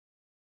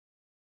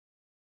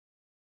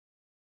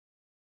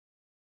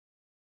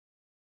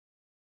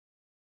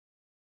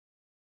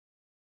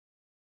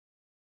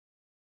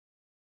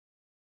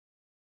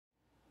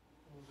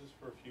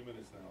few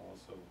minutes now,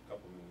 also a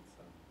couple minutes,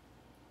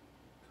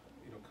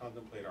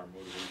 contemplate our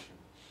motivation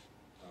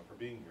for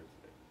being here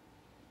today.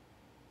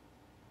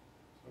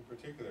 So in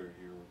particular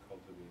here, we're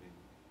cultivating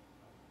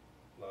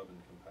love and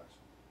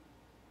compassion.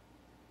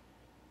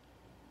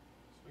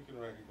 So we can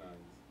recognize,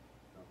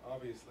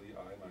 obviously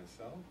I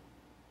myself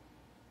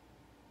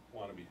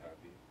want to be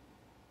happy.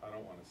 I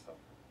don't want to suffer.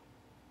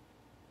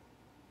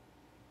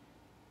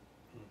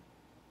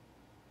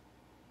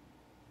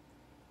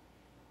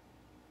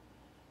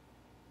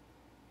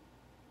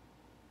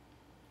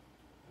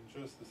 And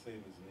just the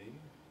same as me,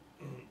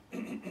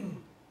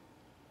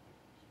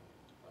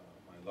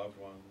 my loved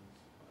ones,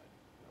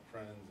 my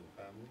friends and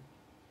family,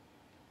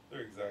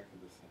 they're exactly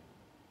the same.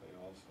 They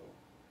also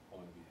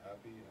want to be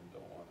happy and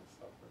don't want to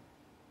suffer.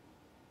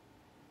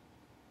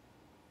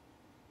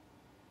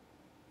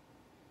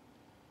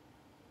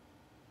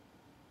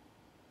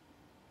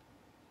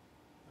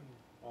 And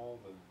all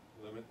the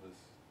limitless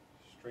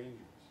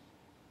strangers,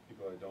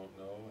 people I don't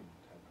know and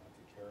tend not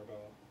to care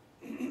about,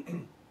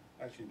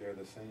 actually they're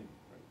the same,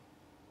 right?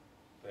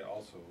 They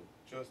also,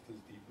 just as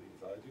deeply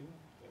as I do,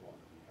 they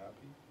want to be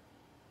happy,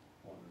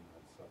 want to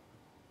not suffer.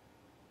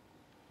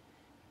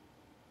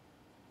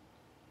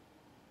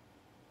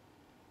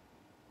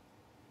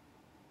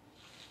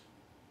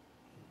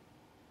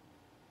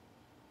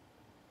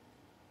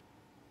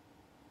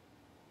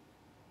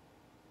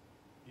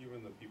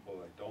 Even the people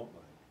I don't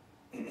like,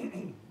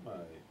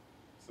 my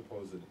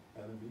supposed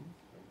enemies,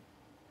 right?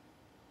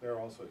 They're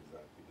also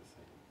exactly the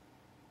same.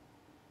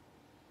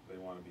 They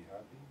want to be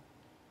happy,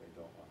 they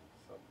don't want to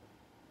suffer.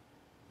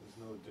 There's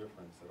no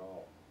difference at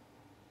all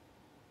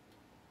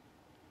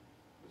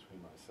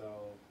between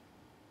myself,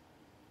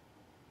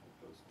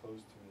 those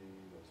close to me,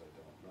 those I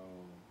don't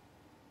know,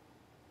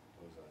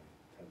 those I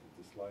tend to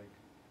dislike.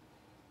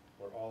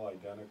 We're all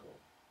identical,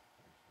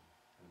 actually,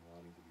 in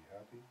wanting to be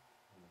happy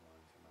and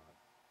wanting to not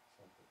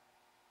suffer.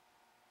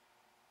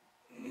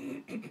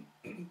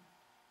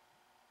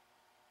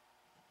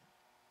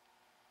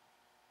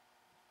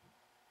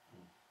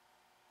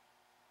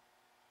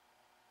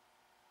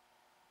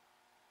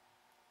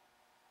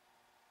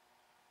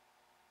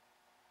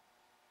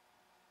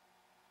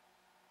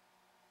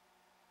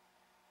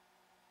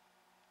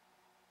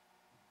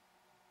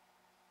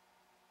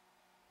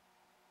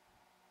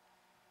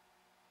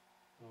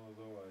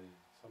 Although I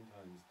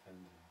sometimes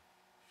tend to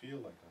feel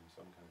like I'm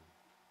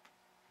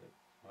that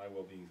my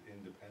well-being is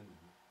independent,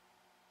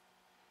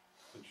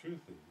 the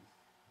truth is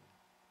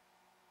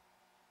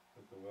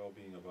that the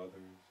well-being of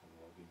others and the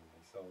well-being of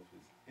myself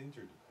is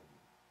interdependent.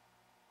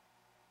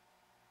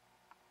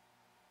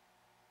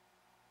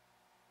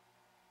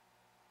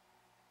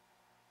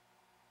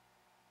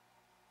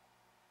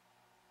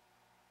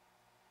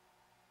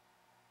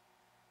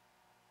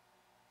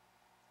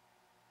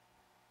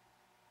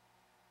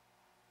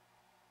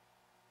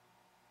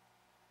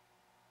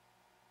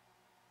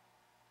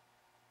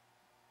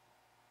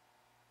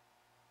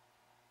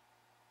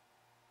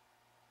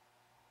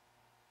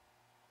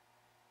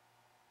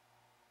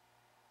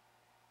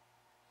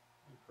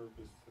 My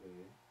purpose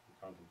today, to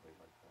contemplate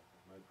like that,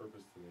 my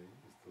purpose today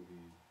is to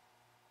lead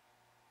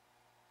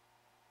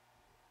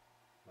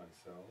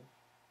myself,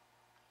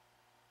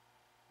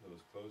 those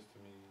close to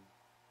me,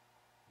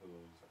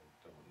 those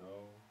I don't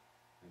know,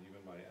 and even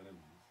my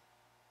enemies,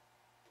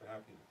 to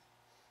happiness.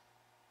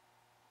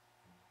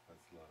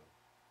 That's love,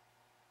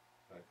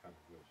 that kind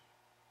of wish.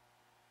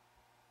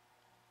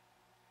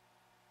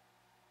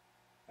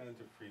 And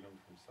to freedom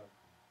from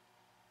suffering,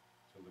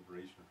 to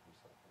liberation from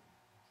suffering.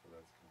 So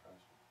that's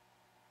compassion.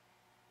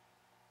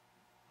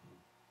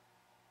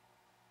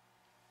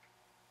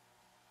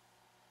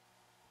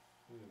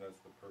 Really,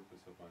 that's the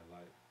purpose of my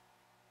life,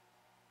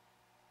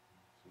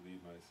 to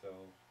lead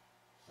myself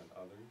and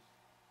others,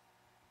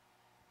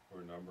 who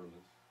are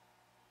numberless,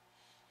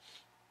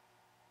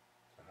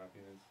 to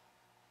happiness,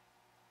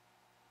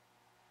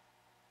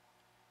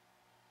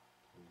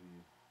 to lead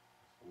us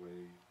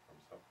away from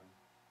suffering.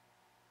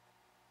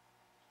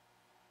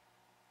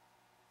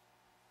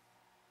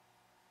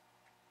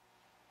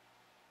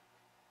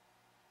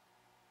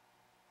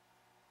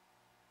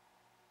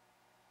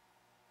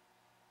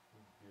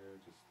 We're here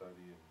to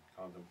study and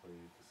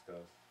contemplate,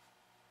 discuss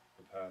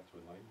the path to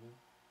enlightenment,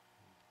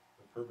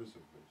 the purpose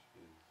of which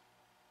is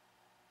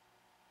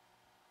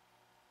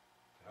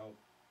to help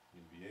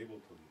me be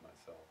able to lead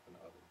myself and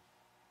others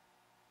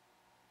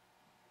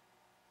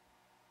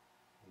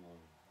along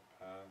a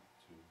path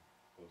to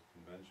both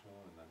conventional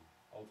and then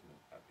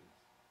ultimate happiness.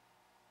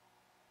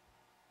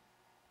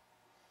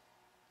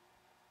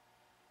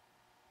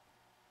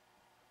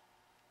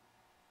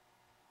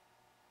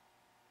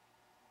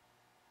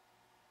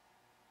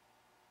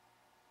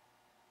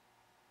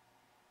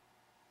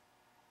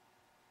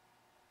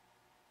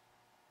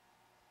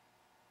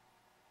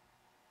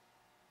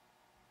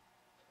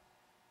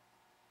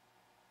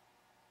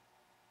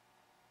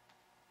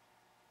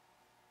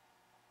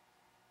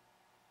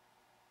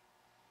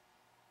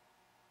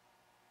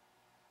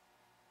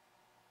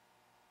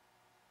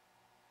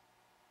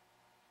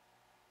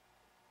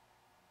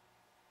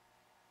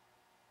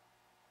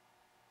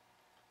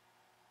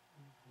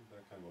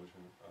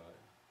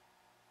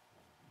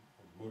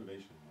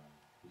 motivation in mind.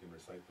 We can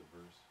recite the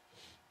verse.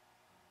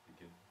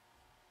 Begin.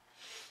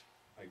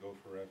 I go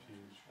for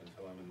refuge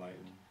until I'm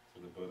enlightened to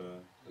the Buddha,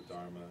 the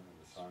Dharma, and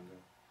the Sangha.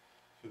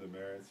 Through the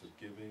merits of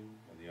giving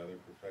and the other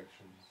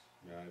perfections,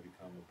 may I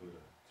become a Buddha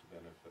to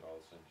benefit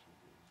all sentient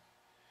beings.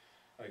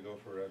 I go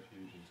for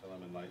refuge until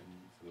I'm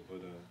enlightened to the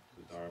Buddha,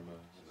 the Dharma,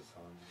 and the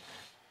Sangha.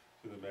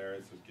 Through the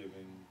merits of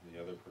giving and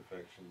the other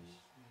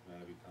perfections, may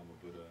I become a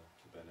Buddha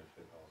to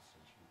benefit all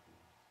sentient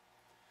beings.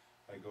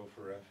 I go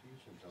for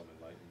refuge until I'm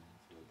enlightened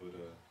to the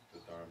Buddha,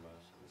 the Dharma,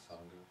 and the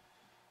Sangha.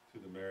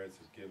 Through the merits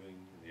of giving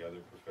and the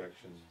other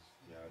perfections,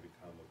 may I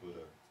become a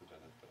Buddha to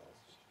benefit all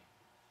sentient beings.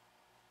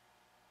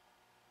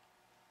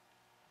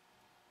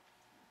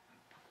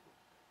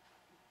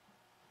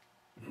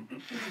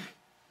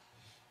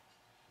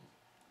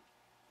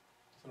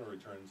 So I'm going to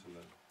return to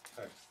the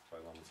text by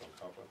Lama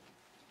Tsongkhapa,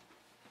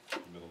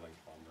 the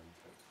middle-length wandering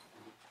text.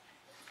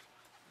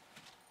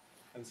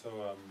 And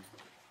so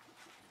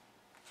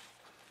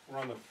we're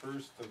on the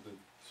first of the,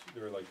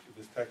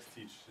 this text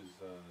teaches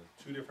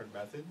two different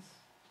methods.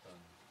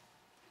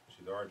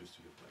 Actually, there are just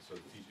two different methods. So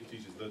it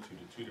teaches the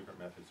two different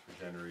methods for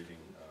generating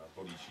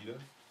bodhicitta.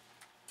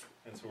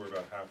 And so we're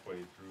about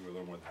halfway through, a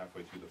little more than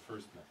halfway through the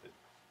first method,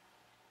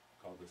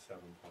 called the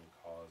 7-point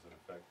cause and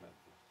effect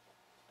method.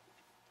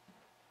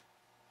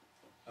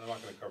 And I'm not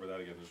going to cover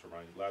that again, just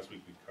remind you. Last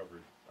week we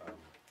covered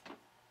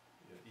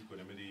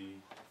equanimity,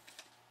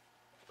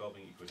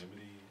 developing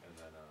equanimity, and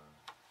then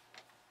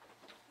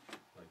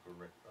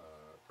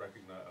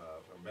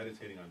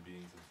meditating on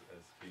beings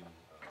as being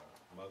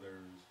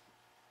mothers,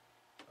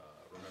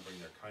 remembering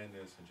their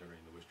kindness and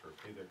generating the wish to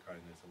repay their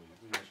kindness. And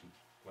we actually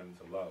went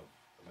into love,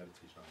 the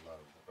meditation on love.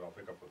 But I'll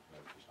pick up with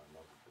the meditation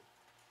on love a bit.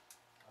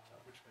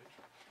 Which page?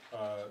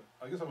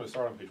 I guess I'm going to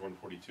start on page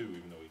 142,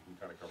 even though we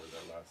kind of covered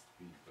that last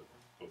week, but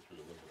we'll go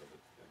through a little bit of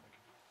it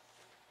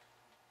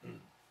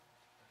again.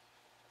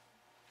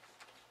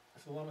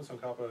 So Lama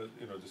Tsongkhapa,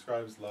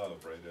 describes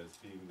love, right, as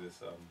being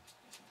this.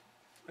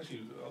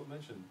 Actually, I'll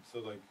mention.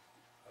 So,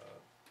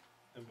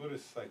 in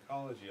Buddhist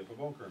psychology,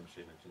 Pabongka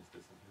Rinpoche mentions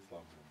this in his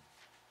Lama.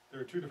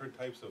 There are two different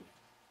types of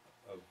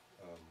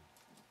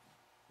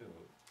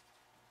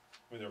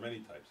there are many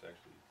types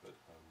actually, but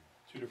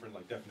two different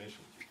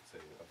definitions you could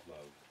say of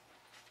love.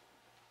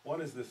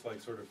 One is this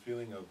sort of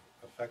feeling of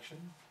affection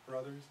for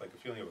others, like a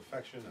feeling of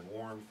affection and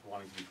warmth,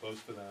 wanting to be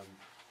close to them,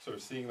 sort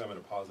of seeing them in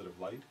a positive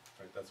light,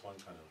 right? That's one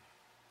kind of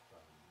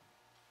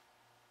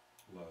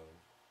love.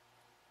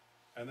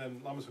 And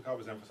then Lama Tsongkhapa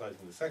is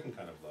emphasizing the second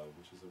kind of love,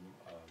 which is a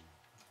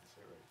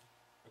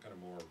kind of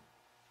more,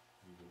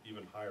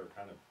 even higher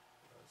kind of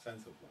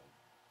sense of love,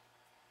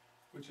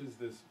 which is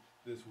this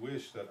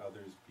wish that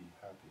others be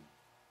happy.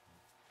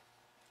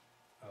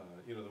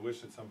 The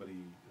wish that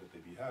they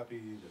be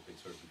happy, that they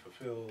sort of be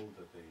fulfilled,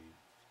 that they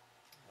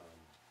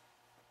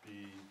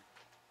be,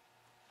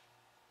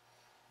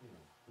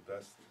 the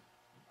best,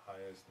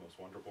 highest, most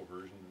wonderful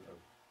version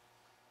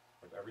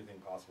of everything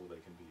possible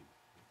they can be.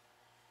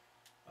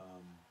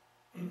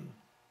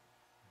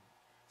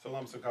 So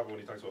Lama Tsongkhapa, when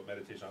he talks about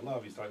meditation on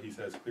love, he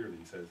says clearly,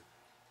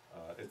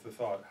 it's the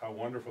thought, how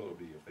wonderful it would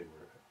be if they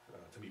were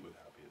to meet with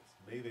happiness.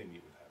 May they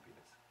meet with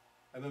happiness.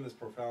 And then this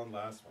profound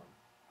last one,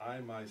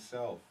 I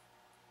myself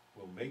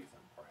will make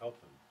them or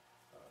help them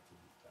to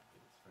meet with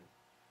happiness, right?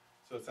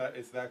 So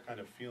it's that kind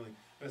of feeling.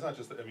 And it's not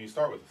just, you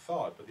start with a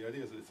thought, but the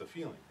idea is it's a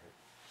feeling, right?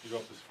 You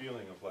develop this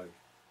feeling of what's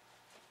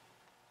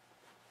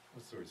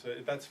the word? So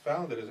that's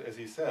founded, as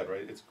he said,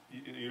 right?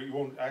 You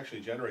won't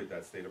actually generate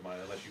that state of mind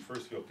unless you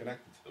first feel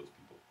connected to those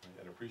people, right?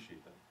 And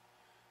appreciate them.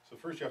 So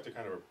first you have to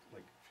kind of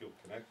feel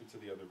connected to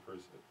the other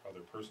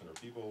person or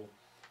people,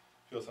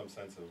 feel some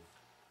sense of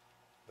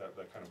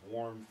that kind of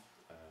warmth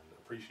and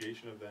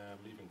appreciation of them,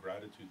 even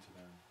gratitude to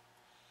them.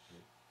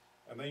 Right?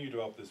 And then you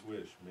develop this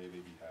wish, may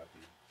they be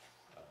happy.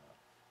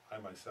 I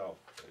myself,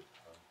 right,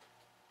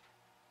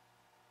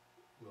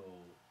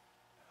 will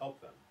help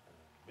them and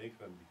make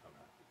them become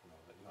happy.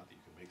 Not that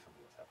you can make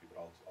somebody else happy, but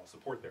I'll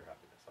support their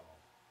happiness.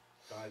 I'll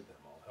guide them.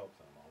 I'll help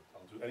them.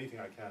 I'll do anything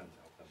I can to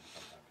help them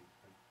become happy.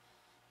 Right?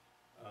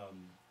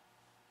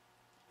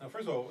 Now,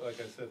 first of all,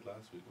 like I said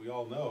last week, we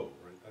all know,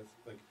 right?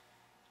 That's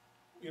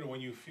when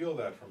you feel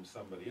that from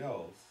somebody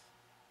else,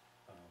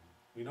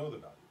 we know the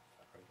value of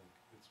that, right?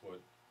 It's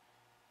what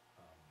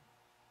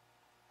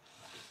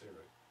how to say,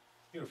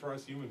 right? For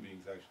us human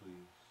beings, actually,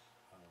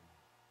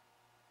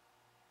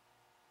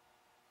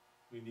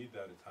 we need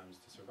that at times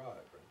to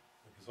survive, right?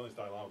 Because only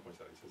Dalai Lama points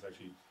out, he says,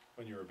 actually,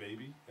 when you're a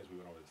baby, as we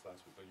went over this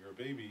last week, when you're a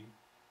baby,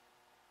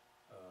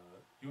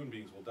 human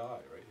beings will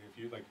die, right? If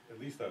you, at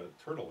least a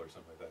turtle or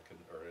something like that,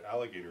 or an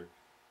alligator,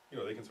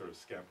 they can sort of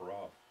scamper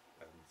off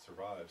and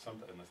survive,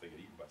 unless they get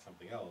eaten by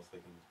something else,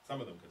 some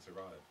of them can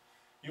survive.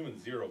 Humans,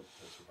 zero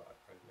will survive,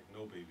 right?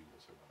 No baby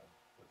will survive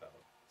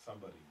without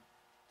somebody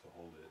to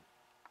hold it,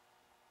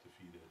 to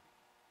feed it,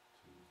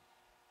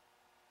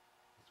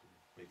 to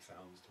make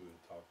sounds to it,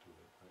 talk to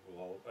it.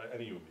 Right?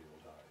 Any human being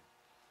will die.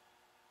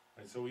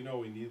 Right, so we know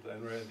we need,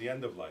 and we're at the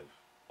end of life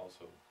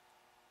also,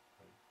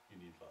 right? You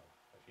need love.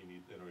 Right? Actually, you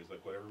need, you know, he's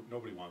like, whatever,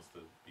 nobody wants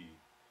to be,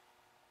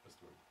 what's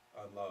the word,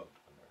 unloved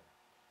when they're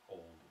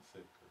old and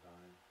sick or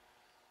dying.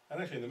 And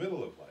actually in the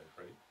middle of life,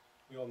 right,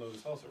 we all know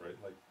this also, right,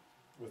 like,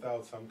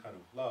 without some kind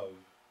of love,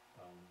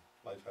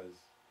 life has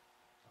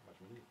not much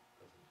meaning,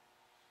 doesn't it?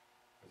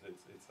 Because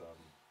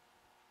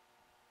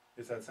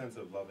it's that sense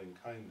of loving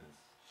kindness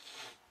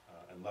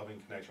and loving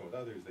connection with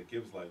others that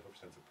gives life a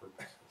sense of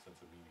purpose, a sense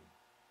of meaning.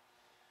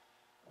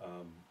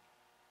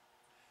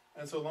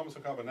 And so Lama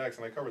Tsongkhapa next,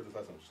 and I covered this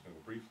last time, I'm just going to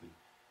go briefly,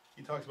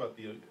 he talks about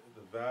the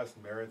vast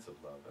merits of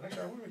love. And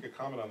actually I want to make a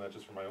comment on that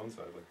just from my own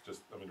side, like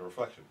just, I mean, a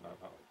reflection, not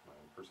like my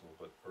own personal,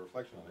 but a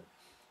reflection on it.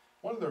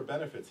 One of their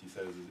benefits, he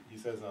says he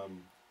gives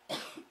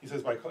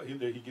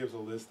a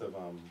list of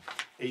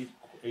eight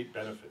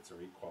benefits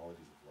or 8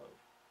 qualities of love.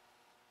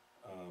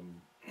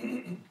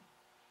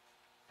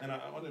 And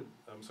I wanted,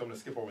 so I'm going to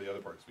skip over the other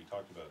parts, we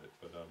talked about it,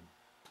 but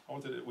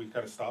we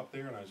kind of stopped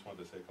there, and I just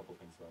wanted to say a couple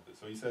things about this.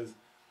 So he says,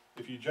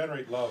 if you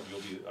generate love,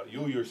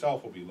 you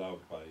yourself will be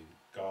loved by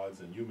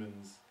gods and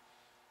humans.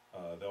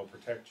 They'll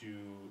protect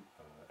you,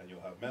 and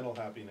you'll have mental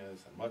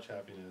happiness and much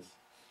happiness.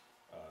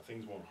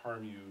 Things won't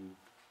harm you.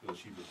 You'll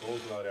achieve your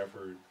goals without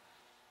effort.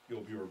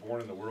 You'll be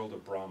reborn in the world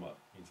of Brahma,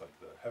 means like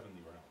the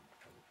heavenly realm.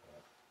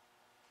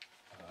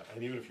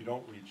 And even if you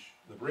don't reach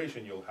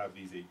liberation, you'll have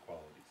these 8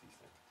 qualities, these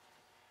things.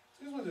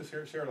 So I just wanted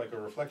to share like a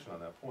reflection on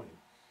that point.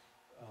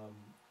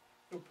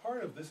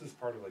 Part of this is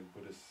part of like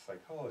Buddhist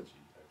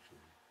psychology, actually.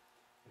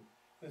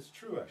 And it's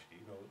true, actually.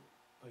 You know,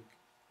 like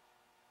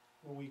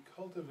when we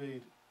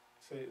cultivate,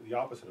 say, the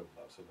opposite of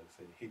love, so like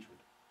say hatred,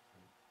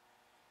 right?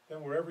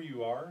 Then wherever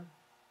you are,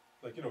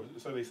 like, you know,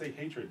 so they say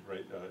hatred,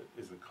 right,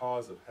 is the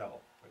cause of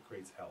hell, right,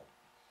 creates hell.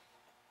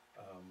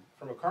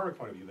 From a karmic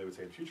point of view, they would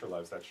say in future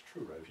lives that's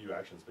true, right? If you do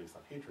actions based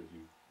on hatred,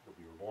 you'll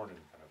be reborn in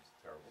kind of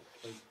terrible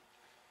places.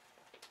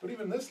 But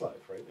even this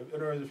life, right? If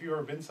you've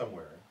ever been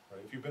somewhere,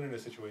 right? If you've been in a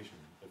situation,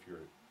 if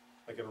you're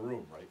like in a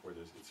room, right, where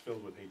it's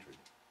filled with hatred,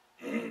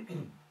 it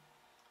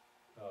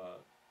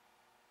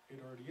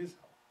already is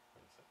hell,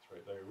 in a sense,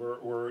 right? Like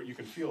where you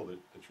can feel the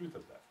truth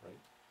of that, right?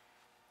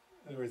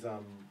 In other words,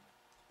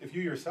 if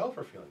you yourself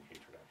are feeling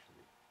hatred,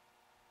 actually,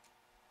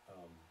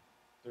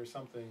 there's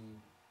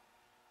something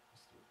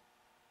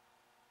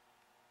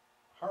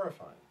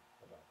horrifying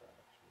about that,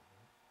 actually.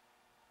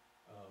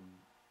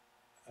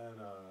 Right?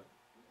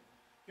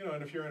 You know,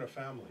 and if you're in a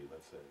family,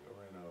 let's say,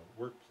 or in a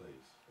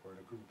workplace, or in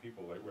a group of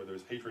people, like where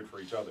there's hatred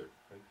for each other,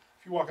 right?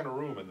 If you walk in a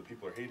room and the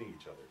people are hating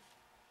each other,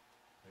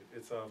 right?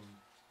 It's as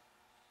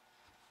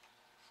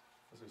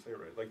I say,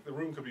 right? Like the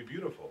room could be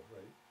beautiful,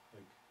 right?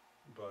 Like,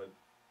 but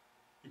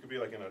you could be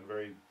like in a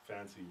very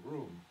fancy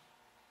room,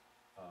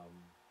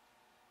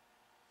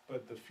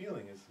 but the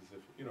feeling is as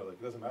if, you know, like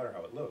it doesn't matter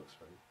how it looks,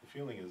 right? The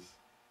feeling is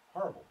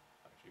horrible,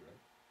 actually, right?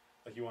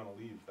 Like you want to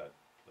leave that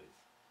place.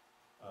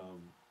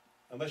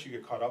 Unless you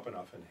get caught up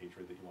enough in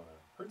hatred that you want to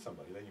hurt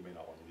somebody, then you may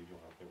not want to leave, you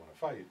may want to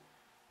fight.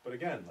 But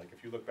again, like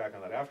if you look back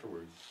on that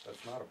afterwards,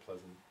 that's not a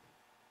pleasant,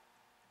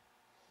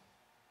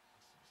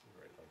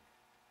 right, like,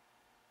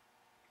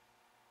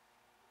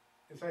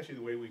 it's actually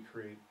the way we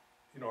create,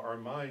 you know, our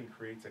mind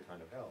creates a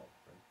kind of hell,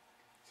 right?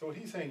 So what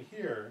he's saying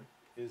here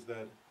is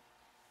that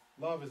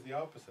love is the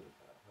opposite of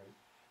that, right?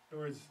 In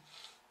other words,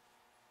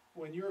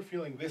 when you're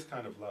feeling this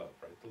kind of love,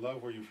 right, the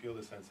love where you feel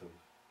the sense of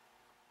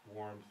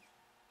warmth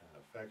and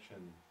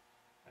affection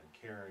and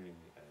caring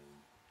and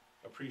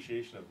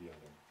appreciation of the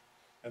other,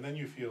 and then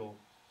you feel,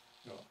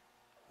 you know,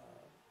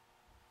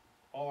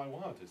 all I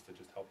want is to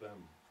just help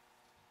them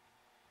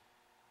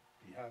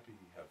be happy,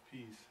 have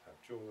peace, have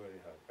joy,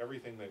 have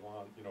everything they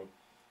want, you know,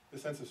 the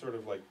sense of sort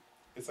of like,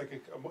 it's like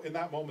in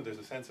that moment there's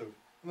a sense of,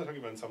 I'm not talking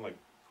about in some like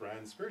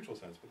grand spiritual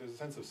sense, but there's a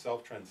sense of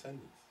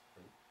self-transcendence,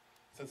 right?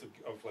 A sense of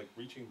like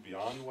reaching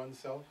beyond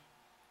oneself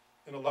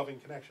in a loving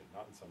connection,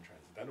 not in some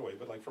transcendental way,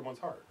 but like from one's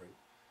heart, right?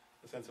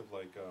 A sense of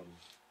like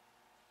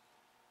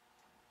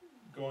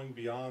going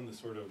beyond the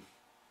sort of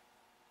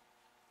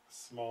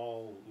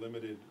small,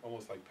 limited,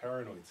 almost like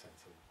paranoid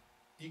sense of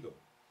ego.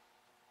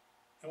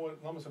 And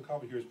what Lama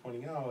Tsongkhapa here is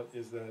pointing out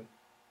is that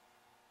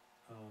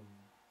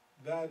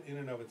that in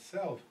and of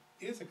itself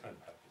is a kind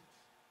of happiness.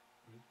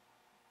 Right?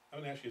 I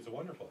mean, actually, it's a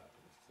wonderful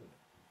happiness, isn't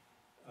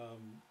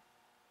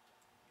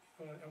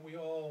it? And we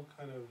all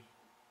kind of,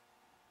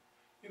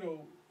 you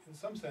know, in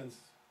some sense,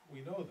 we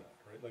know that,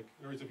 right? Like,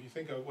 in other words, if you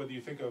think of, whether you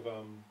think of,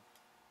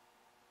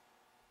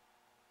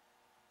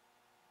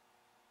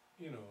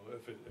 you know,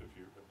 if you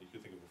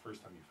could think of the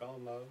first time you fell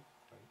in love,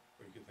 right?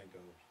 Or you could think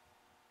of,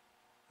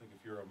 like,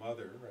 if you're a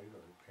mother, right,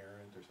 or a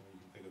parent or something, you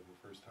can think of the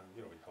first time,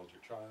 you know, you held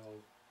your child.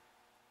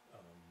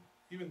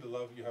 Even the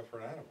love you have for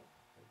an animal,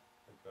 right?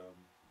 Like,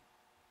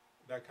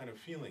 that kind of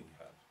feeling you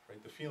have,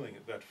 right?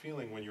 That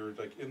feeling when you're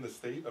like in the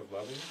state of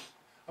loving.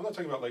 I'm not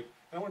talking about like,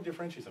 and I want to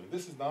differentiate something.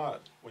 This is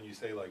not when you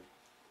say like,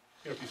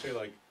 you know, if you say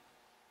like,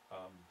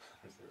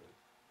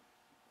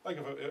 like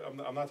if I'm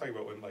not talking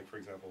about when, like, for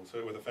example,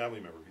 so with a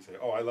family member, if you say,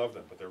 oh, I love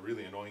them, but they're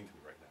really annoying to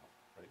me right now,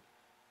 right?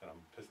 And I'm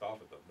pissed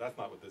off at them. That's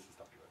not what this is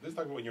talking about. This is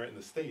talking about when you're in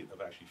the state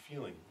of actually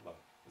feeling love.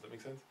 Does that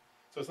make sense?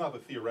 So it's not the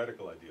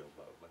theoretical idea of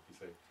love. Like you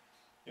say,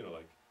 you know,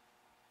 like,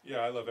 yeah,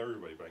 I love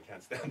everybody, but I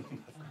can't stand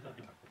them. That's not what we're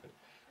talking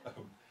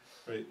about.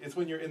 Right? It's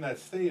when you're in that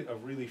state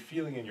of really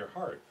feeling in your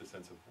heart the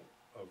sense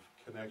of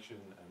connection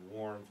and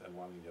warmth and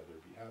wanting the other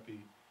to be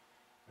happy.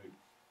 Right?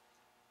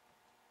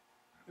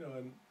 You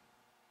know,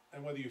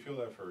 and whether you feel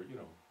that for, you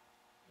know,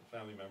 a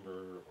family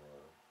member or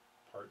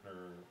a partner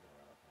or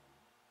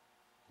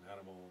an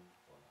animal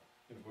or,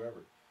 you know,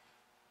 whoever,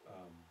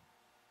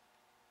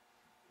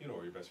 you know,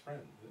 or your best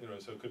friend, you know,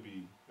 so it could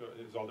be, you know,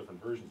 there's all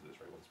different versions of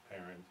this, right? One's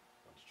parent,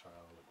 one's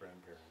child, a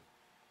grandparent.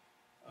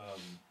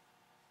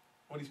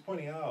 What he's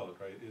pointing out,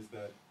 right, is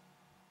that,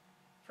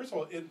 first of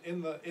all,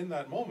 in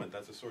that moment,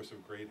 that's a source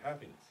of great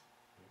happiness,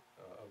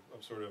 right?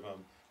 Of sort of,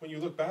 when you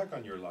look back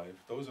on your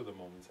life, those are the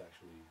moments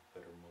actually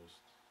that are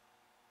most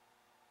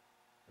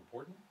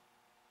important.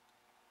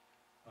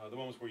 The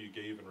moments where you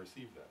gave and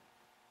received that.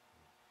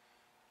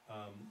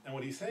 And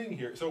what he's saying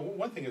here, so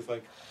one thing is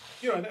like,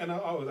 you know, and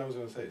I was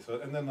going to say, so,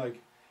 and then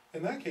like,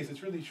 in that case,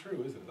 it's really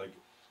true, isn't it? Like,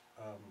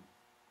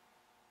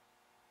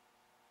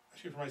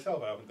 actually for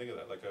myself, I often think of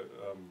that, like,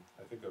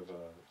 I think of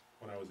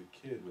when I was a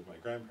kid with my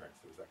grandparents,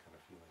 there was that kind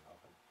of feeling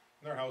often.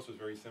 And their house was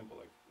very simple,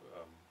 like,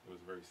 it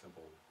was a very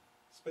simple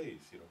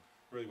space, you know,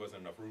 really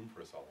wasn't enough room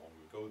for us all when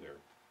we would go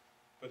there.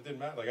 But it didn't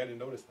matter, like, I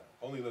didn't notice that.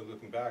 Only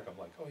looking back, I'm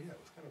like, oh yeah,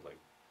 it was kind of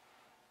like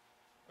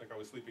I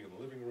was sleeping in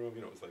the living room,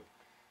 you know, it was like,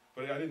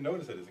 but I didn't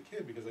notice it as a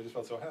kid because I just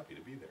felt so happy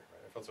to be there,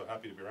 right? I felt so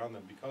happy to be around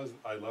them because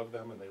I loved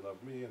them and they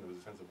loved me, and there was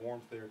a sense of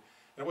warmth there.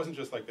 And it wasn't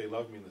just like they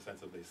loved me in the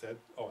sense of they said,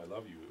 oh, I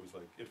love you. It was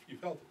like, if you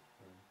felt it.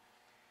 Right?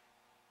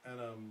 And,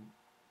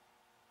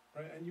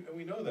 right, and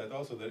we know that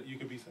also, that you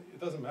could be, it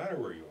doesn't matter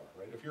where you are,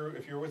 right?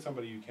 If you're with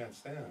somebody you can't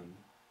stand,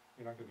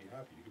 you're not going to be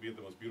happy. You could be at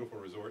the most beautiful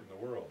resort in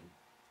the world,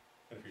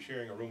 and if you're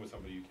sharing a room with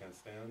somebody you can't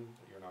stand,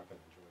 you're not going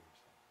to enjoy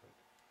yourself,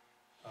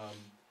 right?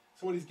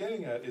 So what he's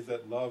getting at is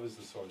that love is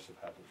the source of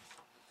happiness.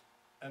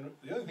 And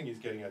the other thing he's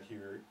getting at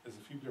here is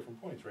a few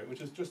different points, right?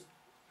 Which is just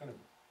kind of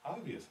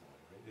obvious in a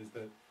way, right? Is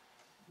that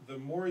the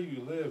more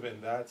you live in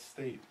that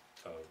state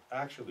of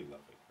actually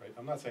loving, right?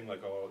 I'm not saying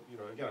like, oh, you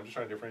know, again, I'm just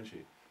trying to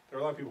differentiate. There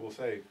are a lot of people who will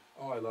say,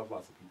 oh, I love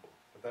lots of people.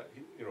 But that,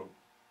 you know,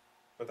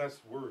 but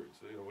that's words.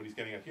 You know, what he's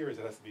getting at here is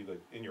it has to be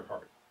like in your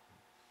heart.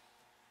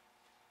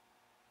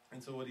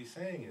 And so what he's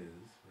saying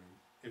is, right,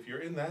 if you're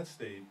in that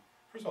state,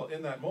 first of all,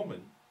 in that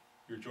moment,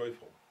 you're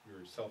joyful,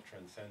 you're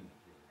self-transcendent,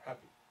 you're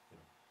happy.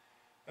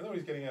 And then what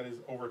he's getting at is,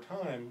 over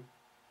time,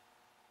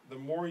 the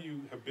more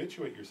you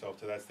habituate yourself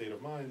to that state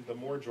of mind, the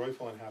more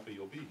joyful and happy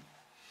you'll be.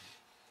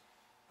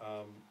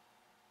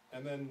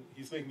 And then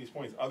he's making these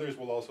points, others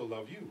will also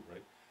love you,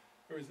 right?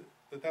 Whereas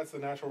that's the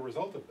natural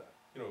result of that.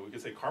 You know, we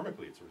could say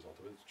karmically it's a result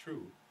of it, it's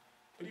true.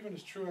 But even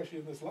it's true actually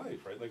in this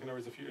life, right? Like in other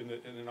words, if you, in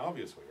an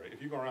obvious way, right?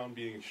 If you go around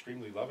being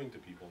extremely loving to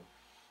people,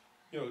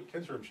 you know,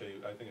 Khenpo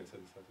Rinpoche, I think it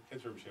said this,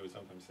 Khenpo Rinpoche would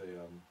sometimes say,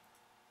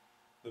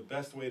 the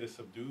best way to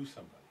subdue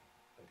somebody,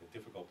 like a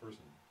difficult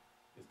person,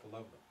 is to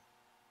love them.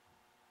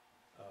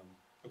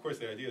 Of course,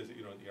 the idea is that,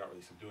 you know, you're not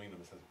really subduing them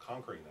in the sense of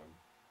conquering them,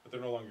 but they're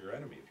no longer your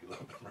enemy if you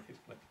love them, right?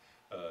 Like,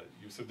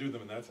 you subdue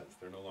them in that sense.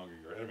 They're no longer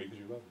your enemy because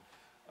you love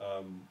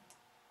them.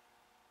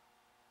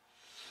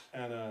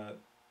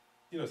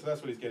 You know, so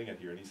that's what he's getting at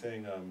here. And he's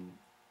saying,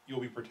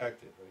 you'll be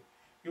protected, right?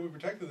 You'll be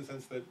protected in the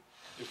sense that,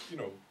 if, you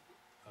know,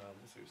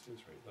 let's see,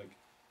 this right? Like,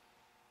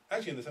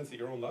 actually in the sense that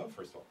your own love,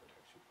 first of all,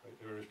 protects you,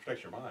 right? It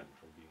protects your mind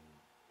from being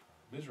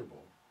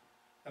miserable.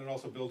 And it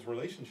also builds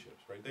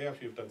relationships, right? They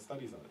actually have done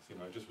studies on this. You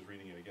know, I just was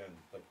reading it again.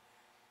 Like,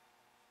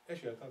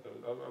 actually, I thought that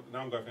was,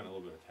 now I'm going on a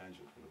little bit of a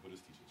tangent from the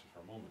Buddhist teachings just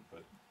for a moment,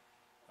 but,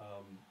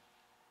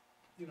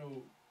 you know,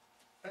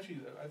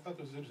 actually, I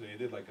thought this was interesting. They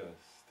did like a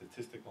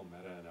statistical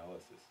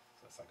meta-analysis,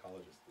 a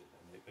psychologist did,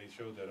 and they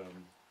showed that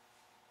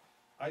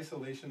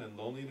isolation and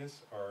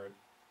loneliness are,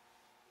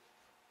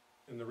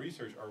 in the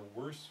research, are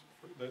worse.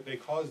 They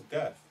cause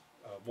death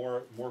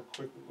more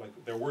quick. Like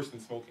they're worse than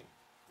smoking.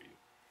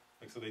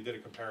 Like, so they did a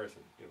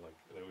comparison, you know, like,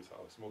 they always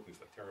thought, oh, smoking's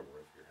like terrible,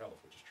 right, for your health,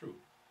 which is true.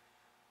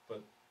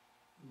 But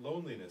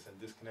loneliness and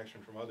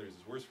disconnection from others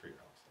is worse for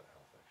your health,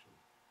 actually.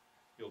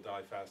 You'll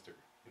die faster.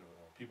 You know,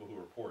 people who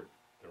report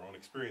their own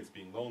experience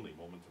being lonely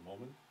moment to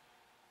moment,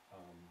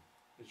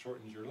 it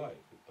shortens your life.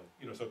 It's like,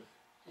 you know, so,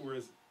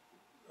 whereas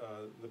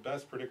the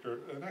best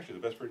predictor, and actually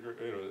the best predictor,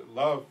 you know,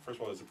 love,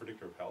 first of all, is a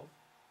predictor of health.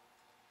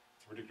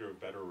 It's a predictor of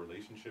better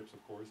relationships,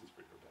 of course. It's a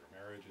predictor of better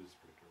marriages, it's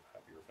a predictor of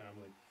happier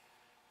family.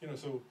 You know,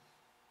 so,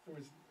 in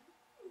other words,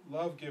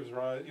 love gives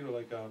rise, you know,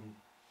 like,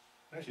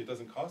 actually it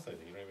doesn't cost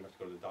anything, you don't even have to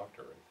go to the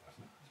doctor,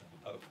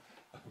 right?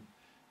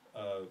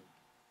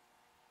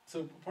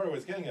 So part of what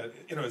it's getting at,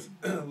 you know, is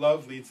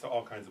love leads to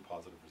all kinds of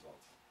positive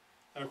results.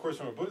 And of course,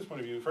 from a Buddhist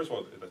point of view, first of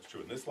all, that's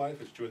true in this life,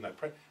 it's true in that,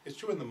 it's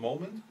true in the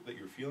moment that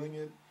you're feeling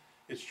it,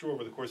 it's true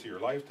over the course of your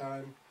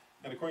lifetime,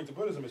 and according to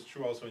Buddhism, it's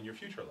true also in your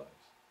future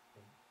lives.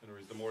 In other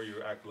words, the more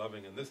you act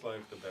loving in this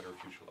life, the better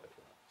future life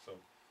you'll have. So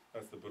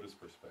that's the Buddhist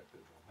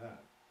perspective on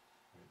that.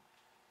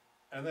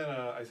 And then,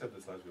 I said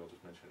this last week, I'll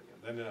just mention it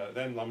again.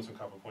 Then Lama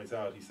Tsongkhapa points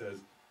out, he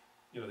says,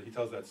 you know, he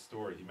tells that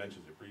story, he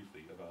mentions it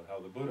briefly, about how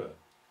the Buddha,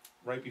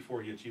 right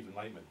before he achieved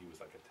enlightenment, he was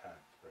like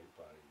attacked, right,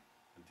 by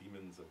the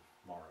demons of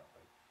Mara,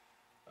 right?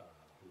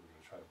 Who were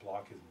going to try to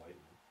block his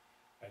enlightenment.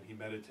 And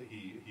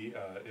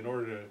in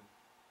order to,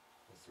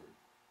 what's the word?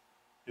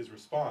 His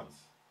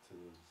response to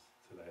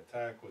that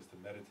attack was to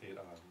meditate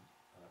on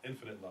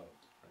infinite love,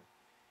 right?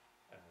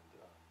 And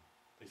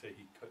they say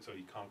he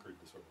conquered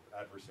the sort of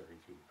adversary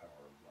through the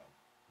power of love.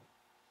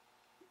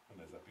 And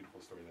there's that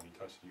beautiful story. Then he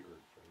touched the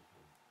earth, right?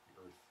 And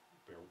the earth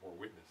bore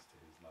witness to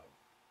his love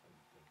and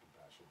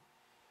compassion,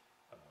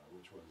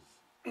 which was,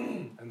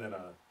 and then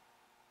the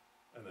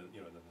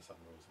sun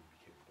rose and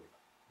became Buddha.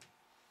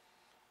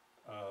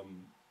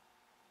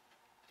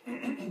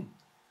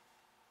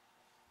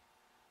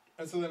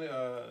 And so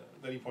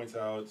then he points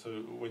out, so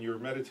when you're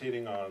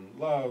meditating on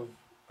love,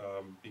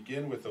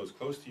 begin with those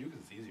close to you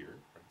because it's easier,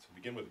 right? So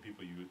begin with the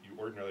people you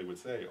ordinarily would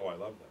say, oh, I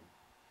love them,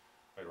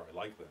 right? Or I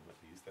like them at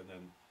least, and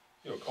then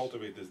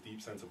cultivate this deep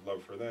sense of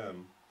love for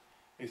them.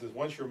 And he says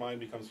once your mind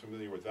becomes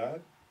familiar with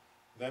that,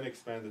 then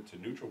expand it to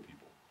neutral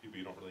people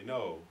you don't really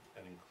know,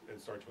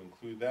 and start to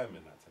include them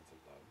in that sense of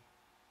love.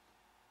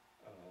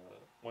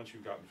 Once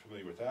you've gotten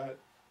familiar with that,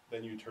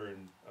 then you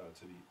turn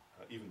to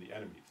even the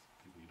enemies,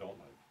 people you don't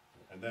like,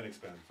 and then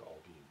expand to all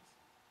beings.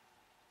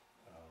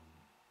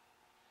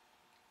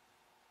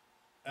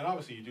 And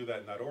obviously you do that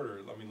in that order.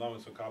 I mean, Lama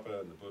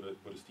Tsongkhapa and the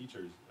Buddhist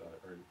teachers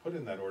are put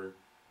in that order,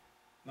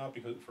 not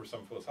because for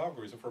some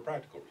philosophical reason, for a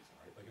practical reason,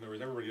 right? Like in other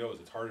words, everybody knows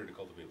it's harder to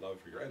cultivate love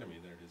for your enemy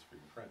than it is for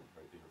your friend,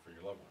 right? Or for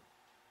your loved one.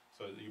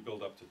 So you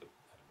build up to the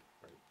enemy,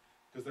 right?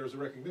 Because there's a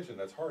recognition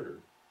that's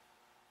harder.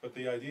 But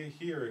the idea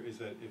here is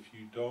that if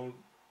you don't,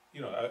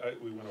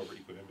 we went over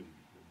equanimity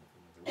in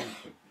another week,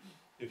 but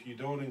if you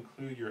don't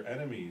include your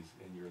enemies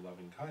in your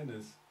loving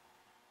kindness,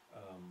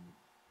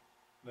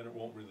 then it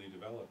won't really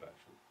develop,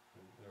 actually.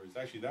 In other words,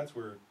 actually, that's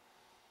where,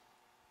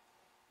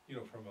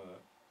 from a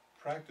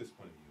practice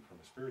point of view, from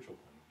a spiritual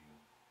point of view,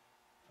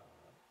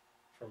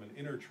 from an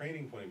inner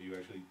training point of view,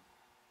 actually,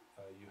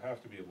 you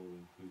have to be able to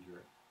include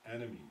your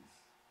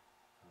enemies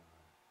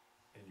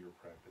in your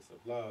practice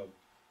of love,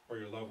 or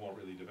your love won't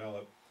really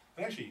develop.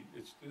 And actually,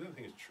 the other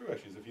thing is true,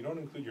 actually, is if you don't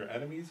include your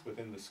enemies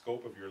within the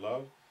scope of your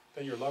love,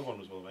 then your loved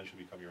ones will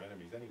eventually become your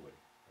enemies anyway.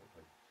 Right?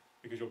 Like,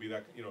 because you'll be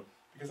that,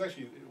 because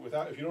actually,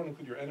 if you don't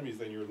include your enemies,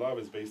 then your love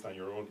is based on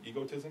your own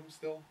egotism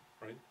still,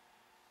 right?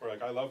 Or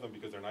like, I love them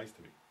because they're nice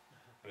to me.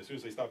 And as soon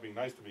as they stop being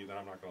nice to me, then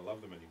I'm not going to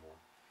love them anymore.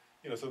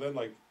 So then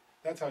like,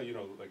 that's how,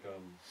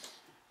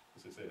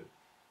 what's they say it?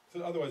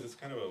 So otherwise it's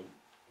kind of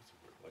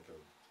like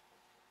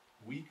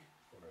a weak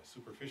or a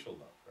superficial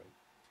love, right?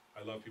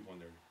 I love people when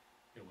they're,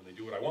 when they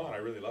do what I want, I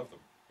really love them.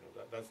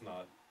 That's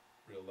not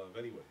real love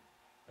anyway,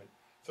 right?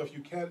 So if you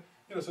can't,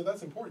 so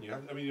that's important. You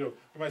have, you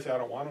might say, I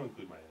don't want to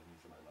include my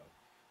enemies in my love.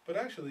 But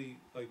actually,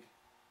 like,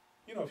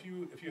 if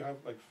you have,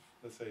 like,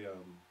 let's say,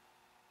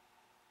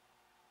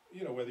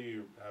 whether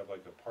you have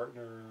like a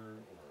partner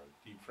or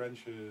a deep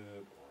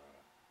friendship or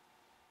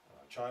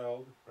a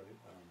child, right?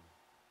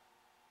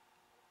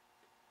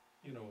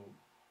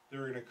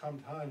 There are going to come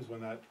times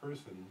when that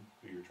person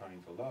who you're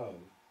trying to love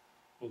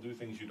will do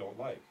things you don't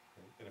like.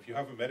 Right? And if you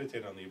haven't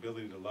meditated on the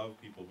ability to love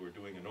people who are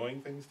doing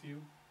annoying things to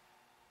you,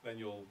 then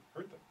you'll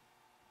hurt them.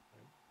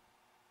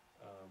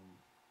 Right?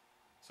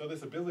 So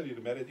this ability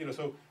to meditate,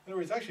 so in other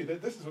words, actually,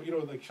 this is what,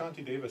 like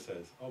Shantideva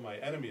says, oh, my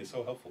enemy is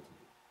so helpful to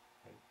me.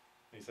 Right?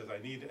 And he says, I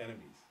need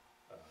enemies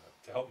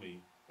to help me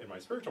in my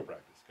spiritual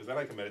practice, because then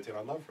I can meditate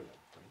on love for them.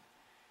 Right?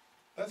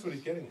 That's what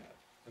he's getting at.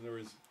 In other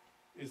words,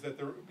 is that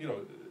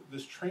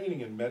this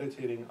training in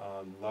meditating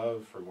on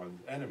love for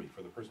one's enemy,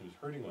 for the person who's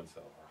hurting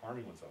oneself or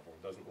harming oneself or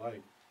doesn't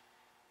like,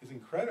 is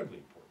incredibly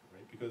important,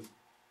 right? Because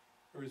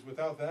whereas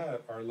without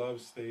that, our love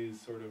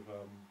stays sort of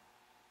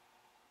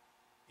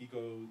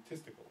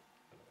egotistical.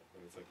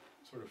 It's like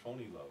sort of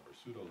phony love or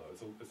pseudo love.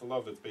 It's a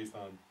love that's based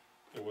on,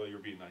 well, you're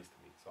being nice to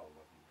me, so I'll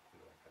love you,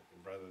 that kind of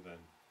thing, rather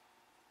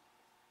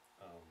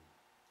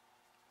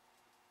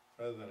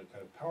than a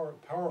kind of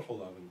powerful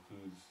love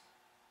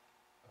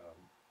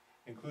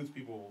includes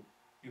people.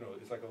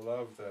 It's like a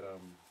love that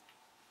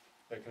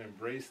that can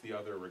embrace the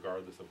other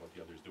regardless of what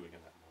the other's doing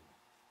in that moment.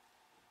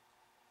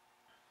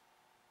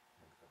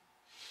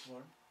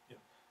 Lauren?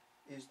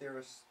 Yeah. Is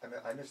there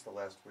I missed the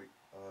last week.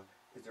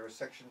 Is there a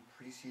section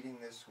preceding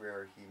this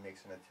where he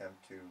makes an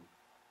attempt to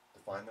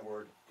define the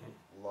word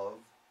love?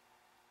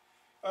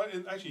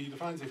 Actually, he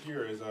defines it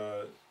here as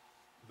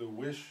the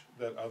wish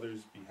that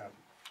others be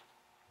happy.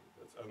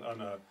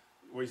 That's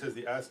where he says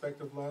the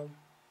aspect of love.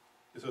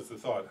 So it's the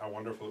thought, how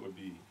wonderful it would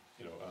be.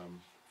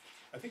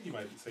 I think you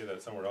might say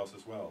that somewhere else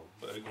as well,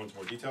 but I go into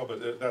more detail.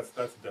 But that's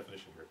the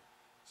definition here.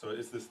 So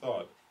it's this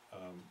thought,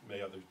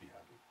 may others be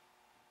happy.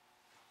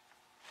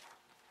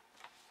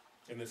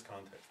 In this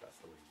context, that's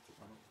the way he's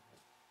defining it.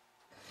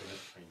 In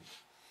this training.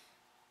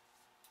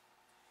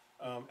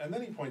 And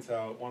then he points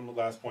out one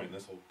last point, and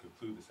this will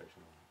conclude the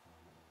section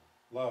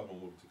on love,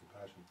 and we'll move to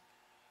compassion,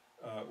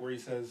 where he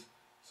says,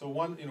 so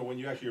when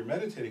you actually are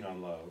meditating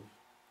on love,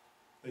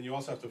 then you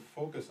also have to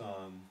focus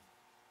on,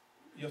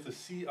 you have to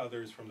see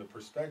others from the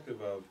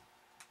perspective of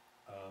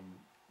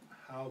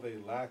how they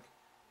lack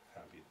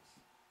happiness.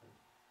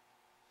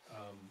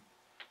 Right?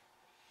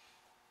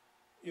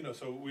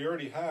 so we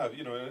already have,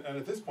 and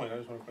at this point, I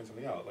just want to point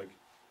something out. Like,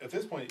 at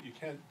this point, you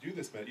can't do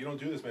this, you don't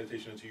do this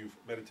meditation until you've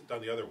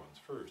done the other ones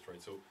first,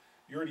 right? So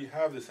you already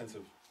have this sense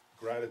of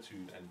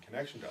gratitude and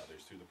connection to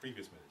others through the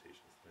previous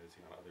meditations,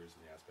 meditating on others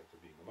in the aspect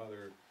of being the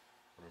mother,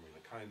 remembering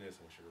the kindness,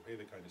 and we should repay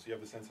the kindness. So you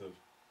have the sense of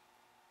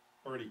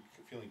already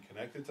feeling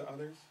connected to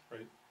others,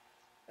 right?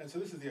 And so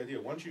this is the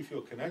idea. Once you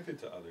feel connected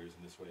to others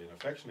in this way and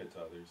affectionate to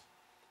others,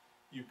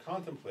 you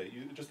contemplate,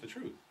 just the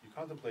truth. You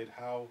contemplate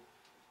how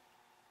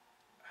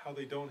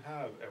they don't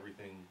have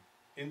everything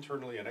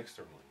internally and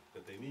externally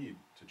that they need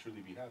to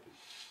truly be happy.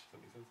 Does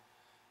that make sense?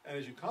 And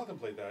as you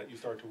contemplate that, you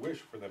start to wish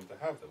for them to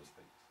have those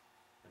things.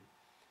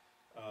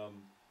 Right?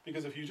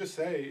 Because if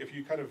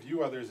you kind of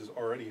view others as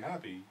already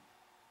happy,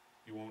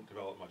 you won't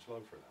develop much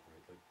love for them,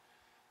 right?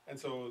 And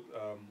so,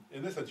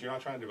 in this sense, you're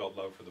not trying to develop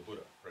love for the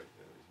Buddha, right?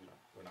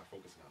 We're not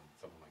focusing on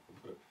someone like the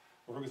Buddha.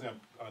 We're focusing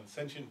on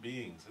sentient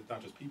beings. It's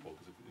not just people,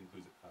 because it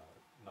includes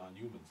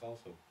non-humans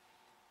also.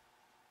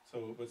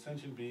 So, but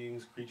sentient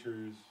beings,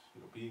 creatures,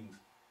 beings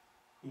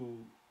who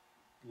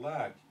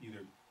lack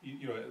either,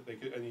 they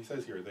could, and he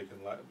says here,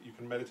 you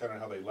can meditate on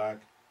how they lack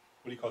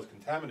what he calls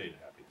contaminated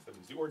happiness. That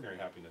means the ordinary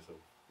happiness of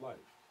life.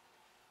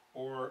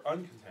 Or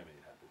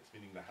uncontaminated happiness,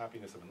 meaning the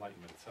happiness of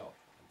enlightenment itself.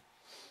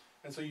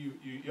 And so you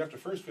have to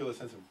first feel a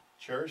sense of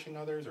cherishing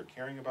others or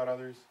caring about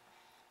others,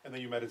 and then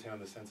you meditate on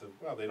the sense of,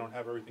 well, they don't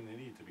have everything they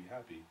need to be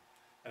happy.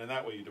 And in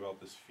that way you develop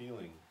this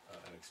feeling,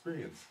 an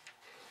experience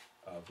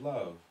of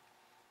love.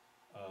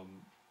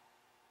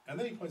 And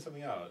then he points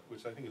something out,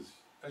 which I think is,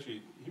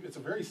 actually, it's a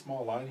very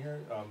small line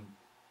here,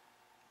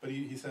 but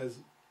he says,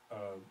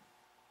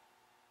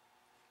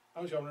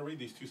 actually, I'm going to read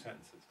these two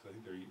sentences, because I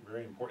think they're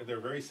very important. They're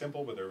very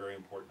simple, but they're very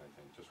important, I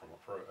think, just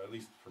at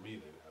least for me,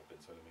 they have been,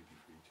 so they may be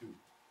for you too.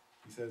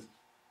 He says,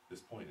 this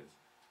point is,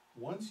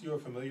 once you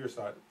have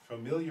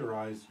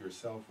familiarized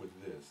yourself with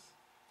this,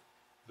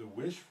 the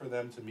wish for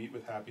them to meet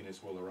with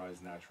happiness will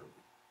arise naturally.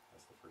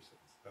 That's the first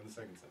sentence. Then the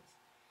second sentence.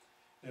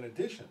 In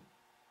addition,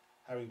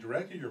 having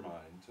directed your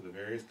mind to the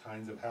various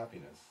kinds of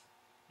happiness,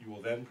 you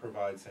will then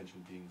provide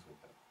sentient beings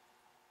with them.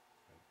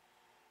 Right?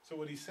 So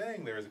what he's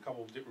saying there is a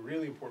couple of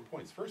really important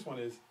points. First one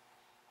is,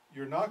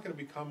 you're not going to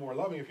become more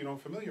loving if you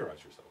don't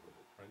familiarize yourself with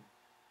it, right?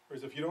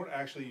 Whereas if you don't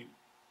actually,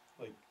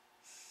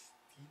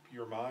 steep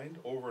your mind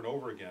over and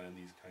over again in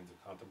these kinds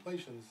of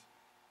contemplations,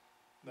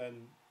 then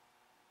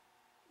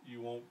you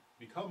won't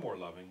become more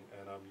loving,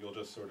 and you'll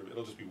just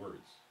it'll just be words.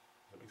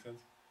 Does that make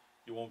sense?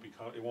 It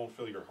won't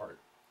fill your heart.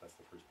 That's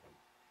the first point.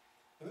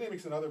 And then he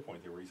makes another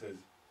point there where he says,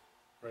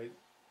 right,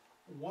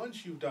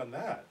 once you've done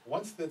that,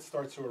 once that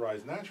starts to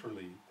arise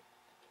naturally,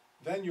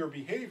 then your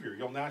behavior,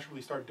 you'll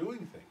naturally start doing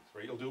things,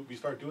 right? You'll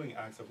start doing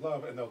acts of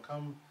love, and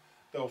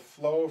they'll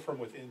flow from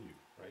within you,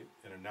 right,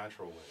 in a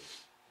natural way.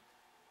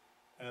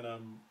 And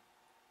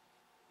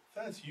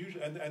that's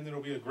usually, and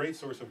it'll be a great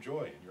source of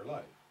joy in your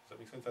life. Does that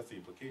make sense? That's the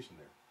implication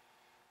there.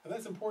 And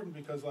that's important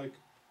because, I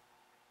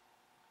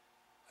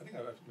think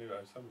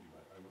some of you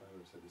might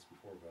have said this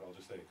before, but I'll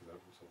just say it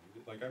because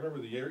I remember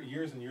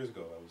years and years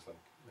ago,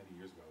 many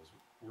years ago, I was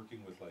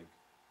working with I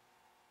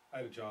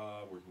had a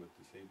job working with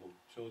disabled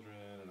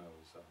children, and I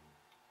was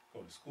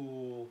going to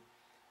school,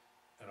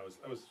 and I was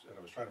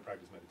trying to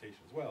practice meditation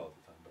as well at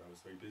the time, but I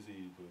was very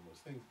busy doing those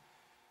things.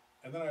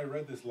 And then I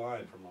read this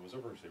line from Lama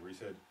Tsongkhapa where he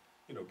said,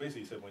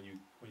 basically he said, when you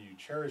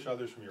cherish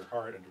others from your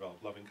heart and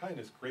develop loving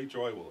kindness, great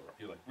joy will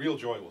arise. Real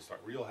joy will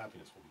start. Real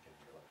happiness will begin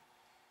in your life.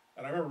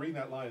 And I remember reading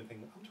that line and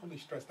thinking, I'm totally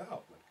stressed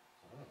out.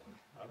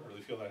 I don't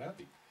really feel that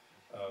happy.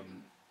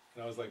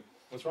 And I was like,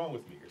 what's wrong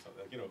with me or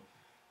something?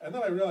 And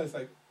then I realized,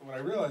 what I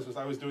realized was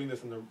I was doing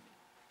this in the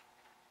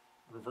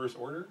reverse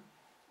order.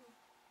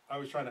 I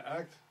was trying to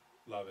act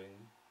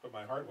loving, but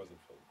my heart wasn't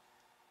filled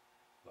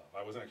with love.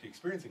 I wasn't actually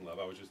experiencing love.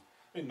 I was just,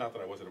 not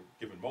that I wasn't at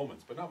given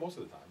moments, but not most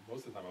of the time.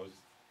 Most of the time I was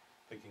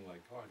thinking I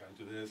got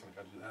to do this, and I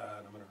got to do that,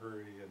 and I'm in a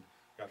hurry, and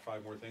I got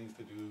 5 more things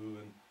to do,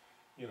 and,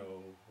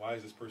 why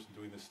is this person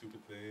doing this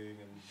stupid thing,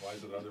 and why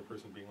is the other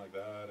person being like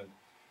that, and,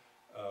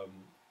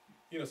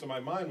 so my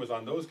mind was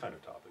on those kind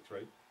of topics,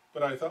 right?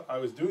 But I thought I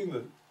was doing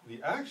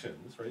the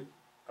actions, right?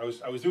 I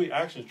was doing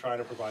actions trying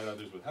to provide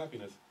others with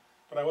happiness,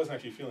 but I wasn't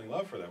actually feeling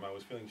love for them. I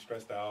was feeling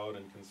stressed out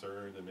and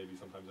concerned and maybe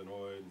sometimes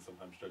annoyed and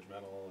sometimes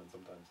judgmental and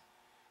sometimes,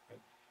 right?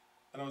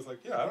 And I was like,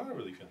 yeah, I'm not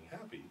really feeling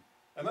happy.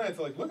 And then I had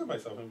to look at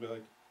myself and be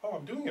like, oh,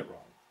 I'm doing it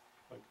wrong.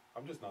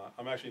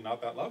 I'm actually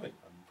not that loving.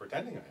 I'm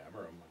pretending I am,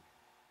 or I'm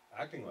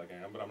acting like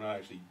I am, but I'm not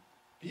actually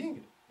being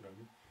it. You know what I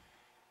mean?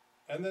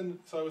 And then,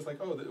 so I was like,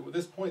 oh,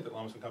 this point that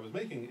Lama Tsongkhapa is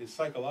making is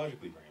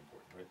psychologically very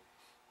important, right?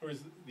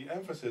 Whereas the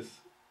emphasis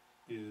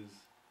is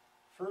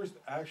first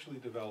actually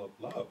develop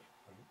love,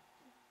 right?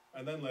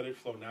 And then let it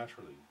flow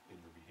naturally in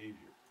your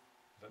behavior.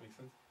 Does that make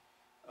sense?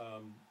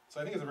 So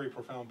I think it's a very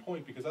profound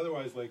point, because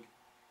otherwise, I don't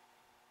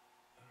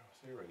know,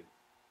 say it right.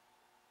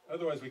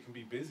 Otherwise we can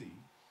be busy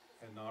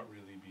and not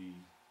really be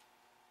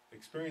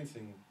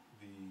experiencing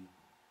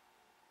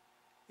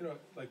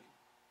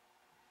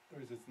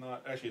whereas it's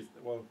not, actually,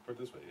 put it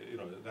this way,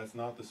 that's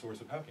not the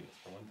source of happiness,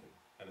 for one thing.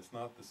 And it's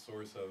not the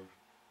source of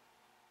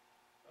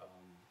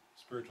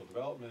spiritual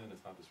development,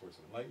 it's not the source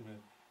of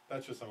enlightenment.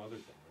 That's just some other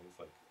thing, right?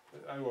 It's like,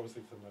 I always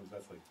think sometimes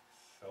that's like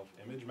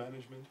self-image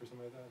management or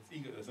something like that. It's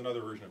ego. It's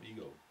another version of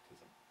egotism.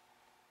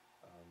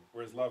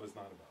 Whereas love is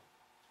not about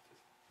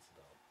egotism. It's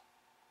about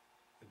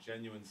a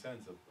genuine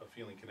sense of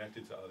feeling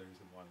connected to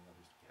others and wanting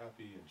others to be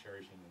happy and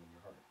cherishing them in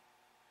your heart.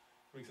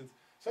 Makes sense?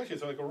 So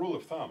actually, it's like a rule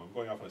of thumb. I'm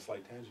going off on a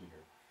slight tangent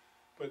here.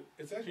 But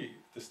it's actually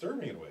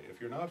disturbing in a way. If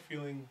you're not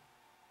feeling,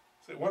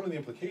 so one of the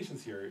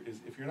implications here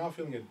is if you're not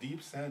feeling a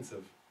deep sense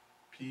of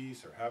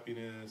peace or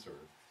happiness or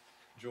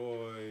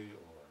joy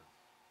or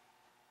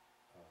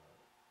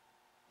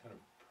kind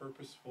of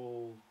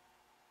purposeful,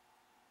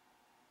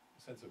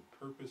 sense of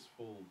purpose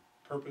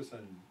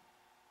and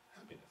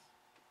happiness,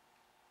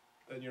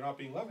 then you're not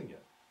being loving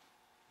yet.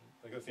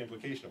 Like that's the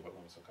implication of what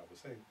Lama Tsongkhapa was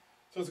saying.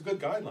 So it's a good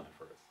guideline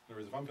for us. In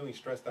other words, if I'm feeling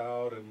stressed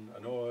out and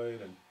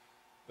annoyed, and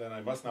then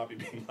I must not be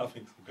being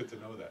loving. So good to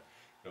know that.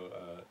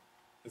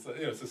 It's a,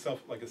 it's a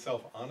self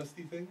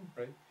honesty thing,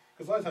 right?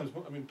 Because a lot of times,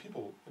 I mean,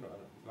 people, I don't know,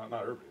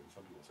 not everybody.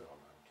 Some people say, "Oh, I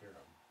don't care.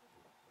 I'm just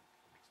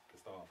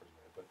pissed off," or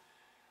something.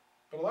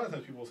 But a lot of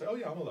times people will say, "Oh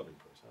yeah, I'm a loving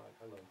person.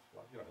 I love,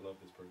 I love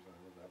this person. I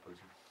love that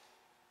person."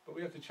 But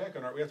we have to check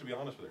on we have to be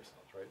honest with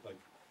ourselves, right? Like,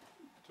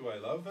 do I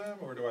love them,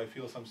 or do I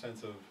feel some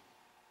sense of,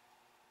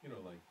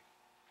 like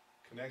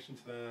connection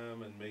to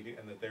them and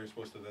that they're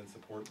supposed to then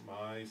support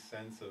my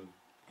sense of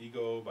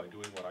ego by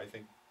doing what I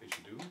think they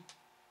should do?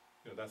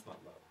 That's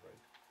not love, right?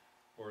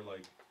 Or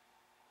like,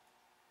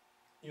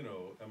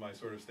 am I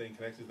sort of staying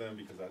connected to them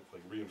because that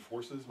like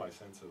reinforces my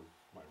sense of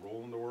my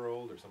role in the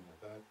world or something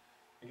like that?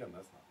 Again,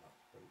 that's not love,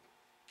 right?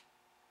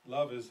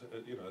 Love is,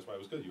 that's why it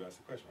was good you asked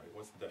the question, right?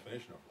 What's the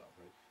definition of love,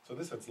 right? So in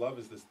this sense, love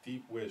is this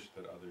deep wish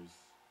that others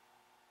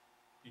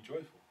be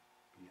joyful,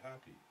 be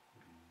happy,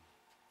 be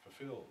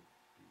fulfilled,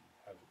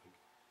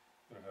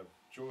 have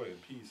joy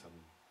and peace and,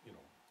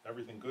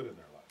 everything good in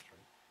their lives,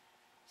 right?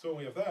 So when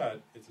we have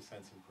that, it's a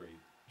sense of great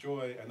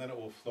joy, and then it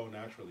will flow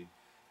naturally.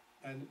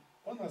 And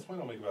one last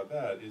point I'll make about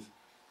that is,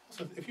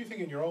 also, if you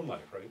think in your own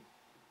life, right?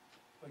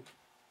 Like,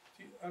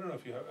 I don't know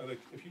if you have,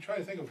 like, if you try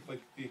to think of,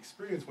 like, the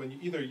experience when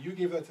either you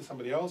gave that to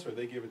somebody else or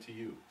they gave it to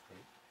you,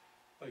 right?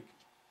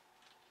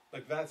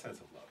 Like that sense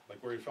of love,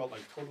 like where you felt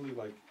like totally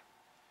like,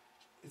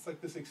 it's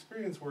like this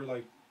experience where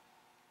like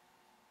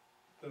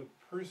the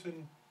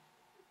person,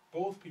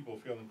 both people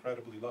feel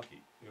incredibly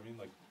lucky. You know what I mean?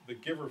 Like the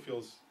giver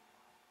feels,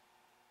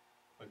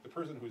 like the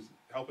person who's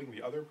helping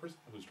the other person,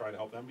 who's trying to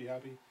help them be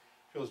happy,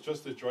 feels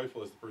just as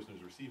joyful as the person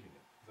who's receiving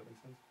it. Does that make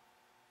sense?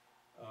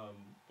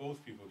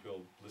 Both people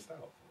feel blissed out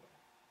in a way.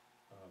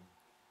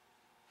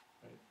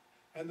 Right?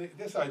 And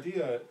this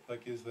idea,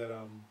 like, is that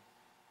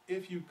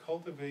if you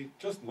cultivate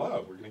just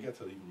love, we're going to get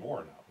to even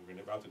more now. We're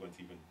about to go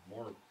into even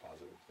more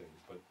positive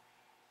things, but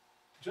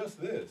just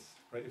this,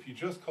 right? If you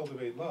just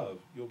cultivate love,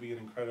 you'll be an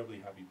incredibly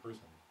happy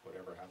person,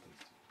 whatever happens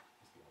to you.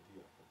 Is the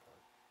idea of the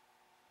part.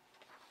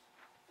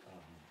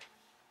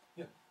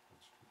 Yeah,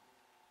 that's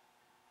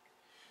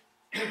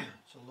true.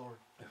 So Lord,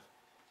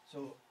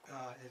 so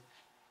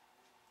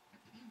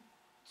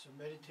so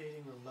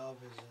meditating on love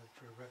is a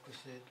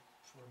prerequisite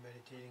for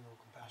meditating on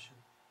compassion.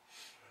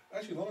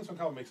 Actually, Lama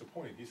Tsongkhapa makes a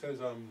point. He says,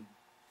 and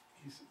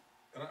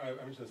I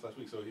mentioned this last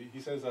week. So he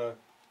says,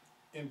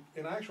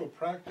 in actual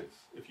practice,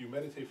 if you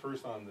meditate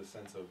first on the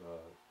sense of,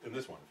 in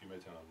this one, if you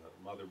meditate on the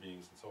mother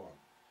beings and so on,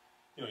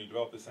 you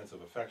develop this sense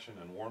of affection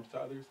and warmth to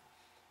others.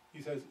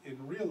 He says,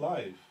 in real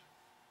life,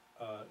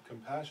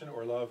 compassion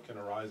or love can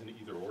arise in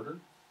either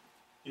order.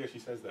 He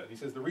actually says that. And he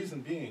says the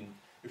reason being,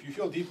 if you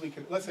feel deeply,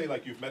 let's say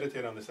like you've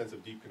meditated on the sense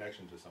of deep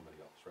connection to somebody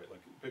else, right?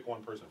 Like pick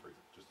one person, for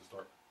example, just to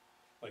start.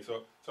 Like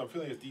so I'm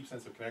feeling a deep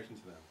sense of connection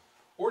to them.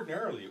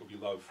 Ordinarily, it would be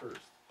love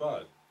first,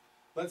 but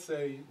let's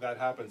say that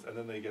happens and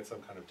then they get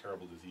some kind of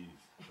terrible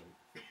disease.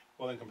 Right?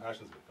 Well, then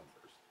compassion's going to come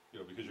first,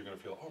 because you're going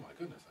to feel, oh my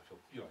goodness, I feel,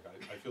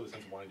 I feel the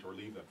sense of wanting to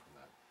relieve them from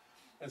that.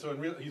 And so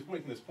he's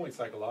making this point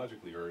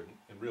psychologically or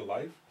in real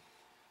life,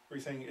 where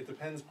he's saying it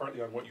depends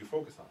partly on what you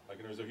focus on. Like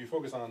in other words, if you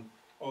focus on,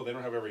 oh, they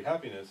don't have every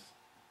happiness,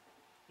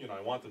 I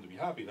want them to be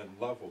happy, then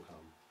love will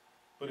come.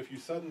 But if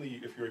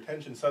your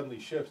attention suddenly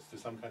shifts to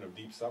some kind of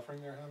deep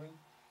suffering they're having,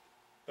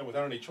 then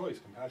without any choice,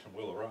 compassion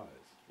will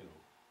arise.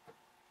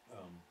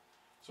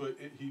 So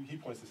he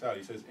points this out.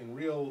 He says in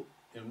real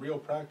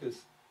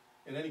practice,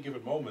 in any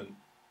given moment,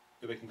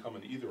 they can come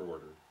in either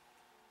order.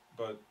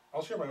 But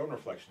I'll share my own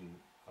reflection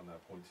on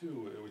that point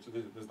too, which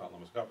this is not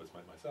Lama Tsongkhapa, it's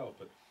myself.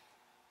 But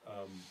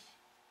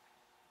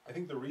I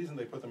think the reason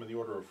they put them in the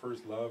order of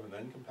first love and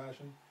then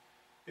compassion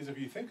is if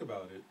you think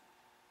about it,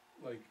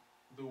 like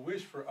the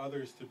wish for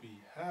others to be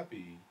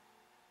happy,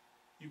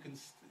 you can,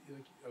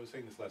 like I was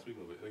saying this last week a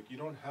little bit, like you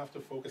don't have to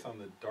focus on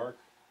the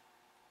darkness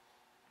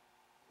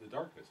in a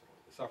way,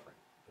 the suffering,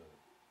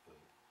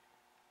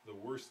 the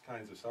worst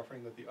kinds of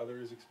suffering that the other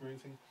is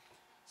experiencing.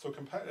 So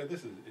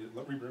compassion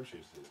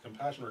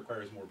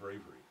requires more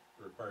bravery,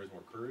 it requires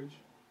more courage.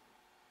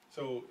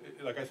 So,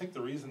 like I think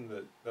the reason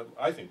that the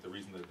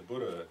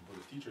Buddha and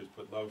Buddhist teachers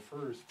put love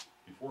first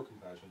before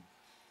compassion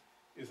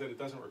is that it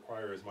doesn't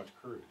require as much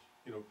courage.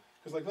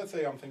 Because like let's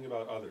say I'm thinking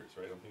about others,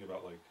 right? I'm thinking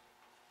about like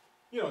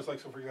it's like,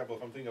 so for example,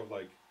 if I'm thinking of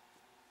like,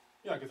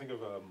 I can think of,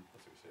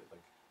 let's see,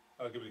 like,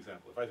 I'll give an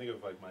example. If I think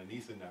of like my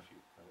niece and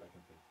nephew, right, I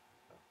can think,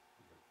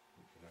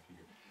 your nephew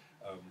here.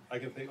 I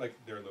can think like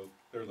they're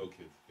little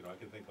kids. I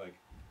can think like,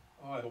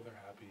 oh, I hope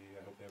they're happy.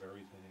 I hope they have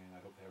everything. I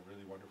hope they have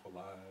really wonderful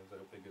lives.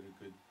 I hope they get a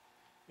good,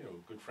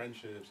 good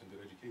friendships and good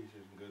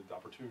education, and good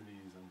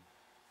opportunities, and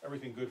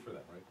everything good for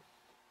them, right?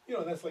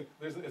 That's like,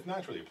 it's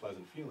naturally a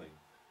pleasant feeling.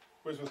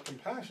 Whereas with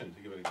compassion,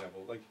 to give an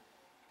example, like,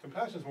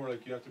 compassion is more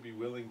like you have to be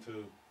willing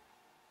to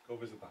go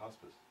visit the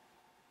hospice,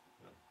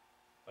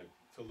 like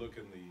to look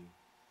in the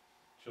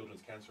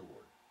children's cancer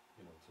ward,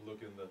 to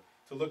look at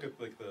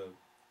like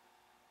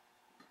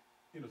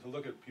to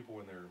look at people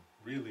when they're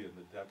really in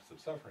the depths of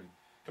suffering.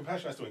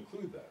 Compassion has to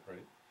include that,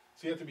 right?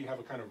 So you have to have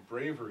a kind of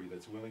bravery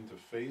that's willing to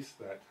face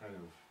that kind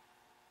of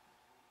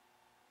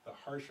the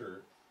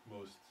harsher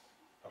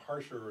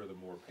or the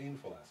more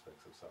painful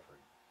aspects of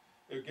suffering.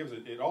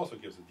 It also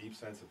gives a deep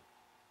sense of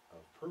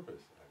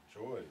purpose and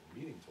joy and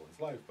meaning to one's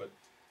life, but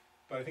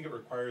I think it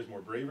requires more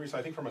bravery. So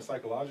I think from a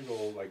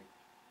psychological, like,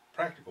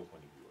 practical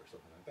point of view or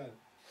something like that,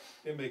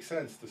 it makes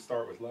sense to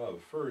start with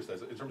love first,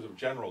 in terms of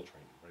general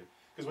training, right?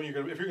 Because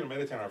if you're going to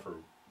meditate on it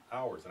for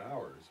hours and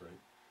hours, right,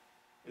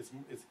 it's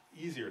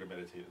easier to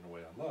meditate in a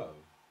way on love,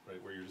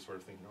 right, where you're just sort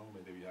of thinking, oh,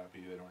 may they be happy,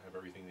 they don't have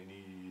everything they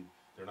need,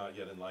 they're not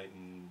yet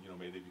enlightened,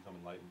 may they become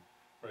enlightened,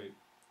 right?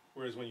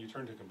 Whereas when you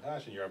turn to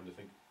compassion, you're having to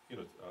think,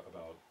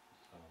 about,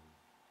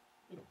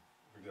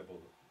 for example,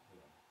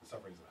 the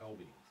sufferings of hell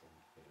beings, and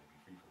may they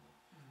be free from them.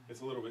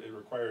 It's a little bit, it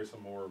requires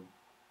some more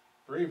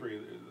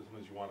bravery.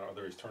 Sometimes you want to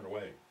otherwise turn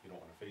away. You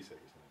don't want to face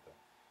it or something like that.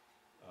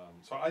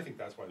 So I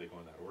think that's why they go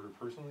in that order.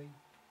 Personally,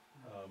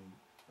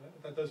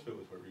 that does fit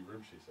with what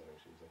Rinpoche said.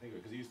 Actually, I think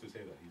because he used to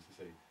say that. He used to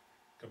say,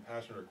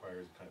 compassion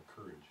requires a kind of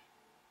courage.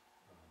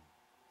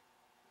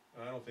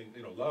 And I don't think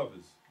love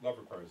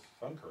requires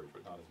some courage,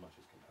 but not as much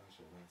as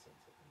compassion in that sense.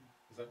 I think.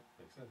 Does that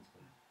make sense?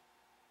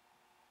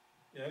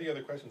 Yeah. Any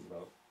other questions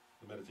about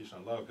the meditation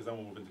on love? Because then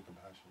we'll move into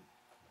compassion.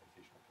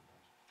 Meditation on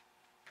compassion.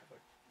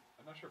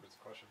 I'm not sure if it's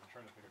a question. I'm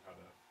trying to think of how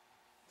to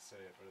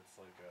say it, but it's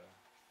like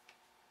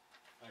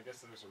I guess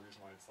there's a reason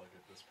why it's like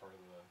at this part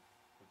of the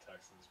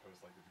text as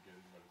opposed to like the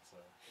beginning, but it's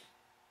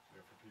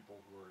for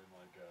people who are in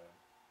like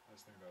I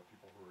was thinking about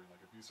people who are in like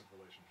abusive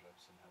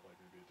relationships and have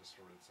like maybe a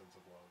distorted sense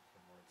of love,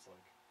 and where it's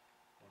like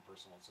one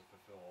person wants to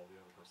fulfill all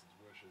the other person's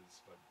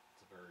wishes, but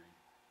it's a very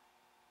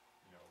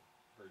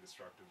very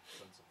destructive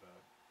sense of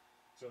that.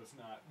 So it's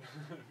not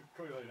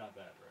clearly not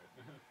that, right?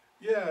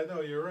 Yeah, no,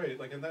 you're right.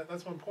 Like, and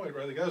that's one point,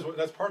 right? Like,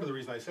 that's part of the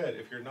reason I said,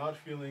 if you're not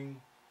feeling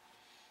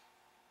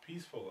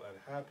peaceful and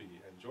happy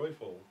and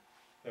joyful,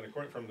 then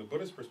according from the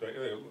Buddhist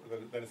perspective,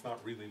 then it's not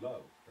really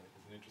love, right?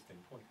 It's an interesting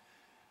point.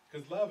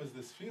 Because love is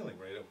this feeling,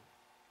 right, of,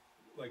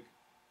 like,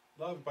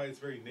 love by its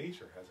very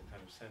nature has a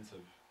kind of sense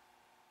of,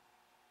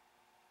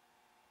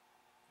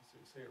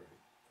 let's say it right,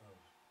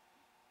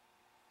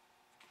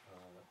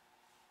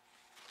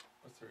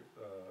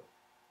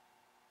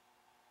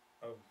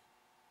 of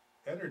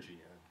energy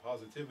and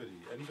positivity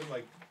and even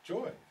like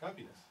joy,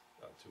 happiness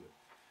to it.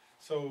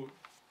 So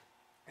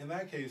in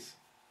that case,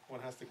 one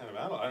has to kind of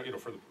analyze,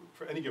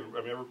 for any given,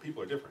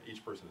 people are different.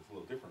 Each person is a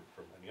little different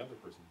from any other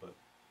person, but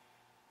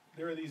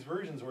there are these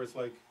versions where it's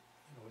like,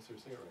 let's say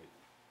it right,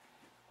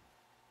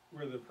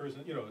 where the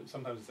person,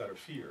 sometimes it's out of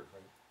fear,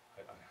 right?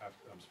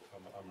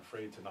 I'm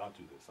afraid to not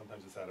do this.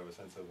 Sometimes it's out of a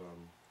sense of,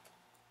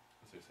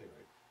 let's say it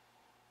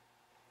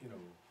right,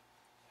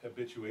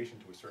 habituation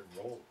to a certain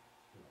role,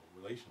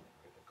 relationally,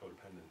 right, a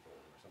codependent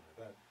role or something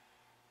like that.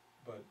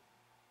 But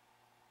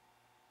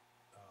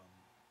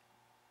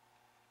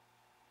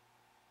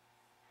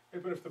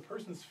but if the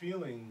person's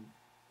feeling,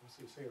 let's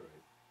say it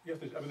right, you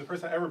have to. Every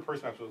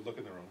person has to look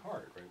in their own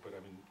heart, right?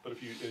 But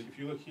if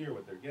you look here,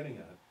 what they're getting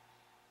at,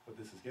 what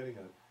this is getting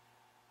at,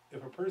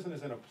 if a person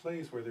is in a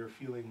place where they're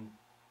feeling,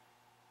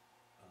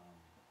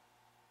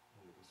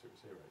 let's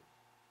say it right,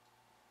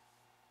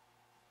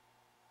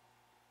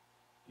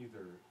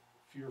 either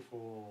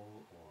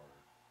fearful or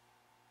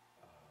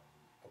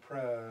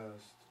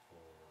oppressed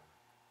or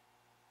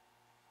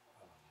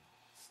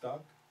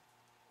stuck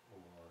or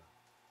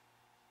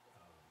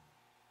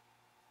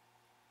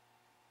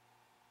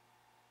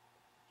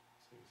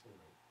say right.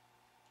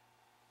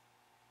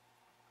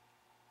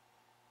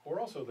 Or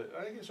also,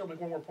 I guess I'll make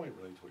one more point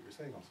related to what you're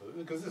saying also,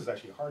 because this is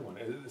actually a hard one.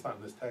 It's not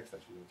in this text,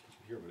 actually, they don't teach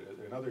it here,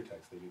 but in other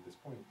texts they make this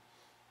point.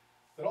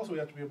 That also we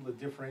have to be able to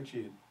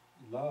differentiate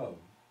love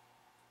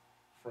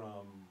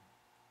from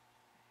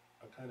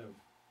a kind of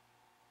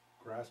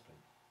grasping,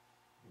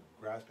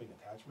 grasping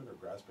attachment or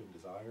grasping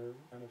desire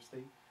kind of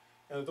state.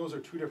 And those are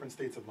two different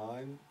states of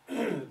mind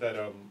that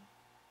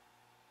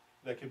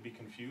can be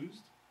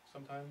confused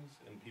sometimes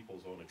in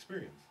people's own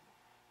experience.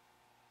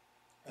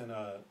 And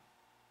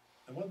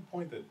one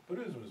point that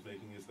Buddhism is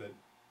making is that,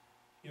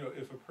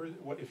 if a person,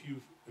 if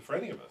for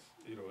any of us,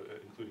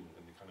 including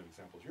in the kind of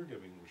examples you're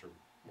giving, which are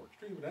more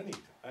extreme, but in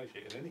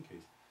any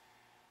case,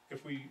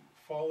 if we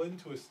fall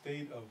into a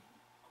state of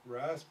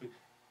grasping,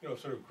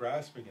 sort of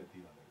grasping at the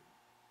other,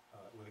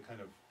 with a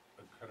kind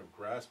of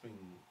grasping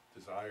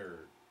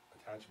desire,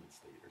 detachment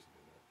state or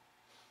something like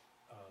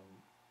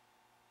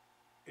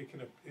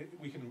that.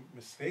 We can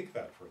mistake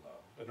that for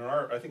love, and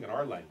I think in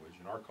our language,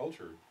 in our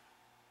culture,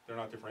 they're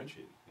not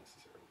differentiated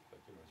necessarily.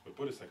 Like, but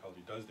Buddhist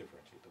psychology does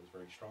differentiate those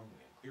very strongly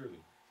and clearly.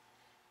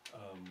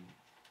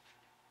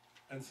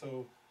 And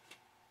so,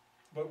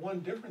 but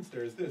one difference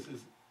there is this: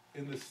 is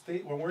in the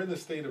state when we're in the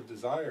state of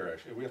desire,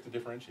 actually, we have to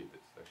differentiate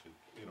this actually,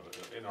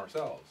 in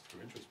ourselves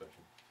through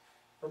introspection.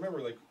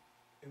 Remember, like,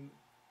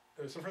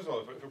 so first of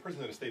all, if a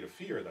person's in a state of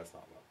fear, that's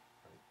not love,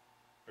 right?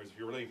 Whereas if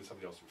you're relating to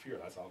somebody else through fear,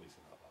 that's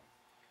obviously not love.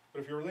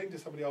 But if you're relating to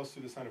somebody else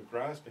through this kind of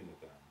grasping at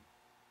them,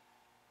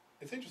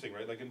 it's interesting,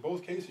 right? Like in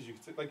both cases, you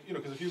could say, like,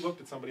 because if you looked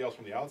at somebody else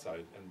from the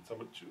outside and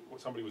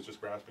somebody was just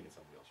grasping at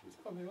somebody else, you would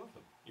say, oh, they love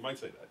them. You might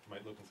say that. You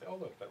might look and say, oh,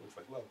 look, that looks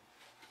like love.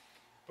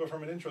 But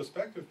from an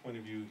introspective point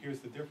of view,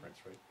 here's the difference,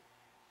 right?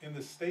 In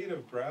the state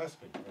of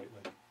grasping, right,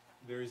 like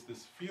there's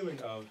this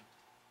feeling of,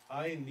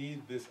 I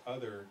need this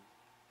other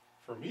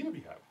for me to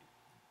be happy,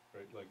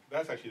 right? Like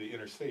that's actually the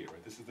inner state,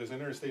 right? There's an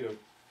inner state of,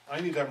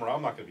 I need them or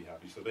I'm not going to be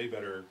happy, so they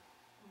better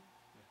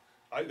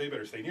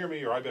stay near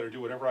me, or I better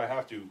do whatever I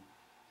have to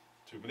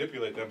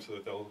manipulate them so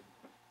that they'll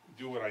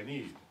do what I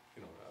need,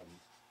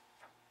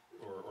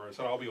 or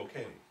so I'll be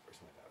okay, or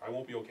something like that. I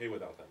won't be okay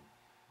without them,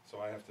 so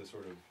I have to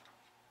sort of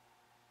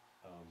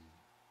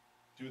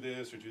do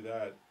this or do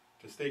that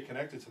to stay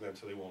connected to them,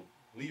 so they won't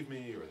leave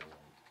me, or they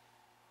won't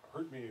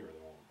hurt me, or they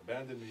won't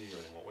abandon me, or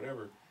they won't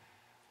whatever.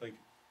 Like,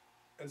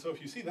 and so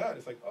if you see that,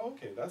 it's like, oh,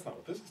 okay, that's not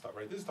what this is talking,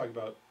 right? This is talking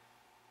about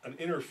an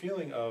inner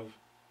feeling of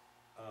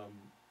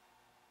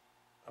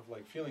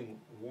like feeling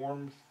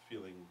warmth,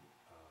 feeling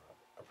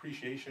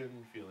appreciation,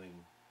 feeling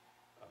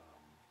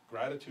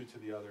gratitude to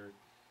the other,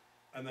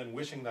 and then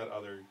wishing that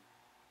other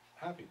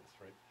happiness,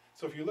 right?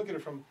 So if you look at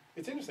it from,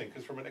 it's interesting,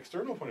 because from an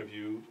external point of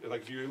view,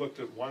 like if you looked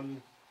at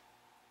one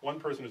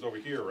person who's over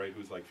here, right,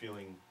 who's like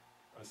feeling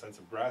a sense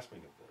of grasping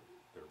at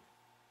their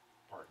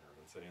partner,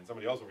 let's say, and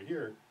somebody else over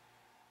here,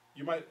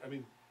 you might,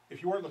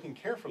 if you weren't looking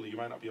carefully, you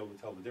might not be able to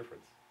tell the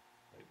difference,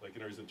 right? Like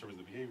in terms of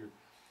the behavior.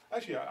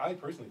 Actually, I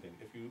personally think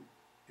if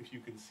you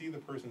can see the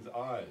person's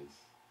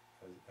eyes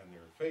and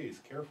their face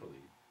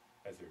carefully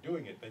as they're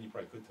doing it, then you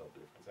probably could tell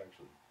the difference,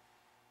 actually.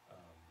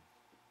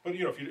 But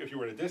if you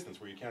were at a distance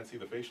where you can't see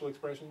the facial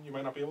expression, you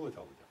might not be able to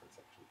tell the difference,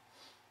 actually.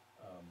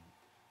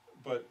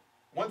 But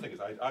one thing is,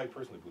 I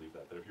personally believe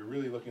that if you're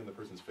really looking at the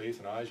person's face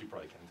and eyes, you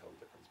probably can tell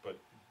the difference. But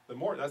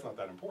that's not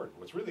that important.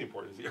 What's really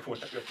important is we have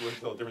to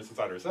tell the difference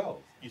inside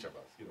ourselves, each of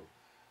us,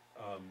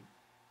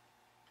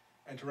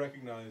 and to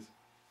recognize,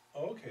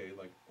 oh, okay,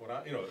 like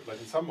like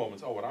in some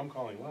moments, what I'm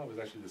calling love is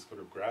actually this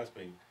sort of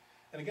grasping.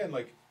 And again,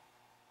 like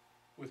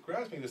with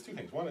grasping, there's two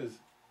things. One is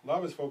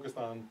love is focused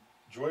on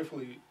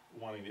joyfully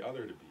wanting the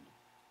other to be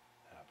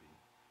happy,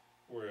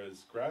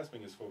 whereas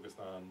grasping is focused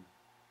on,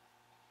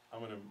 I'm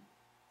gonna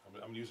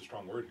use a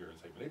strong word here and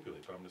say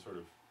manipulate, but I'm gonna sort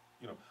of,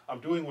 I'm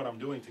doing what I'm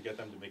doing to get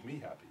them to make me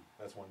happy.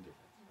 That's one difference,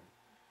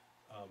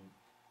 right?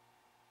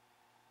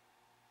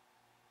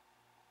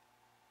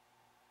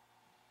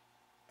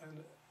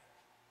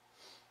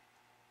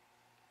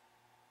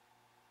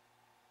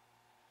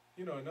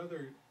 And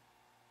another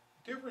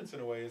difference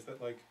in a way is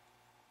that, like,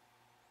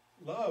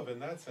 love in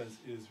that sense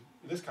is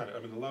this kind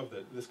of,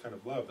 this kind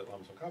of love that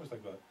Lama Tsongkhapa is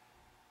talking about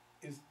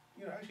is,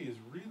 actually is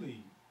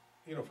really,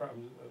 I'm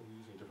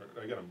using a different,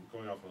 again, I'm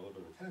going off on a little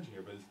bit of a tangent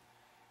here, but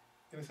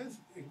in a sense,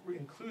 it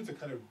includes a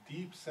kind of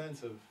deep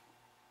sense of,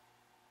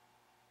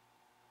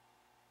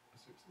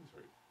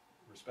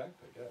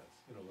 respect, I guess,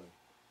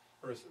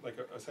 or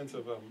a sense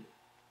of,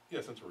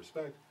 sense of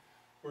respect,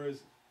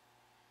 whereas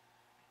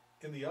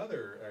in the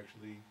other,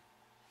 actually,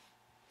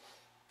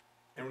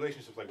 in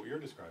relationships like what you're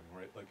describing,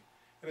 right, like,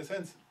 in a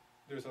sense,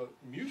 there's a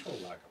mutual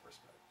lack of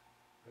respect,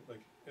 right?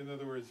 Like, in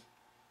other words,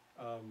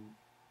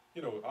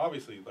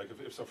 obviously, like,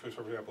 if for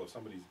example, if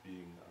somebody's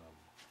being,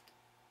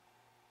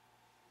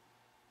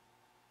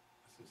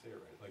 let's say it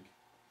right, like,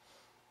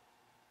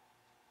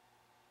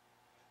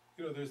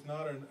 there's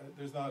not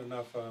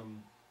enough,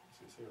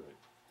 let's say it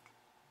right,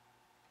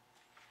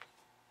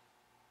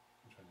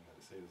 I'm trying to think how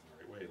to say this in the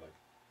right way, like,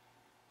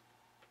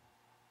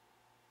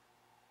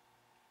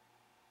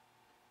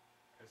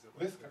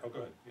 go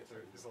ahead. Yeah,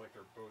 is it like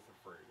they're both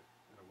afraid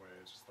in a way?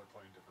 It's just they're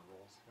playing different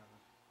roles, kind of.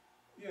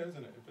 Yeah,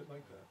 isn't it a bit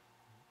like that?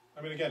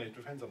 Again, it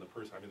depends on the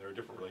person. There are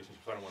different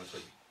relationships. I don't want to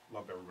sort of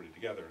lump everybody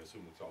together and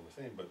assume it's all the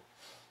same. But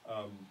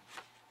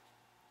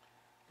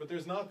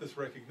there's not this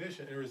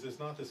recognition, or is there's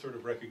not this sort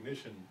of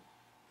recognition?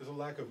 There's a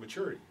lack of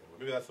maturity.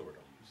 Maybe that's the word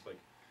I'll use. Like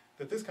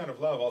that, this kind of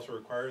love also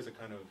requires a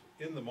kind of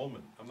in the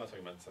moment. I'm not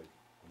talking about it's like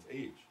one's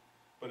age,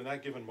 but in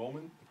that given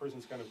moment, the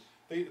person's kind of.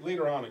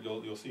 Later on,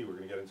 you'll see we're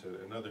going to get into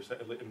another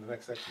in the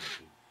next section.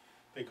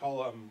 They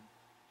call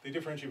they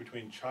differentiate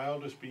between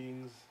childish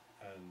beings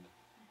and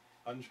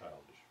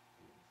unchildish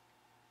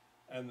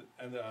beings,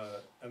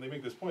 and they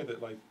make this point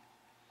that, like,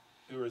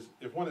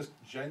 if one is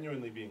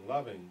genuinely being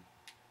loving,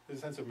 there's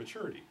a sense of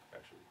maturity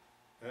actually,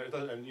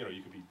 and you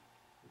could be.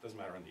 It doesn't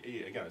matter on the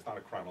age. Again, it's not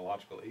a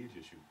chronological age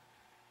issue,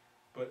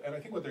 and I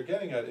think what they're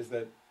getting at is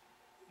that,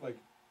 like,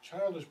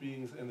 childish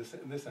beings in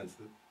this sense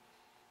that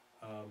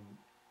you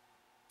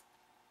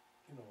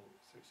know,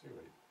 say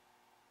right,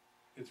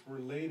 it's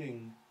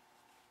relating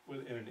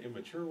in an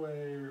immature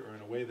way or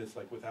in a way that's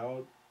like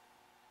without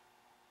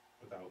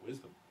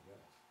wisdom, I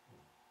guess.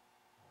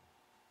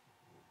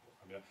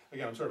 I mean,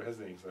 again, I'm sort of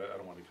hesitating because I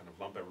don't want to kind of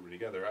lump everybody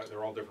together.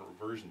 They're all different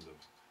versions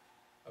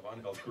of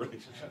unhealthy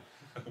relationship,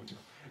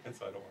 and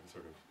so I don't want to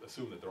sort of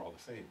assume that they're all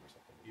the same or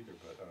something either.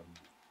 But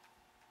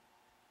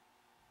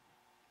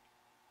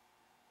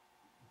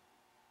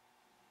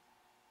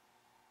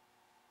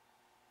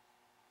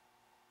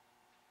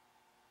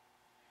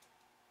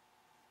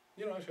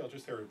you know, actually, I'll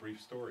just share a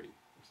brief story.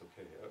 It's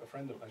okay. A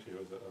friend of actually it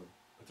was a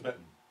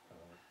Tibetan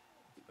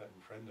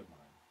friend of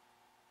mine,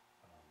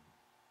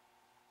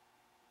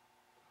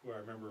 who I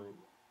remember,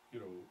 you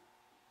know.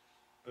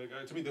 To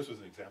me, this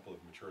was an example of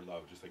mature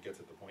love, just that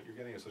gets at the point you're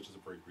getting at. So it's just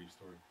a very brief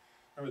story.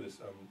 I remember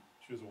this.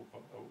 She was,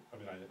 I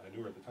mean, I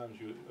knew her at the time.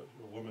 She was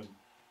a woman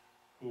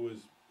who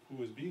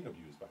was being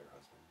abused by her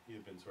husband. He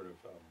had been sort of,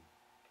 I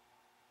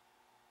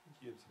think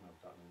he had somehow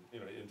gotten,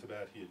 you know, in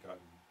Tibet he had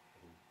gotten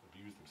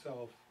abused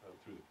himself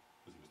because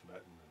he was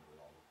Tibetan, and there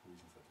were all the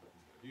reasons that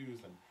Tibetans get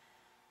abused, and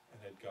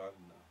had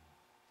gotten,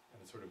 and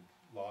had sort of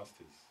lost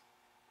his.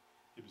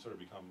 He'd sort of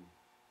become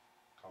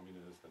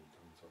communist and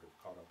become sort of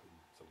caught up in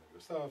some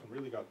negative stuff, and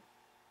really kind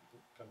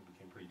of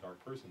became a pretty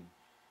dark person,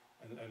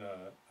 and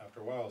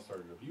after a while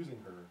started abusing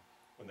her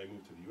when they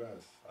moved to the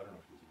U.S. I don't know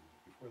if he was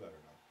abusing before that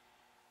or not.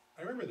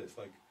 I remember this,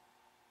 like,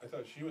 I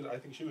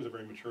think she was a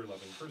very mature,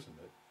 loving person,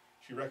 that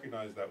she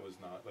recognized that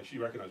was not, like, she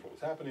recognized what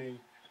was happening,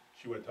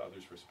 she went to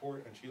others for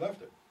support, and she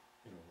left it,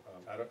 you know,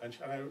 and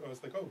I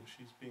was like, oh,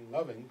 she's being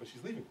loving, but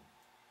she's leaving him.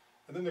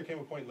 And then there came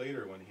a point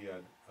later when he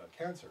had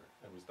cancer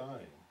and was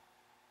dying,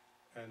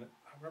 and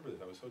I remember this,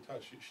 I was so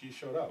touched. She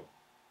showed up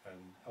and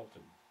helped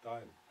him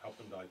die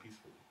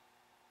peacefully.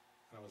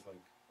 And I was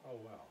like, oh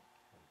wow.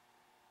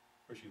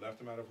 Or she left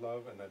him out of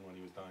love, and then when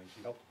he was dying,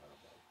 she helped him out of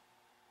love.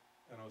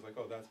 And I was like,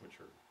 oh, that's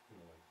mature. You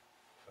know, like,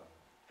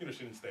 you know,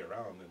 she didn't stay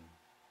around and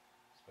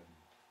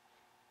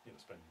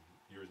spend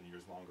years and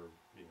years longer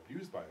being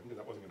abused by him, because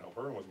that wasn't going to help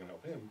her and wasn't going to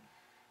help him.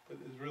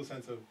 But there's a real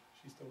sense of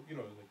she still, you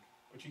know, like,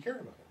 but she cared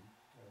about him.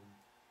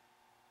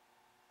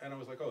 And I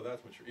was like, oh,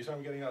 that's mature. You see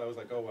what I'm getting at? I was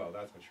like, oh, wow,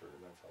 that's mature.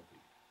 That's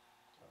healthy.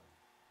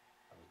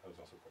 I was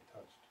also quite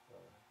touched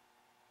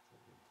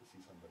to see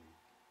somebody,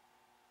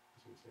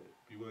 as you say,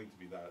 be willing to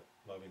be that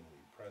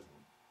lovingly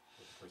present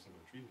with the person who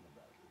treated him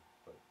badly.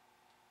 But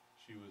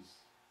she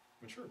was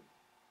mature.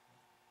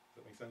 Does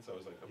that make sense? I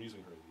was like, I'm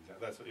using her as an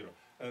example. That's, you know,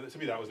 and to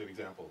me that was an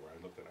example where I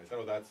looked at it and I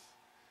said, oh, that's,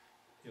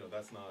 you know,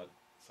 that's not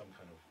some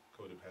kind of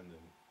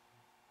codependent,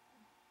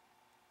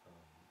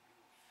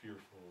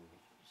 fearful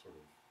sort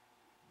of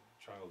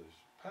childish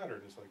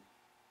pattern. Is like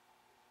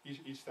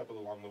each step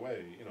along the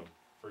way, you know,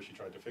 first she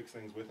tried to fix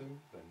things with him,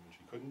 then when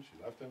she couldn't, she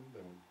left him,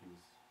 then when he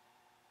was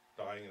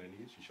dying in a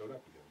need, she showed up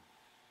again.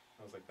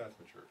 I was like, that's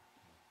mature.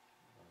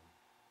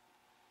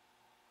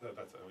 That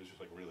was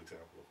just like a real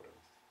example of what I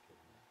was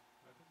getting at.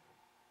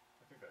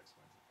 I think that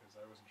explains it, because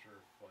I wasn't sure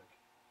if, like,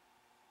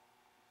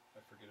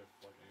 I forget if,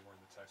 like, anywhere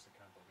in the text it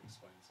kind of, like,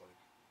 explains, like,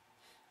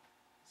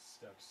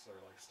 steps or,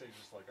 like,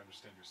 stages to, like,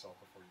 understand yourself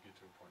before you get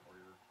to a point where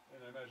you're,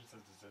 and I imagine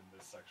since it's in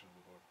this section of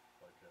the book,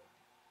 like,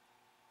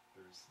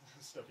 there's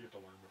stuff you have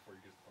to learn before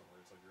you get to the point where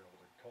it's like you're able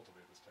to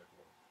cultivate this type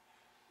of love.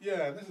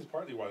 Yeah, and this is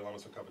partly why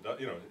Lama Tsongkhapa does,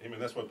 you know, I mean,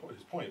 that's what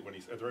his point, when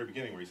he's at the very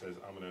beginning where he says,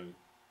 I'm going to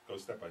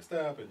go step by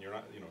step, and you're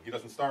not, you know, he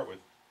doesn't start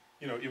with,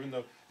 you know, even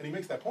though, and he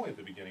makes that point at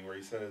the beginning where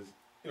he says,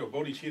 you know,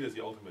 bodhicitta is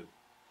the ultimate,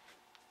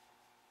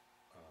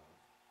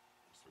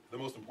 the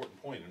most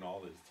important point in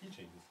all his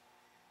teachings.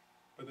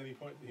 But then he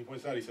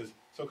points out, he says,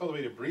 so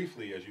cultivate it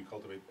briefly as you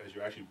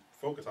actually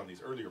focus on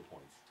these earlier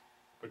points,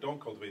 but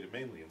don't cultivate it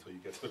mainly until you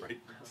get to the right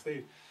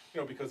stage, you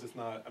know, because it's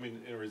not, I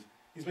mean, in other words,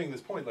 he's making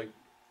this point, like,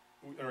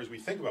 in other words, we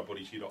think about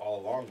bodhicitta all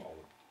along all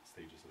the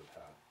stages of the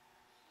path,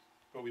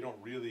 but we don't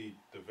really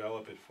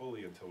develop it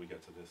fully until we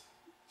get to this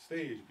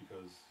stage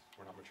because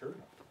we're not mature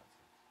enough in that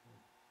sense.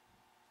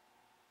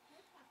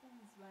 What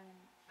happens when,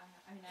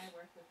 I mean, I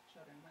work with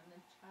children, when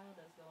the child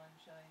is the one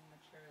showing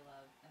mature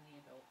love and the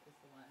adult is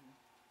the one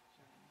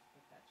showing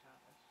like that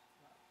childish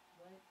love?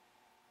 What,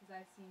 because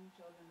I've seen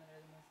children that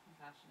are the most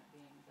compassionate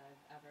beings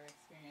I've ever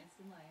experienced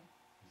in life,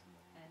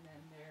 and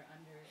then they're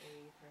under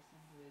a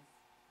person who is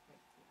quite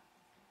the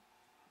opposite.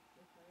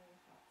 What are your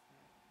thoughts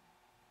there?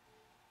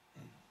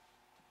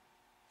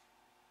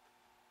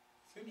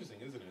 It's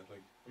interesting, isn't it?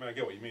 Like, I mean, I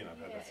get what you mean. I've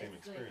had that same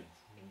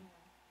experience.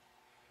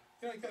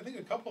 Like, I think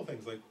a couple of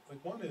things. Like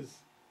one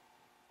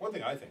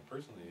thing I think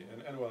personally,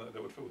 and one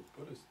that would fit with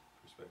Buddhist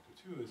perspective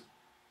too, is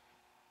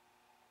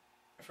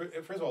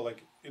first of all,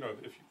 like, you know,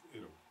 if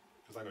you know,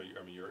 because I know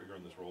you're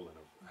in this role then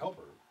of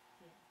helper,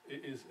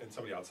 is and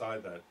somebody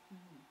outside that,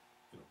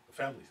 you know, the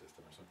family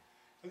system or something.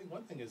 So I think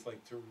one thing is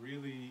like to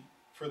really,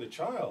 for the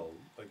child,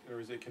 like,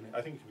 I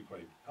think it can be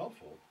quite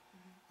helpful.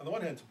 On the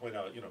one hand, to point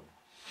out, you know,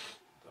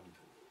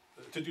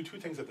 to do two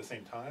things at the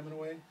same time in a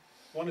way.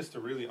 One is to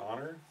really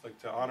honor, like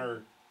to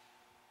honor,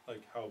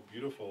 like how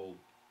beautiful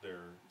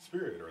their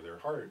spirit or their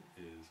heart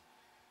is,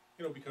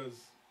 you know,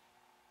 because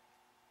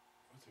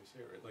what's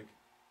there say, right? Like,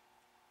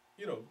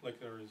 you know, like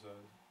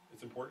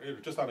it's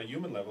important, just on a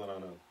human level and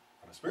on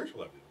a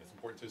spiritual level, it's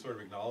important to sort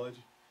of acknowledge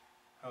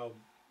how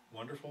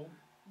wonderful,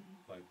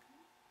 like,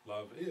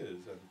 love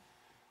is,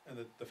 and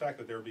the fact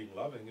that they're being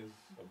loving is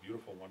a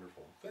beautiful,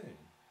 wonderful thing.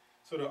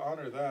 So to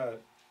honor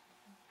that,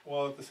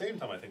 while at the same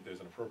time I think there's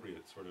an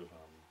appropriate sort of,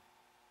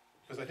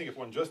 because I think if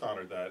one just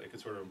honored that, it could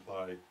sort of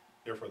imply,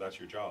 therefore that's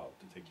your job,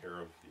 to take care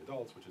of the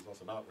adults, which is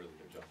also not really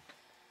their job.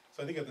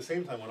 So I think at the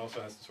same time one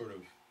also has to sort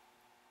of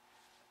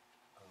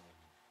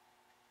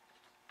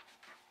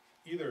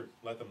either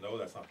let them know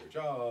that's not their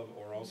job,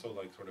 or also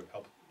like sort of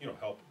help,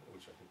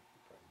 which I think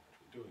you're probably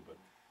naturally doing, but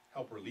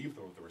help relieve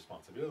them of the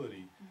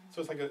responsibility.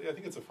 So it's like, I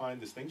think it's a fine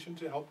distinction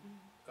to help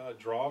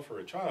draw for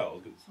a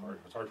child, because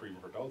it's hard for even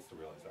for adults to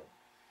realize that.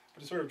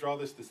 But to sort of draw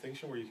this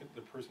distinction where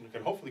the person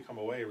can hopefully come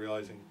away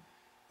realizing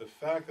the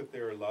fact that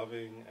they're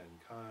loving and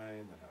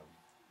kind and have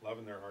love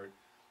in their heart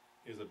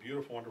is a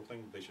beautiful, wonderful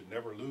thing that they should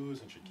never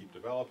lose and should keep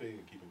developing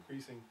and keep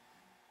increasing.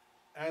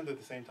 And at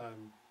the same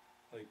time,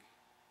 like,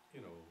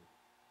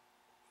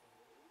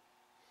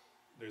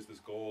 there's this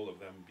goal of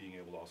them being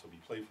able to also be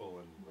playful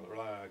and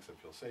relax and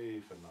feel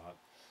safe and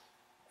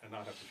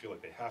not have to feel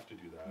like they have to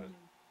do that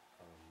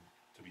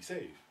to be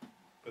safe,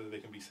 but that they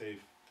can be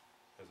safe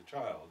as a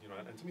child,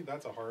 and to me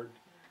that's a hard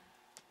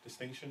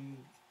distinction,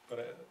 but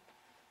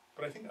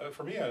I think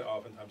for me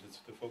oftentimes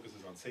the focus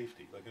is on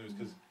safety, like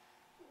because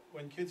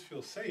when kids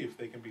feel safe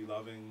they can be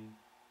loving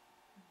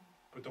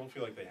but don't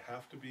feel like they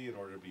have to be in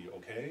order to be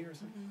okay or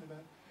something like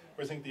that.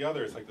 Whereas I think the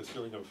other is like this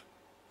feeling of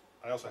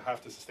I also have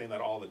to sustain that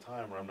all the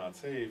time or I'm not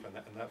safe, and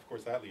that of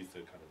course that leads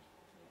to kind of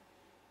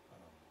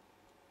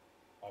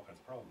all kinds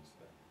of problems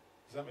then.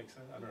 Does that make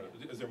sense? I don't know.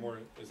 Is there more,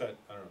 I don't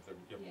know if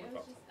you have more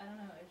thoughts on I don't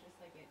know, it's just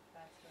like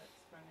that's what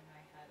sprung in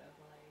my head of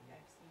like,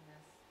 I've seen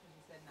this, as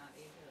you said, not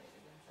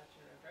age-related in such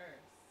a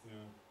reverse.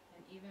 Yeah.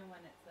 And even when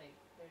it's like,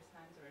 there's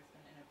times where it's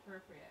been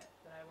inappropriate,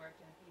 but I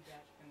worked in a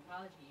pediatric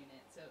oncology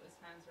unit, so it was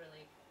times where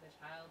like the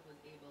child was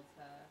able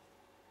to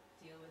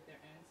deal with their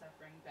own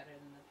suffering better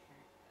than the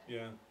parent could.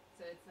 Yeah.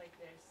 So it's like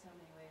there's so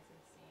many ways of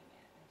seeing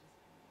it, and just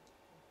kind of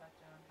reflect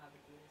on how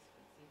the Buddhists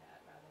would see that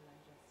rather than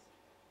just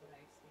what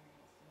I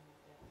experienced and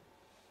moved in.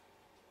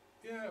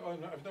 Yeah, well,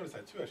 I've noticed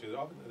that too actually.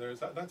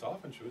 That's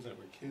often true, isn't it?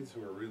 Where kids who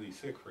are really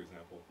sick, for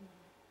example,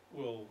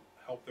 will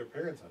help their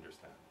parents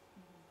understand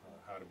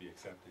how to be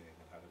accepting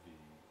and how to be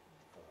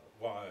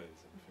wise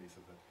in the face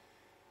of that.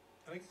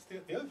 And I guess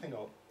the other thing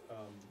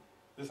I'm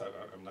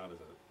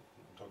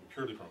talking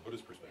purely from a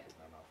Buddhist perspective,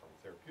 not from a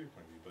therapeutic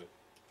point of view, but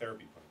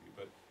therapy point of view.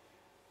 But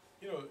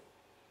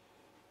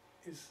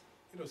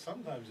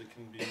sometimes it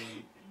can be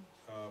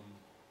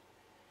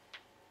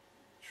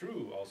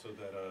true also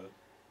that how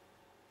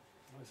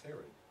do I say it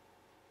right?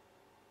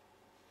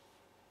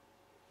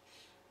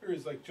 There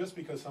is like just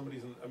because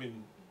somebody's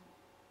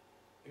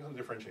you can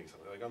differentiate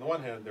something. Like on the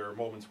one hand, there are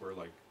moments where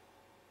like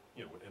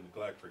in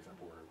neglect, for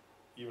example, where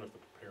even if the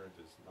parent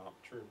is not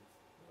mature,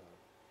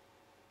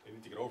 they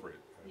need to get over it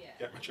and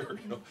get mature,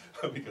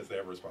 because they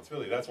have a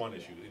responsibility. That's one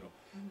issue,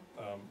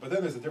 but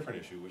then there's a different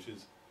issue, which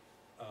is,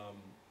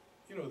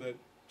 that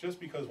just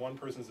because one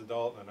person's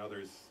adult and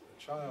another's a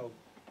child,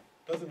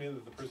 doesn't mean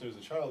that the person who's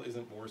a child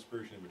isn't more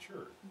spiritually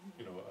mature,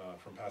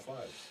 from past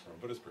lives, from a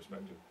Buddhist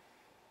perspective.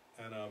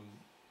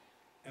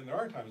 And there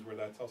are times where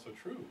that's also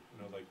true,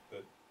 like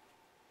that,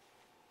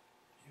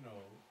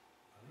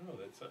 I don't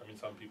know,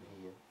 some people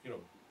who are,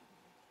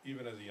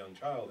 even as a young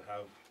child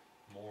have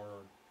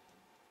more,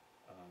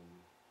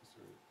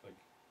 like,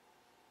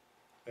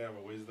 they have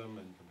a wisdom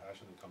and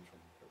compassion that comes from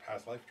their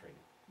past life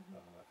training.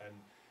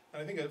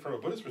 And I think that from a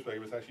Buddhist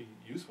perspective, it's actually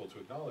useful to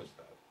acknowledge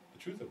that, the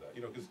truth of that,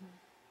 because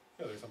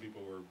there's some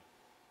people who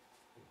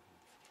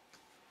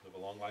live a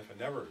long life and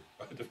never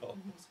develop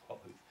those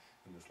qualities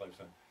in this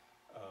lifetime.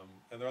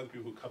 And there are other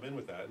people who come in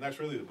with that, and that's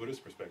really the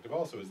Buddhist perspective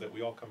also, is that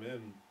we all come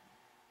in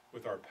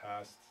with our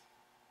past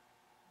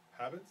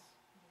habits,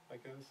 I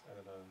guess,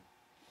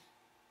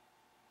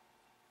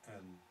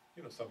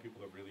 and some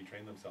people have really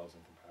trained themselves in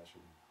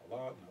compassion a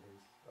lot, and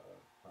others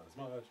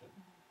not as much,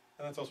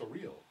 and that's also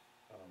real.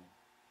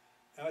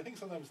 And I think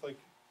sometimes, like,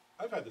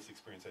 I've had this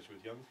experience actually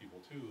with young people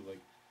too, like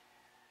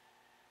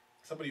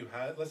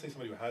let's say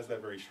somebody who has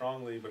that very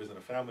strongly, but is in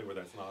a family where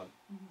that's not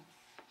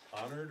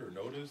honored or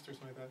noticed or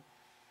something like that,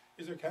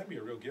 there can be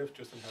a real gift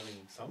just in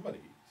having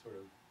somebody sort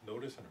of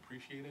notice and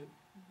appreciate it,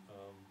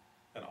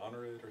 and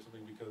honor it or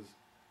something, because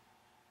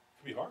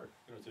it can be hard,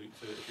 if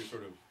you're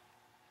sort of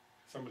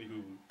somebody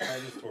who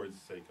tends towards,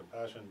 say,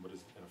 compassion, but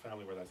is in a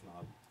family where that's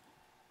not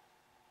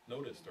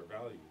noticed or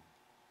valued.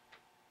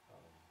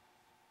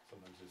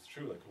 Sometimes it's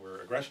true, like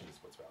where aggression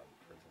is what's valued,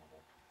 for example.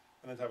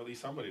 And then to have at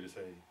least somebody to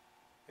say,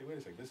 hey, wait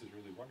a second, this is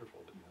really wonderful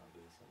that you have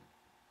this, and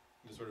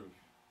to sort of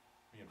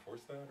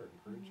reinforce that or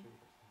encourage it.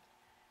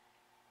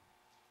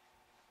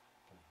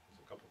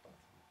 There's a couple of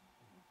thoughts on that.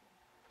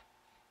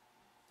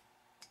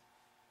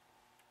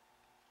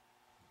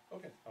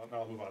 Okay,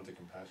 now I'll move on to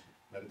compassion,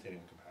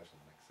 meditating on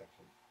compassion in the next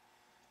section.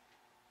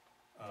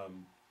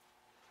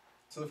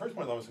 So the first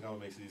point Lama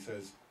Tsongkhapa makes is he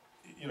says,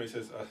 he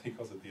says, he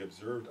calls it the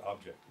observed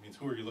object. It means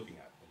who are you looking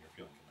at when you're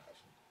feeling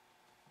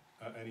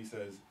compassion? And he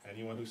says,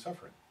 anyone who's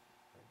suffering.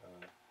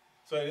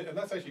 And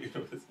that's actually,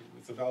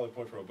 it's a valid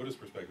point from a Buddhist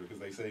perspective, because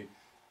they say,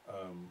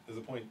 there's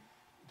a point,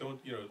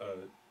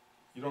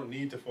 you don't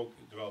need to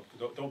develop,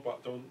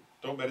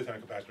 don't meditate on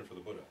compassion for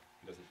the Buddha.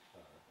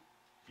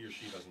 He or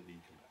she doesn't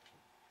need compassion.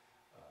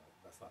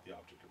 That's not the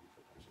object of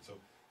compassion. So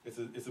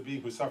it's a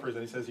being who suffers,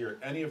 and he says here,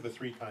 any of the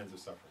three kinds of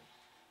suffering,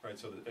 right?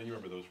 So, and you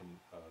remember those from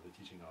the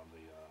teaching on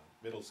the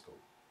middle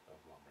scope of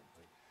Lama,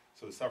 right?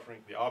 So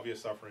the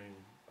obvious suffering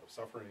of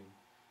suffering,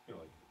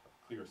 like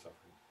clear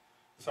suffering,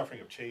 the suffering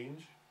of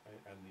change, right?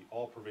 And the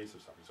all-pervasive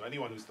suffering. So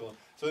anyone who's still,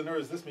 so in other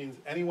words, this means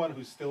anyone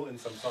who's still in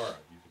samsara,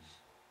 you can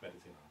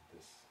meditate on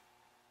this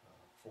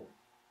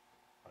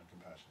on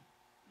compassion.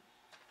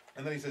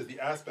 And then he says the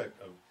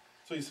aspect of,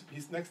 so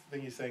he's next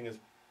thing he's saying is,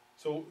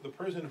 so the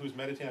person who's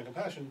meditating on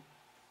compassion,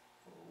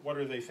 what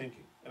are they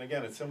thinking? And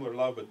again, it's similar to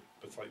love, but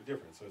slightly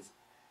different. So it's,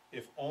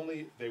 if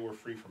only they were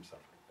free from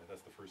suffering. Right?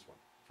 That's the first thought.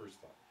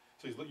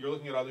 So you're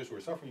looking at others who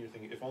are suffering, you're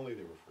thinking, if only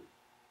they were free.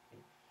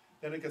 Right?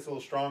 Then it gets a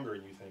little stronger,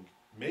 and you think,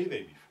 may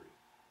they be free.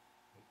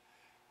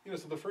 Right?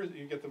 So the first,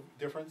 you get the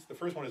difference. The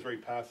first one is very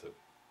passive,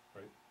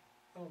 right?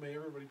 Oh, may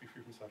everybody be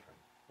free from suffering.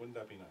 Wouldn't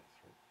that be nice,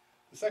 right?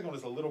 The second one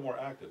is a little more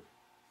active.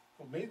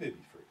 Oh, may they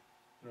be free.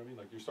 You know what I mean?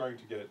 Like, you're starting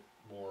to get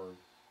more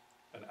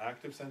an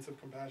active sense of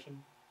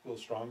compassion, a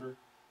little stronger.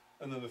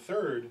 And then the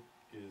third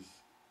is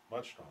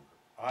much stronger.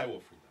 I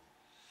will free them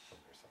from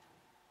their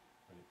suffering.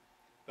 Right?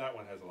 That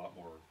one has a lot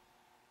more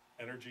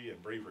energy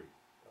and bravery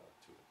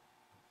to it.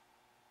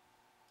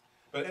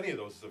 But any of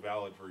those is a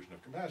valid version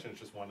of compassion.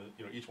 It's just one,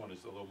 each one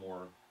is a little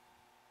more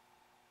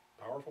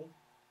powerful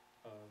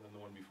than the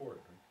one before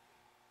it.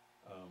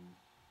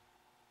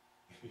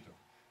 Right?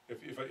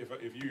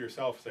 If you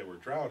yourself say we're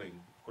drowning,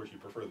 of course you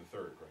prefer the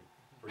third, right?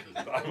 Versus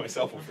I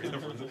myself will free them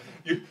from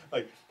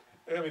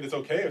it's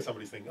okay if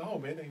somebody's thinking, oh,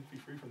 may they be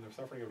free from their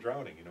suffering of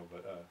drowning,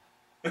 but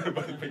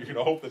but you're going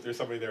to hope that there's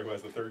somebody there who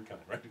has the third kind,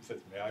 right? Who says,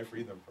 may I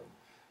free them from,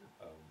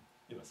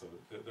 so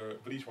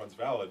but each one's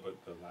valid,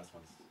 but the last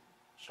one's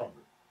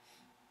stronger.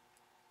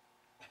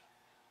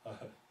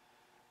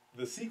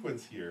 The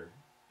sequence here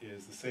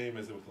is the same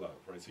as with love,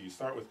 right? So you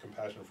start with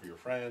compassion for your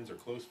friends or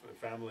close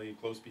family,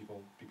 close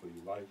people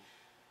you like.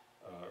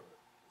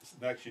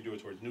 Next, you do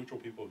it towards neutral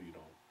people who you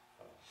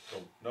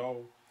don't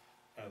know.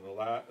 And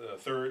the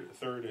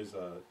third is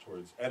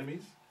towards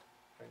enemies.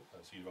 Okay?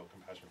 So you develop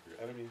compassion for your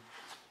enemy.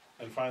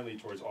 And finally,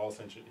 towards all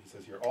sentient, he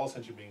says here, all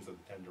sentient beings of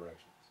the 10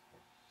 directions.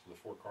 Okay? So the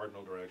 4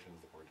 cardinal directions,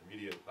 the 4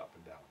 intermediate, up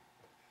and down.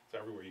 Okay? So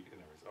everywhere you can,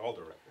 all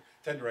directions.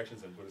 10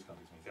 directions in Buddhist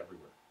context means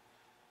everywhere.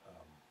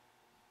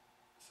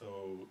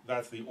 So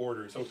that's the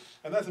order. So,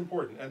 and that's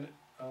important. And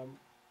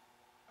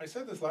I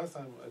said this last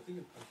time. I think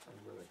I'm trying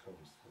to where that comes.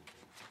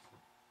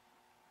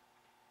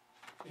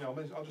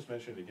 I'll just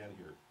mention it again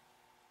here.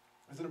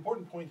 There's an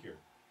important point here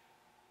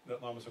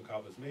that Lama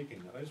Tsongkhapa is making,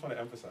 and I just want to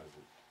emphasize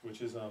it,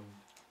 which is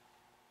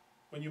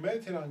when you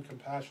meditate on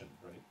compassion,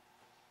 right?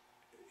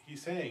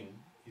 He's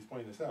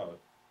pointing this out.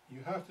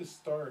 You have to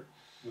start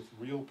with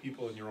real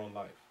people in your own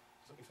life.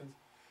 Does that make sense?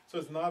 So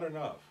it's not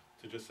enough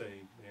to just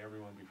say, may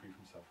everyone be free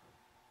from suffering.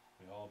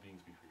 May all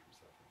beings be free from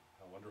suffering.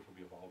 How wonderful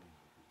be if all beings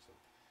be free from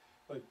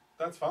suffering. Like,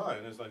 that's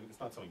fine. It's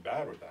not something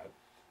bad with that,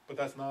 but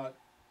that's not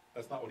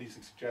what he's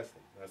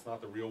suggesting. That's not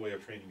the real way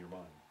of training your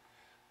mind.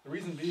 The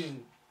reason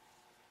being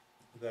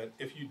that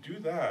if you do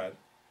that,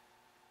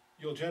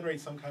 you'll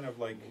generate some kind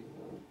of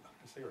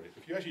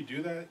if you actually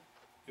do that,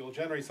 you'll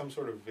generate some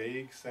sort of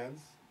vague sense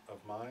of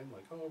mind,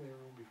 like, oh, may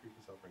everyone be free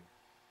from suffering,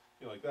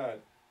 like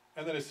that.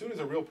 And then as soon as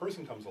a real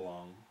person comes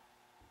along,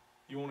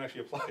 you won't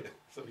actually apply it.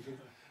 So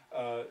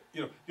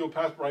you'll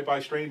pass right by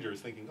strangers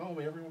thinking, oh,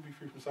 may everyone be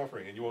free from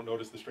suffering, and you won't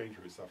notice the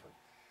stranger who's suffering.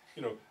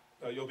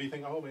 You'll be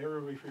thinking, oh, may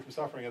everyone be free from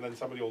suffering, and then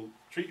somebody will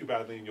treat you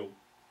badly, and you'll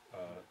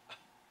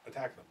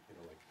attack them,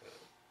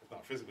 if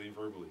not physically,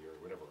 verbally,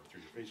 or whatever, or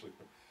through your facial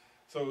expression.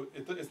 So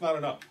it's not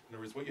enough. In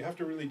other words, what you have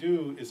to really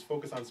do is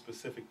focus on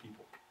specific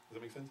people. Does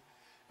that make sense?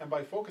 And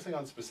by focusing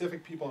on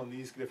specific people in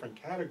these different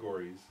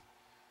categories,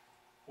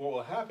 what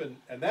will happen,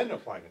 and then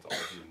applying it to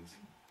all beings,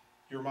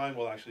 your mind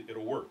will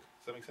it'll work.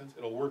 Does that make sense?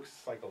 It'll work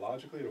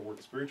psychologically, it'll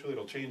work spiritually,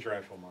 it'll change your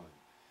actual mind.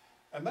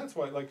 And that's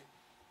why,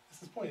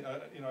 this point,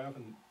 I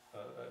often,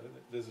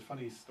 there's a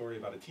funny story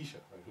about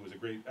Atisha, right, who was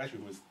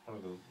who was one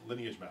of the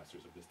lineage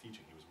masters of this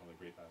teaching. He was one of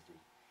the great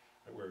masters,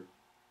 right, where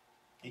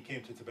he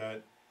came to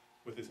Tibet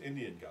with this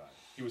Indian guy.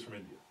 He was from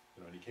India,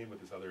 and he came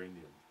with this other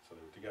Indian, so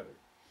they were together.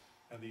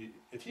 And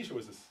Atisha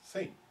was this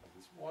saint,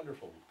 this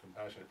wonderful,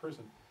 compassionate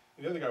person.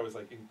 And the other guy was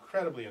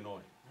incredibly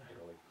annoying,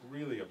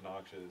 really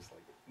obnoxious,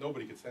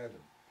 nobody could stand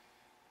him.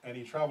 And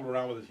he traveled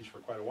around with Atisha for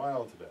quite a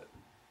while in Tibet.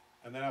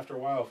 And then after a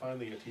while,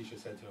 finally, Atisha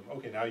said to him,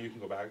 okay, now you can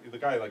go back. The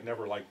guy,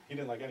 he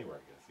didn't like anywhere,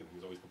 I guess. He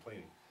was always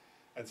complaining.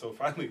 And so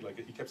finally,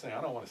 he kept saying,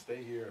 I don't want to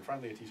stay here. And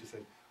finally, Atisha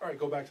said, all right,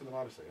 go back to the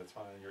monastery. That's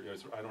fine.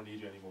 I don't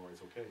need you anymore.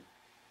 It's okay.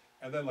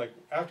 And then,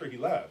 after he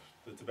left,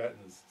 the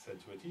Tibetans said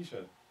to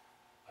Atisha,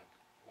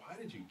 why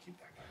did you keep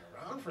that guy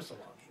around for so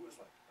long? He was,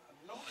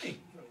 annoying.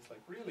 You know, he's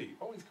like really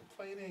always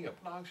complaining,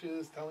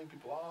 obnoxious, telling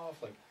people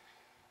off. Like,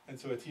 and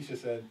so Atisha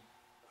said,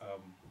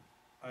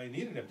 I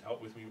needed him to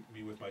help with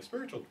me with my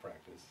spiritual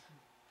practice.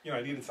 You know,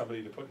 I needed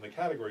somebody to put in the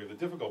category of the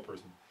difficult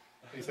person.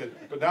 And he said,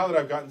 but now that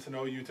I've gotten to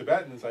know you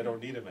Tibetans, I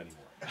don't need him anymore.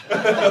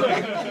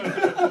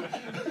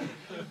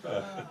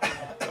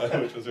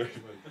 Which was very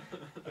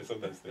funny. I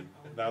sometimes think,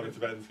 now the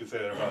Tibetans can say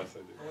that about us.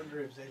 I wonder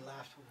if they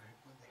laughed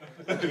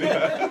when they heard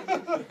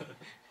that.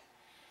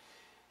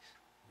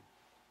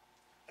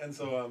 And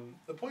so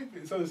the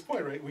point, so this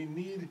point, right, we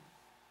need,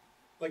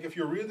 like if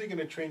you're really going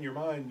to train your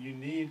mind, you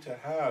need to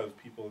have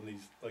people in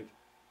these, like,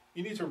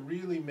 you need to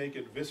really make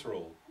it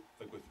visceral,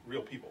 like with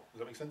real people. Does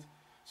that make sense?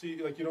 So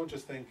you, like, you don't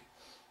just think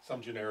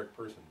some generic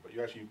person, but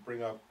you actually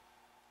bring up,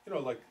 you know,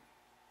 like,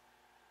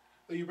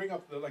 you bring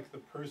up the, like the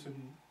person,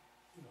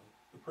 you know,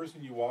 the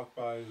person you walk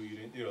by who you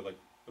didn't, you know, like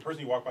the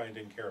person you walk by and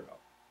didn't care about,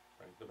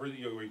 right? The person,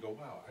 you know, where you go,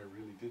 wow, I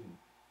really didn't,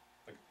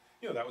 like,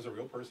 you know, that was a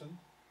real person.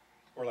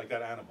 Or like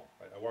that animal,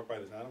 right? I walked by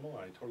this animal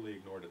and I totally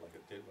ignored it, like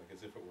it did, like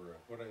as if it were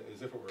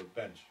as if it were a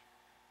bench,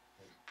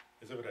 right?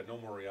 As if it had no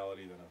more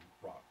reality than a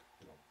rock,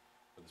 you know.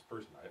 For this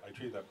person, I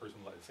treated that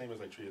person like the same as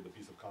I treated the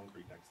piece of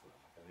concrete next to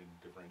them. Like I didn't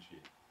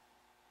differentiate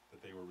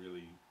that they were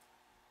really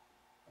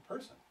a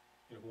person,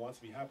 you know, who wants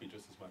to be happy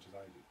just as much as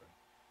I do, right?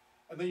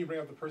 And then you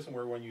bring up the person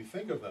where when you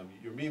think of them,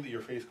 you immediately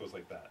your face goes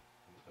like that,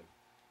 like,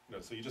 you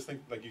know. So you just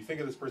think, like you think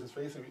of this person's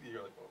face and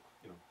you're like, oh,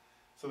 you know.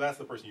 So that's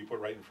the person you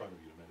put right in front of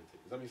you to meditate.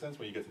 Does that make sense?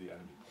 When you get to the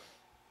enemy part,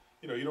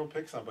 you know, you don't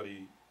pick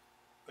somebody,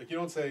 like you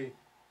don't say,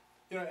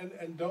 you know,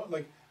 and don't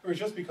like, or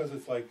just because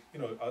it's like, you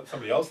know,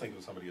 somebody else thinks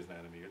of somebody as an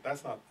enemy.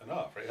 That's not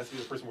enough, right? It has to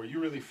be the person where you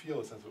really feel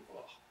a sense of,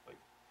 oh, like,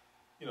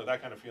 you know,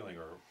 that kind of feeling,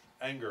 or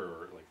anger,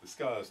 or like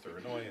disgust, or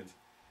annoyance,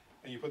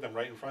 and you put them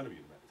right in front of you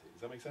to meditate.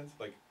 Does that make sense?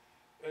 Like,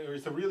 or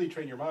to really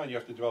train your mind, you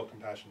have to develop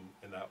compassion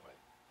in that way.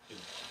 You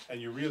know?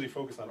 And you really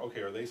focus on,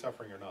 okay, are they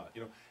suffering or not?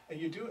 You know, and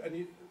you do,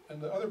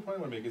 and the other point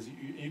I want to make is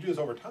you do this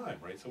over time,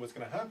 right? So what's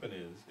going to happen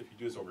is, if you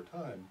do this over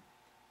time,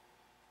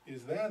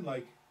 is then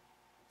like,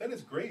 then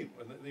it's great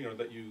when, you know,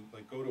 that you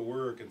like go to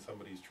work and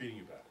somebody's treating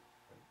you bad,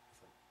 right?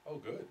 It's like, oh,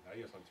 good, now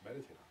you have something to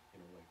meditate on, you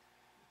know,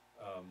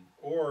 like,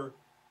 or,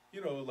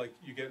 you know, like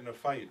you get in a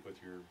fight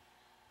with your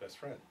best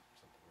friend or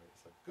something, right?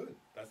 It's like, good,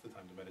 that's the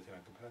time to meditate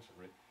on compassion,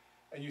 right?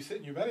 And you sit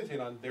and you meditate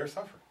on their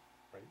suffering,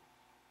 right?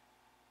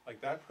 Like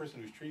that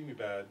person who's treating me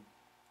bad,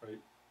 right?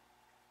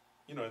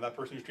 You know, and that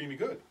person who's treating me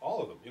good,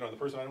 all of them, you know, and the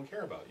person I don't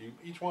care about. You,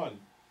 each one,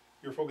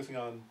 you're focusing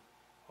on,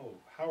 oh,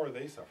 how are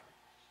they suffering,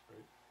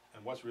 right?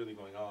 And what's really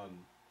going on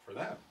for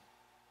them,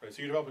 right?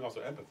 So you're developing also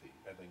empathy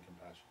and then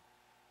compassion.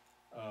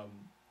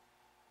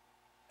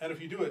 And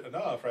if you do it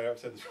enough, right, I've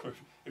said this before,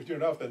 if you do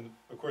enough, then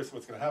of course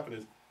what's going to happen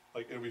is,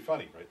 like, it'll be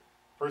funny, right?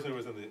 Person who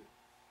was in the,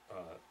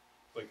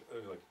 like,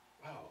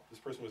 wow, this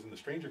person was in the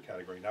stranger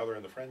category, now they're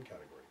in the friend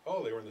category.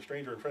 Oh, they were in the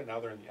stranger and friend, now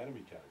they're in the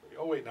enemy category.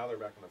 Oh wait, now they're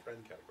back in the friend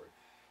category.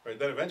 Right,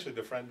 then eventually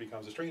the friend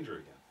becomes a stranger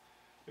again.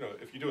 You know,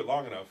 if you do it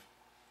long enough,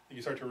 you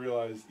start to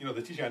realize, you know,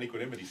 the teaching on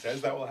equanimity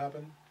says that will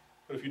happen,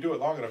 but if you do it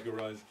long enough, you'll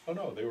realize, oh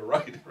no, they were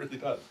right, it really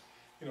does.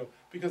 You know,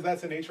 because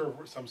that's the nature of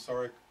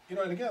samsaric, you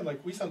know, and again,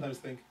 like we sometimes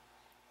think,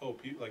 oh,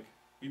 like,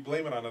 we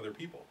blame it on other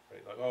people,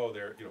 right? Like, oh,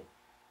 they're, you know,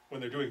 when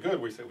they're doing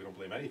good, we say we don't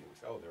blame anything. We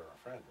say, oh, they're our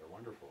friend, they're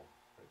wonderful,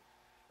 right?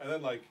 And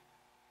then, like,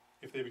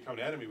 if they become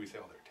an enemy, we say,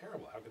 oh, they're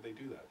terrible, how could they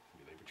do that?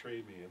 Maybe they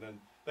betrayed me. And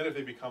then if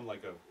they become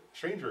like a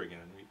stranger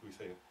again, we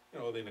say, you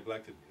know, they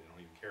neglected me, they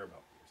don't even care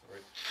about me, or so,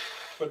 right?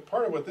 But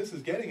part of what this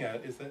is getting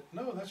at is that,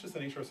 no, that's just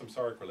the nature of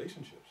samsaric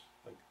relationships.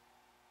 Like,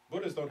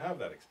 Buddhas don't have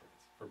that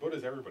experience. For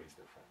Buddhas, everybody's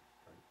their friend,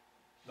 right?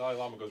 Dalai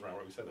Lama goes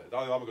around, we said that.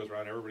 Dalai Lama goes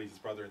around, everybody's his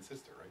brother and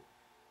sister, right?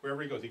 Wherever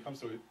he goes, he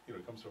comes to, you know,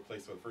 comes to a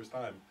place for the first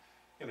time,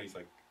 you know, he's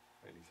like,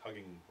 and he's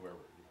hugging whoever,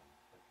 you know.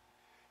 Like,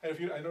 and if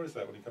you, I noticed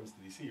that when he comes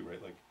to DC,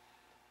 right? Like,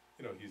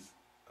 you know, he's,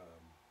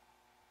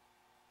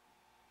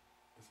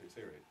 let's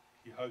say right,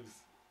 he hugs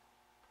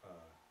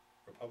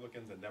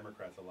Republicans and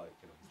Democrats alike.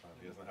 You know,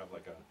 he doesn't have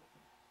like a,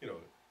 you know,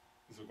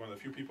 he's like one of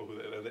the few people who,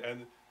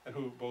 and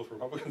who both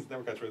Republicans and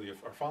Democrats really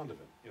are fond of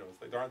him. You know,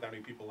 it's like there aren't that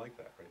many people like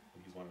that, right?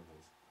 And he's one of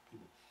those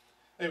people.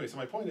 Anyway, so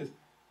my point is,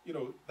 you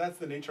know, that's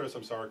the nature of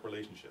samsaric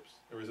relationships.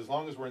 Whereas as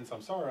long as we're in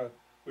samsara,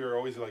 we are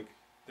always like,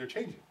 they're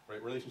changing,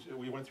 right? Relationship.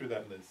 We went through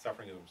that in the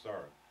suffering of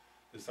samsara.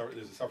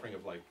 There's a suffering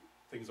of like,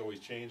 things always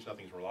change,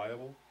 nothing's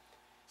reliable.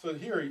 So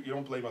here, you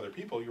don't blame other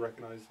people, you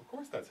recognize, of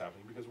course that's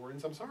happening because we're in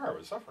samsara,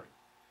 we're suffering.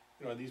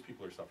 You know, and these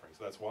people are suffering,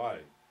 so that's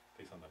why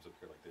they sometimes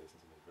appear like this and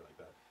sometimes appear like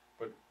that.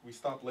 But we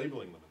stop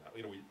labeling them in that,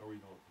 you know, we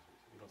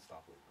don't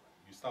stop labeling them.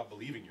 You stop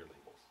believing your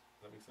labels.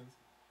 Does that make sense?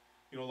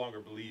 You no longer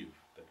believe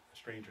that a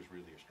stranger is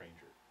really a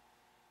stranger.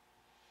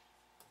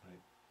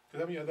 Right? Because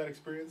haven't you had that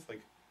experience?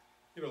 Like,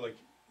 you know, like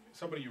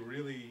somebody you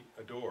really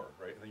adore,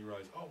 right? And then you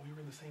realize, oh, we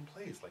were in the same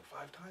place like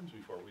 5 times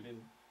before. We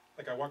didn't,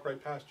 like I walked right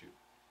past you,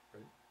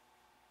 right?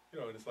 You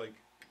know, and it's like,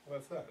 well,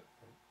 that's that.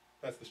 Right?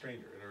 That's the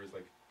stranger. And there is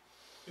like,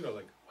 you know,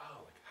 like,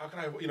 wow, like, how can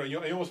I, you know, you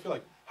almost feel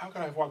like, how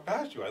could I have walked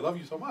past you? I love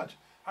you so much.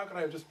 How could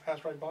I have just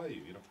passed right by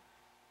you, you know?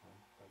 Well,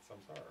 that's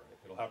samsara, right?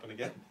 It'll happen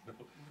again, you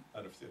know,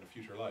 in a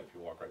future life.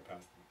 You'll walk right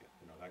past them again.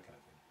 You know, that kind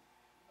of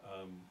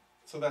thing.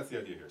 So that's the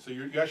idea here. So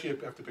you actually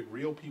have to pick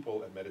real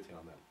people and meditate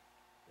on them.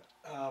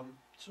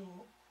 So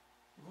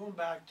going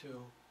back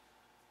to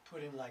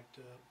putting like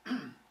the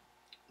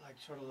like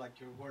sort of like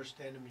your worst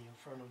enemy in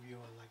front of you,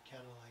 and like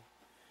kind of like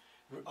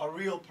a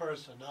real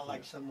person, not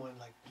like someone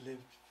like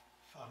lived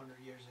 500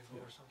 years ago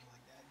or something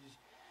like that.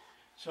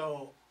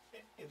 So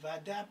if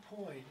at that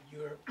point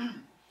you're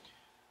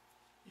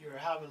you're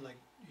having like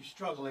you're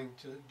struggling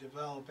to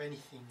develop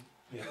anything,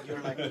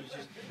 you're like you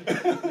just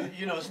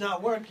it's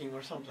not working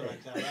or something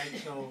like that,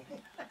 right?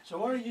 So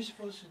what are you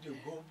supposed to do?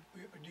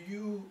 Do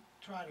you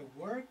try to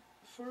work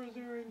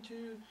further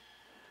into?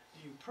 Do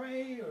you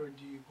pray, or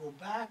do you go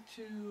back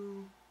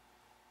to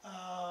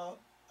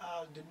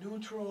the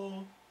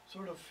neutral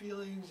sort of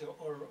feelings,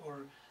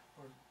 or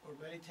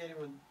meditating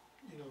when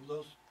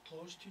those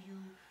close to you,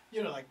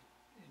 like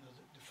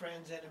the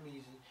friends,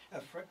 enemies,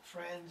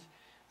 friends,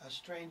 a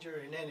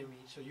stranger, an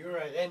enemy. So you're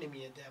an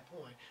enemy at that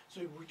point.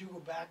 So would you go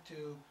back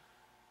to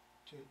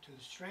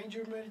the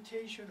stranger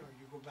meditation, or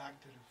you go back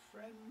to the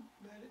friend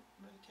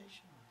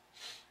meditation?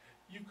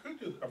 You could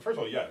do, first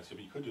of all, yes,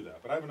 you could do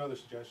that. But I have another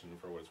suggestion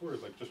for what it's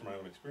worth, like just from my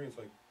own experience.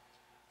 Like,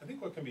 I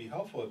think what can be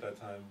helpful at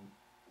that time,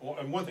 well,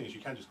 and one thing is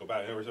you can't just go back.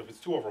 In other words, if it's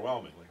too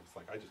overwhelming, like if it's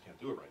like I just can't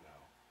do it right now,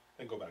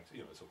 then go back to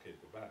it's okay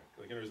to go back.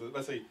 Like, in other words,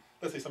 let's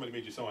say somebody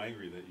made you so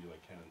angry that you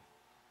like can't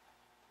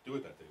do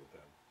it that day with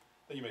them.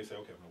 Then you may say,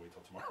 okay, I'm gonna wait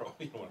till tomorrow.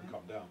 When I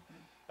calm down,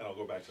 and I'll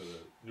go back to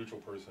the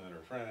neutral person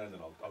or friend, and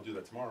I'll do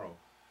that tomorrow.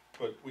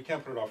 But we can't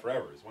put it off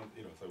forever. It's one,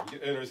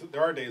 so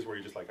there are days where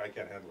you're just like I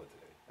can't handle it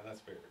today, and that's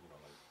fair.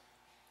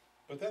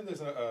 But then there's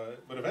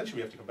but eventually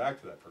we have to come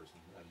back to that person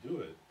and do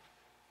it.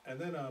 And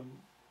then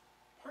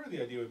part of the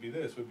idea would be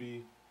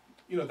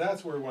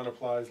that's where one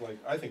applies, like,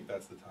 I think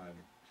that's the time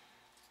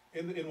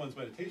in one's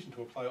meditation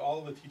to apply all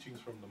of the teachings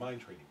from the mind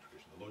training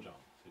tradition, the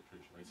Lojong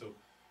tradition, right? So, in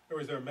other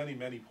words, there are many,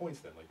 many points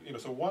then. Like,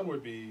 so one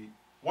would be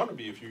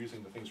if you're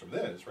using the things from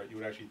this, right, you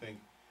would actually think,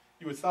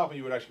 you would stop and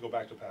you would actually go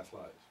back to past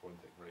lives, one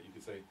thing, right? You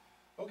could say,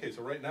 okay,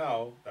 so right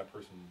now, that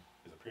person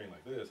is appearing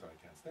like this, and I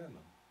can't stand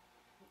them.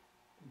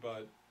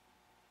 But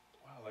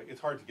like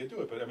it's hard to get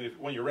to it, but I mean,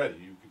 when you're ready,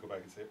 you could go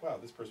back and say, wow,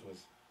 this person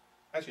was,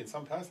 actually in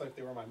some past life,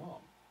 they were my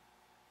mom.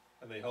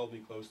 And they held me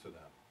close to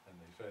them, and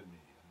they fed me,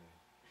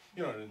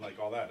 and they, and like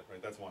all that,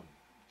 right? That's one.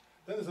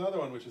 Then there's another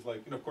one, which is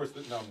like, of course,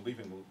 now I'm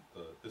leaving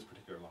this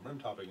particular Lam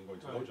topic and going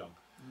to Lojong.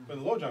 Mm-hmm. But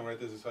in the Lojong, right,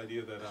 there's this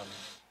idea that,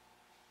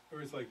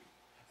 where it's like,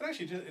 and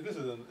actually, this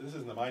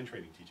isn't the mind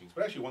training teachings,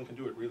 but actually one can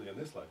do it really in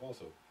this life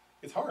also.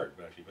 It's hard,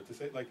 but to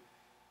say, like,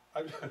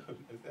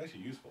 it's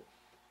actually useful.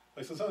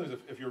 Like, so sometimes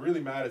if you're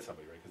really mad at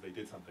somebody, right, because they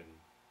did something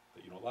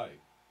that you don't like,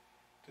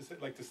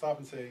 to stop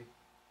and say,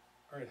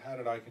 all right, how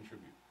did I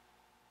contribute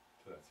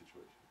to that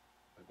situation?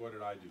 Like, what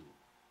did I do?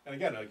 And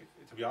again, like,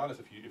 to be honest,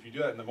 if you do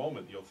that in the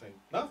moment, you'll think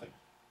nothing.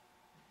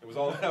 It was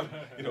all them,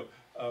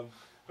 But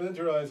then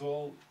to realize,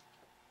 well,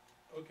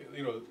 okay,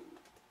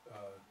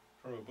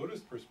 from a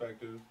Buddhist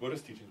perspective,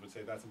 Buddhist teachings would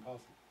say that's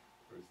impossible,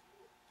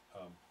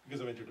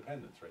 because of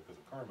interdependence, right? Because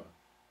of karma,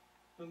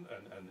 and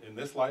in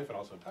this life and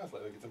also in past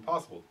life, like it's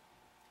impossible.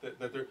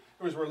 That there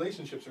was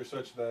relationships are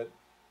such that,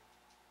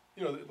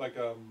 like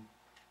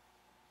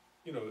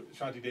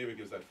Shanti Deva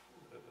gives that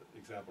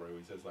example where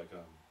he says like,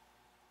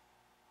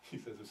 he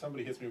says if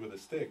somebody hits me with a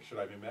stick, should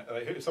I be mad?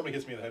 If somebody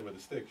hits me in the head with a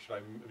stick, should I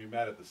be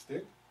mad at the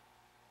stick,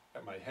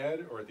 at my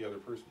head, or at the other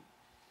person,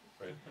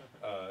 right?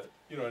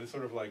 And it's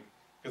sort of like,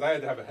 because I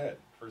had to have a head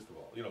first of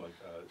all,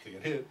 to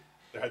get hit,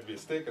 there had to be a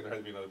stick and there had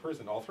to be another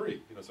person, all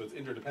three, so it's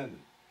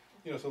interdependent,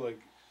 so like,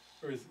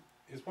 whereas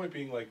his point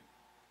being like,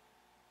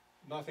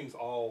 nothing's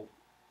all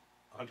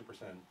 100%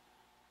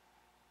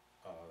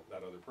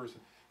 that other person.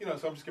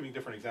 So I'm just giving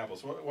different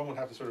examples. So one would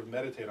have to sort of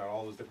meditate on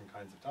all those different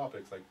kinds of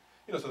topics. Like,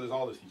 so there's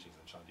all those teachings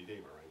in Shanti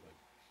Deva, right? Like,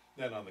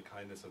 then on the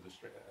kindness of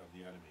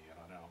the enemy, and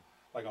on how,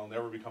 like, I'll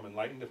never become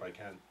enlightened if I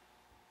can't,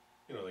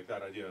 like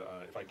that idea,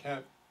 if I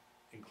can't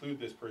include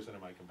this person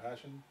in my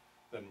compassion,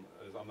 then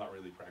I'm not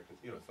really practicing.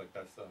 It's like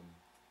that's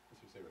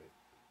what you say, right?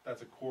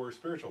 That's a core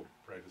spiritual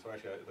practice. So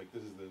actually,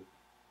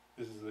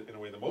 this is in a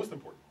way the most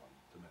important one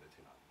to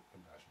meditate on,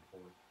 compassion for,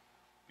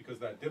 because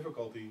that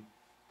difficulty,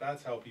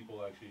 that's how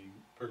people actually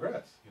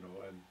progress,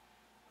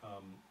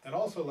 and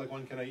also, like,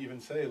 one can even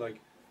say, like,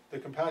 the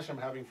compassion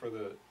I'm having for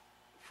the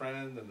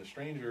friend and the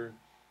stranger,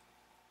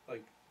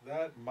 like,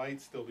 that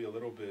might still be a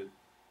little bit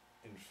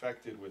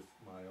infected with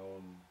my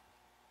own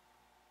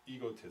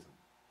egotism,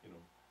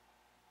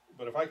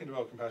 but if I can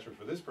develop compassion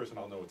for this person,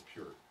 I'll know it's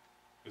pure,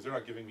 because they're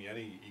not giving me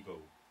any ego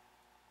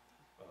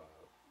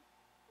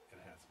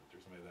enhancement or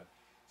something like that.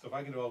 So if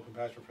I can develop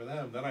compassion for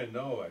them, then I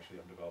know actually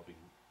I'm developing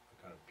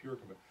a kind of pure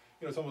compassion.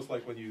 It's almost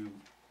like when you,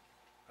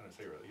 I don't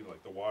say,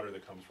 like the water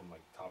that comes from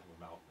like the top of a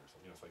mountain or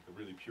something. It's like the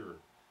really pure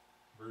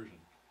version.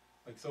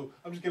 Like, so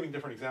I'm just giving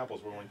different examples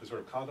where one can sort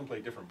of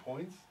contemplate different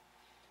points.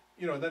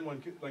 And then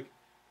one could, like,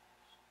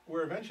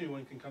 where eventually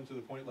one can come to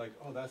the point like,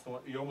 oh, that's the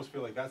one. You almost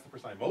feel like that's the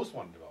person I most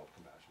want to develop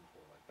compassion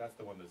for. Like, that's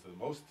the one that's the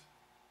most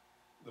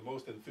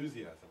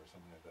enthusiasm or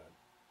something like that.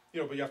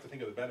 But you have to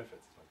think of the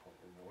benefits. Is my point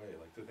in a way,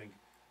 like to think,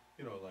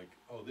 you know, like,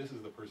 oh, this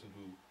is the person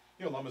who,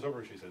 you know, Lama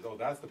Tsongkhapa says, oh,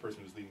 that's the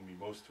person who's leading me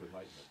most to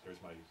enlightenment.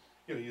 There's my,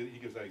 you know, he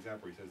gives that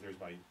example. He says, there's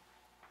my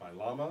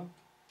Lama,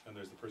 and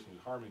there's the person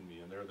who's harming me,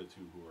 and they're the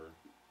two who are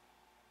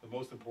the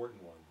most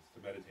important ones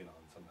to meditate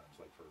on sometimes,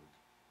 like for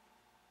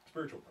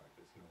spiritual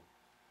practice, you know.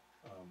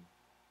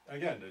 And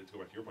again, to go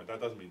back to your point,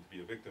 that doesn't mean to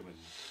be a victim and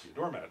be a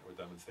doormat with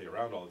them and stay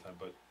around all the time,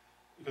 but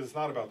because it's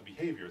not about the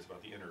behavior, it's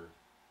about the inner,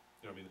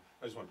 you know, I mean,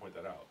 I just want to point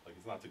that out. Like,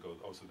 it's not to go,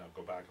 oh, so now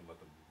go back and let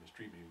them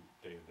mistreat me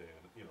day and day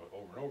and, you know,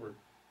 over and over.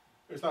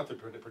 It's not to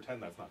pretend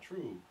that's not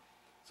true.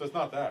 So it's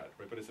not that,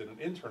 right? But it's at an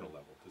internal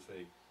level to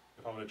say,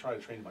 if I'm going to try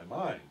to train my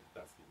mind,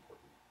 that's the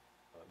important,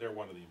 they're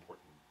one of the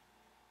important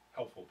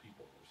helpful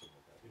people or something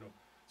like that, you know.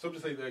 So to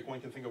say, like,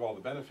 one can think of all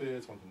the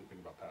benefits, one can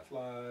think about past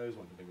lives,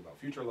 one can think about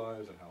future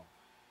lives, and how,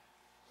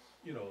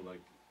 you know,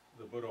 like,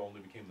 the Buddha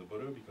only became the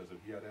Buddha because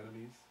he had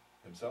enemies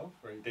himself,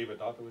 right?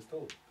 Devadatta was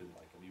still didn't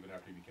like him even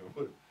after he became a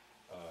Buddha,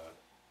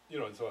 you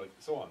know, and so like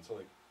so on. So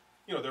like,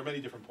 you know, there are many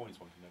different points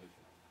one can meditate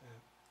on.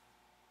 Yeah.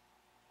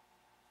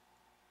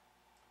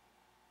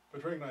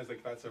 But to recognize,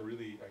 like, that's a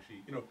really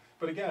actually, you know.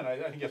 But again, I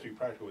think you have to be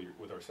practical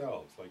with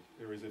ourselves. Like,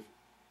 there is,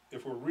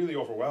 if we're really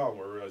overwhelmed,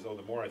 we realize, oh,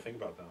 the more I think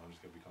about them, I'm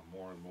just going to become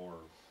more and more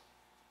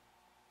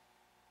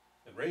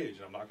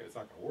enraged, and it's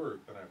not going to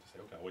work. Then I have to say,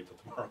 okay, I'll wait till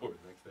tomorrow or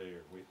the next day,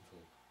 or wait until,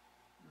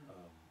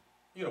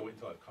 you know, wait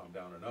until I've calmed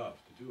down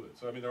enough to do it.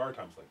 So I mean, there are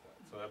times like that.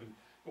 So I mean,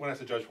 one has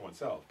to judge for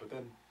oneself. But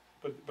then,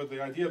 but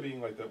the idea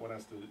being like that, one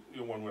has to,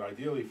 you know, one would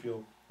ideally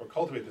feel or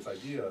cultivate this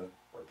idea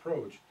or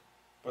approach.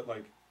 But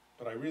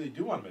I really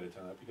do want to meditate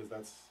on that because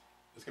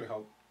it's going to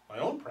help my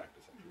own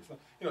practice. Actually, it's not,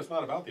 you know, it's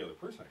not about the other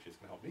person. Actually, it's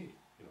going to help me.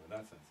 You know, in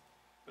that sense,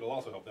 it'll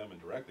also help them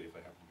indirectly if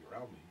they happen to be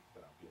around me.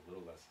 That I'll be a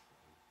little less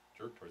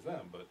jerk towards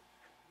them. But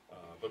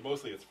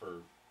mostly it's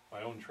for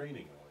my own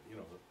training. You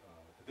know,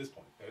 at this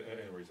point,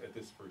 anyways, at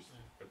this first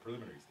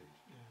preliminary stage.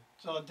 Yeah.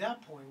 So at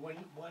that point,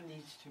 one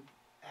needs to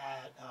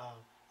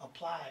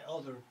apply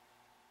other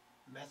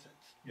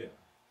methods Yeah.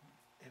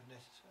 if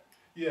necessary.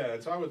 Yeah,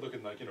 and so I would look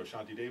at, like, you know,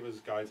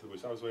 Shantideva's Guide to the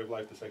Bodhisattva's Way of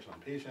Life, the section on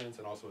patience,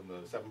 and also in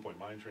the 7-point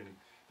mind training,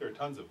 there are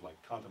tons of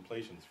like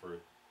contemplations for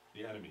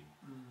the enemy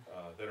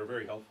that are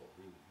very helpful.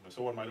 Really. You know,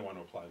 so one might want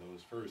to apply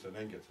those first and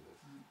then get to this.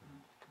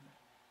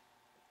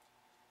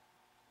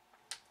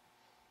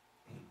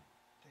 Thank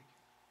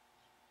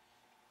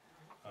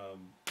you.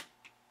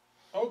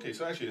 Okay,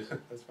 so actually,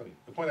 that's funny.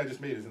 The point I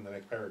just made is in the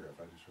next paragraph.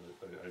 I just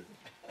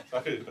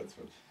realized. That's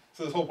funny.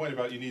 So this whole point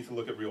about you need to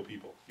look at real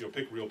people. You know,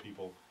 pick real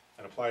people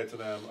and apply it to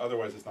them.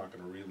 Otherwise, it's not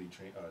going to really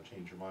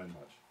change your mind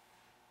much,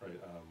 right?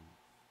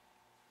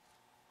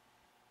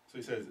 So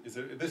he says,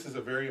 this is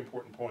a very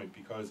important point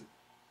because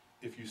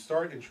if you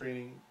start to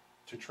train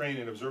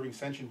in observing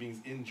sentient beings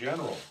in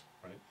general,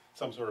 right,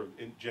 some sort of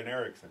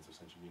generic sense of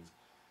sentient beings,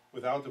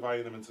 without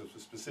dividing them into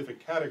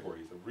specific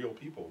categories of real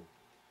people,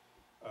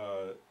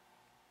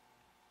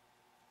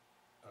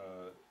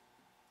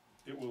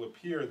 it will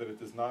appear that it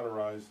does not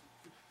arise.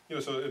 You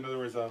know, so in other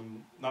words,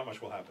 not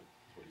much will happen.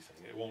 Is what he's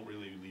saying. It won't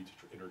really lead to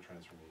inner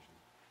transformation.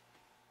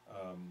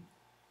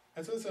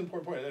 And so that's an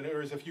important point. And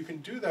whereas if you can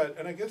do that,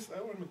 and I guess I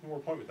want to make more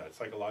point with that,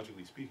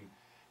 psychologically speaking.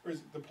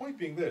 Whereas the point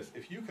being this: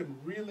 if you can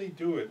really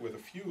do it with a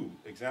few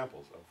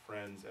examples of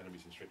friends,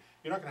 enemies, and strangers,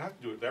 you're not going to have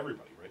to do it with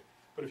everybody, right?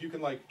 But if you can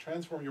like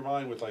transform your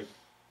mind with like,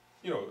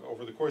 you know,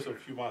 over the course of a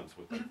few months,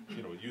 with like,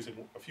 you know, using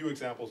a few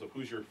examples of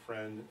who's your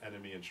friend,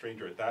 enemy, and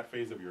stranger at that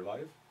phase of your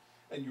life,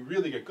 and you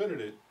really get good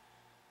at it,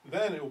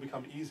 then it will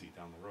become easy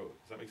down the road.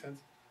 Does that make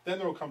sense? Then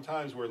there will come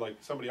times where like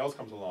somebody else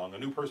comes along, a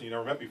new person you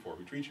never met before,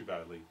 who treats you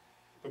badly,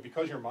 but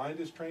because your mind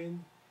is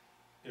trained,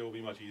 it will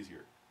be much easier.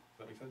 Does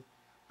that make sense?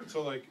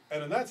 So like,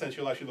 and in that sense,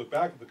 you'll actually look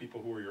back at the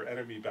people who were your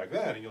enemy back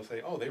then, and you'll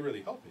say, oh, they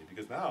really helped me,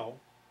 because now,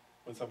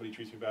 when somebody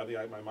treats me badly,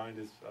 my mind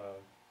is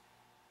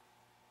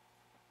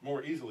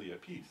more easily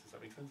at peace. Does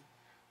that make sense?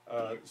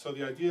 So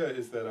the idea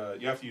is that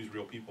you have to use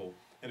real people,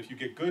 and if you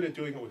get good at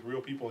doing it with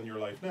real people in your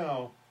life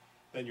now,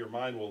 then your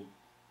mind will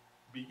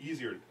be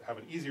easier, have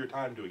an easier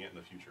time doing it in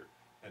the future,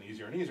 and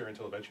easier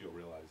until eventually you'll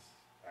realize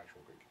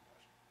actual great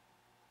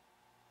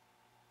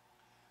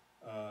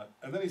compassion.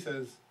 And then he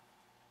says,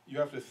 you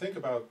have to think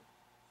about,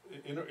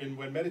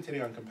 when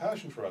meditating on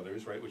compassion for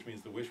others, right, which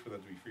means the wish for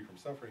them to be free from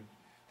suffering,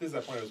 this is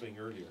that point I was making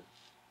earlier,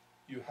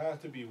 you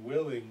have to be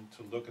willing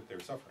to look at their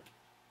suffering.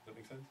 Does that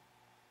make sense?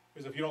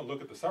 Because if you don't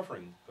look at the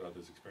suffering that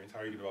others experience, how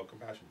are you going to develop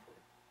compassion for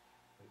it?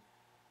 Right?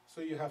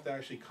 So you have to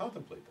actually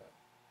contemplate that.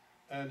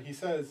 And he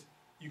says,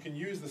 you can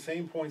use the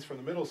same points from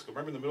the middle scope.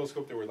 Remember in the middle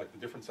scope there were like the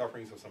different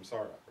sufferings of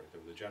samsara, right?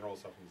 There were the general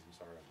sufferings of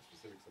samsara and the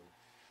specifics of it.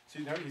 So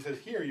now he says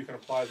here you can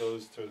apply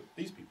those to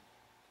these people.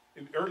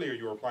 Earlier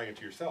you were applying it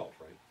to yourself,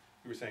 right?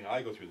 You were saying,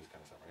 I go through this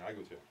kind of suffering, I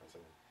go through that kind of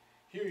suffering.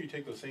 Here you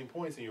take those same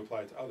points and you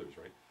apply it to others,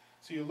 right?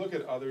 So you look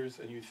at others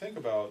and you think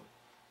about,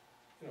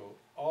 you know,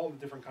 all the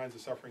different kinds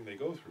of suffering they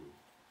go through.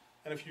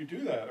 And if you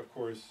do that, of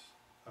course,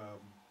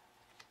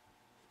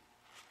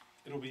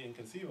 it'll be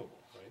inconceivable,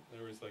 right?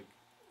 There is like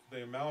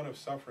the amount of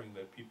suffering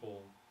that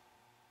people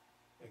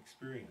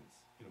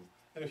experience, you know.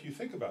 And if you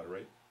think about it,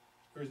 right,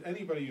 there's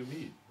anybody you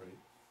meet, right,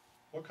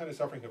 what kind of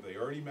suffering have they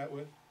already met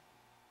with?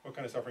 what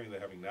kind of suffering are they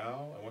having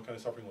now, and what kind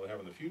of suffering will they have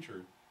in the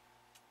future,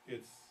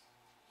 it's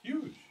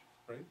huge,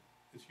 right?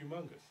 It's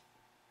humongous.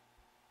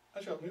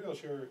 Actually, maybe I'll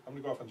share, I'm going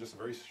to go off on just a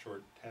very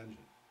short tangent.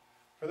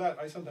 For that,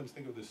 I sometimes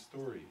think of this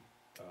story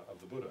of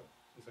the Buddha.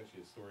 It's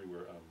actually a story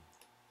where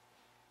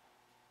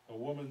a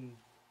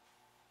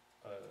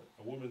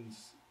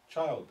woman's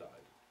child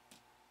died,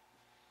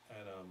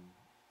 and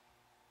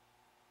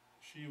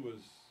she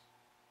was,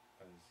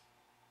 as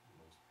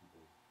most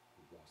people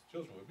who've lost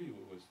children would be,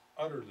 was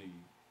utterly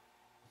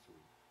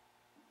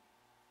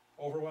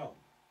overwhelmed,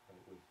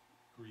 right, with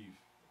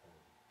grief and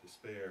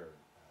despair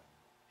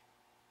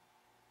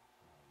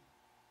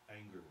and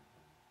anger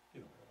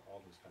and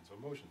all those kinds of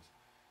emotions.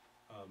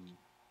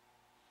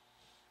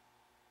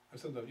 I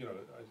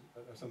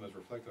sometimes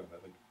reflect on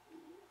that. Like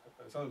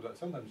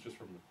sometimes just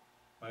from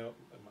my own,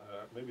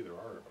 maybe there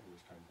are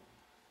others kinds.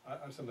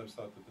 I've sometimes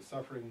thought that the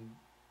suffering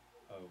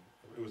of,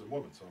 it was a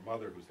woman, so a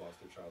mother who's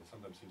lost their child,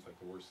 sometimes seems like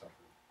the worst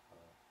suffering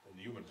in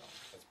the human realm.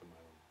 That's been my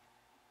own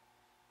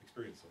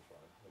experience so far.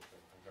 Like,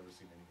 I've never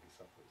seen anybody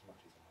suffer as much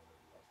as a mother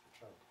who lost their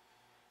child.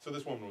 So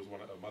this woman was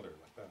a mother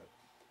like that,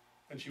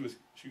 and she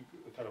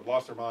kind of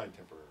lost her mind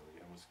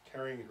temporarily and was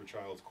carrying her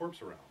child's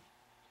corpse around,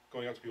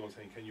 going up to people and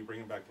saying, "Can you bring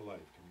him back to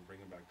life? Can you bring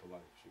him back to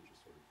life?" She was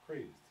just sort of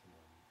crazed,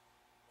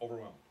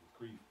 overwhelmed with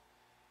grief.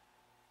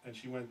 And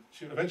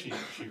eventually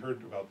she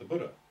heard about the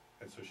Buddha,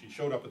 and so she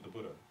showed up at the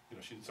Buddha.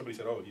 Somebody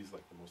said, "Oh, he's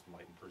like the most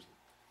enlightened person."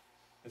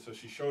 And so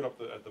she showed up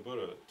to the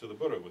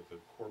Buddha with the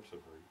corpse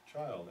of her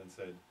child and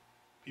said,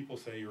 "People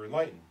say you're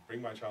enlightened.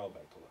 Bring my child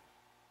back to life."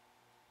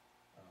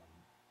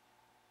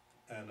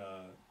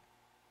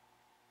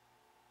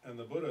 And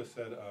the Buddha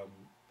said,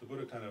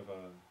 Buddha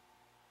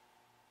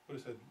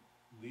said,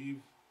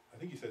 leave. I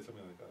think he said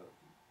something like,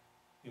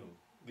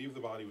 leave the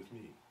body with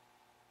me,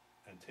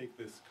 and take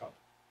this cup.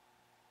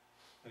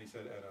 And he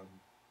said, and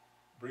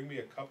bring me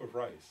a cup of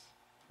rice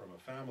from a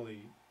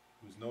family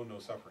who's known no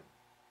suffering,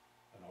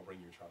 and I'll bring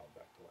your child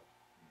back to life.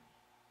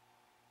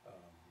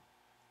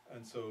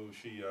 And so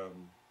she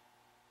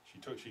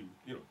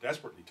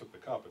desperately took the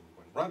cup and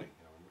went running,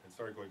 and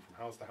started going from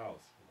house to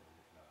house, in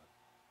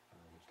I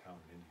don't know which town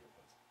in India it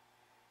was.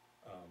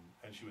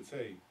 And she would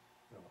say,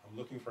 I'm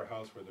looking for a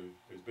house where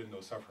there's been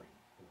no suffering,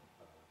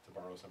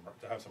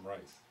 to have some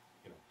rice,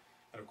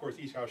 And of course,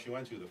 each house she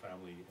went to, the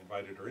family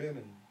invited her in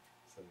and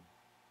said,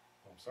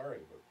 "Well, I'm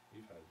sorry, but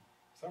we've had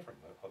suffering."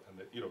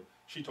 And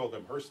she told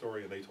them her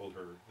story, and they told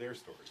her their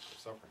story of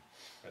suffering.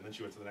 And then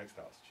she went to the next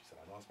house. She said,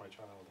 "I lost my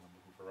child, and I'm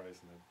looking for rice."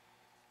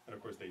 And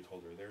of course, they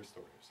told her their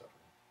story of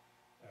suffering.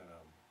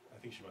 And I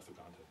think she must have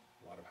gone to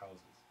a lot of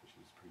houses, but she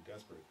was pretty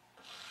desperate.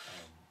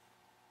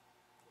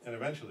 And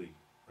eventually,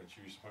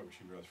 she reached a point where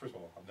she realized, first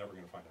of all, I'm never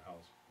going to find a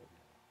house with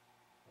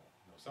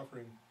no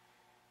suffering.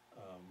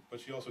 But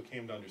she also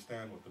came to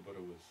understand what the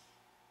Buddha was,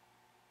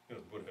 the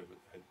Buddha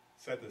had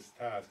set this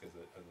task as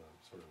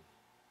a sort of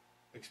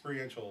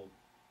experiential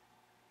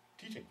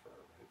teaching for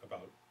her, right?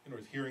 About,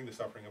 hearing the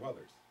suffering of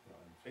others,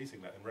 and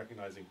facing that and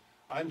recognizing,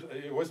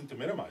 it wasn't to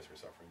minimize her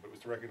suffering, but it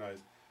was to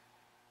recognize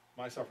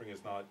my suffering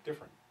is not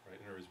different, right?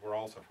 In other words, we're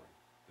all suffering.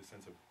 This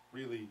sense of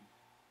really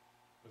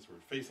sort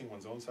of facing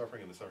one's own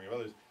suffering and the suffering of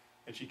others.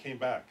 And she came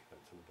back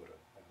to the Buddha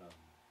and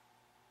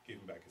gave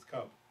him back his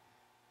cup,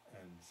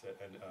 and said,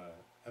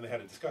 and they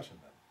had a discussion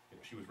then.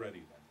 She was ready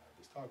then to have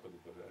this talk with the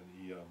Buddha, and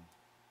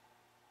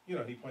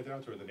he pointed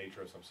out to her the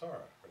nature of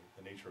samsara, right?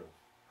 The nature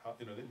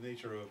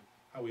of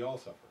how we all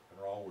suffer and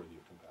are all worthy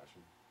of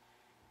compassion.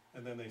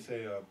 And then they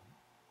say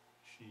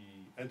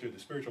she entered the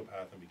spiritual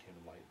path and became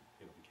enlightened.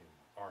 Became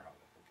arhat,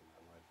 I think, in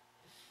that life.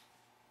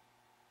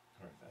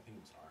 All right, I think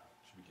it was arhat.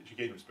 She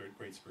gained a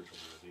great spiritual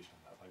realization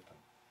in that lifetime.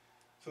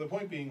 So the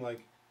point being,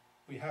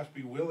 we have to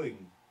be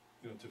willing,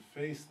 to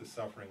face the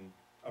suffering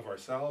of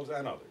ourselves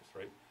and others,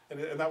 right?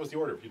 And that was the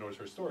order. If you notice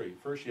her story,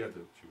 first she was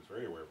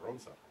very aware of her own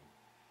suffering,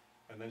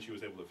 and then she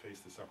was able to face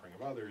the suffering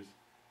of others,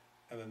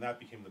 and then that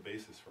became the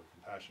basis for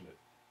compassionate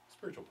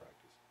spiritual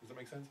practice. Does that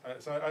make sense?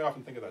 So I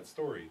often think of that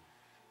story,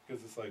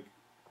 because it's like,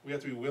 we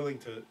have to be willing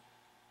to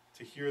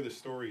hear the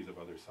stories of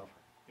others'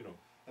 suffering,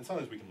 and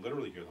sometimes we can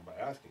literally hear them by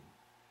asking,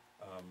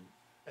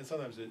 and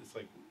sometimes it's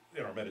like,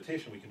 in our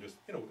meditation we can just,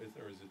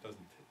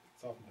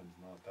 it's oftentimes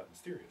not that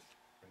mysterious,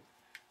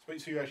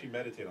 right? So you actually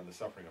meditate on the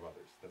suffering of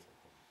others. That's the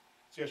point.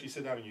 So you actually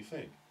sit down and you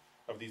think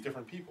of these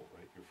different people,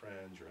 right? Your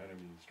friends, your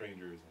enemies,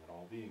 strangers, and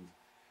all beings.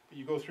 But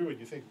you go through and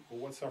you think, well,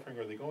 what suffering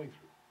are they going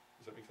through?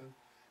 Does that make sense?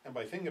 And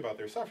by thinking about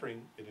their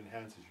suffering, it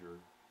enhances your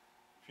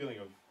feeling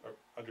of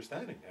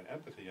understanding and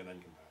empathy and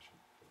then compassion.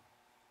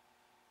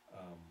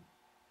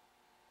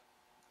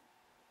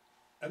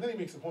 And then he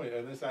makes the point,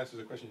 and this answers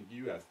a question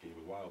you asked Gabe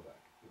a while back.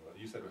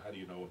 You said, how do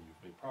you know when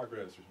you've made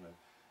progress or something?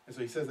 And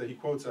so he says that he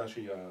quotes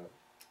actually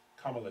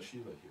Kamala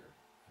Shila here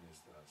in his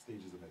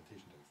Stages of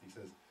Meditation text. He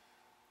says,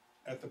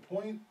 at the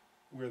point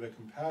where the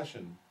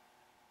compassion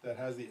that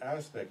has the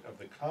aspect of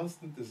the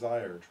constant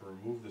desire to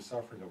remove the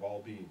suffering of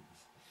all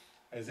beings,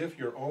 as if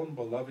your own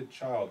beloved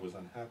child was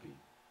unhappy,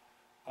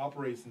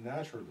 operates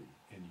naturally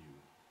in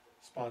you,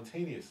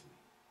 spontaneously,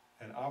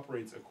 and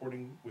operates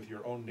according with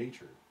your own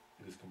nature,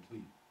 it is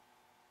complete.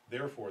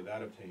 therefore it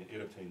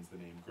obtains the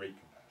name great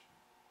compassion.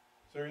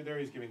 So there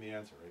he's giving the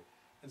answer, right?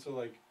 And so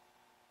like,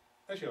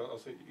 actually I'll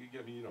say,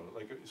 I mean, you know,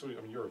 like, so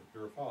I mean, you're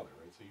a father,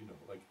 right? So you know,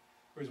 like,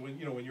 whereas when,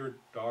 you know, when your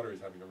daughter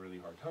is having a really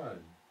hard time,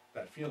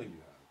 that feeling you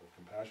have of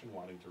compassion,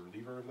 wanting to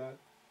relieve her of that,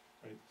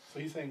 right? So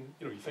he's saying,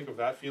 you know, you think of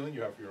that feeling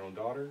you have for your own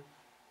daughter,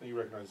 then you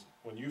recognize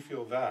when you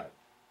feel that,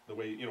 the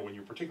way, you know, when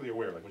you're particularly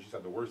aware, like when she's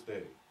had the worst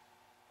day,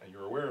 and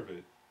you're aware of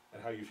it,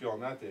 and how you feel on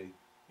that day,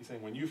 he's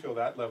saying when you feel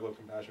that level of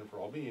compassion for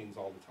all beings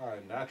all the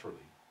time,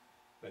 naturally,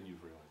 then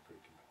you've realized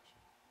great compassion.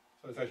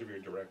 So it's actually a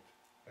very direct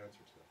answer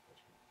to that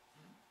question.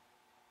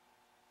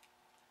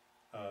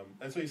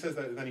 And so he says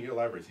that, and then he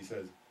elaborates, he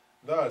says,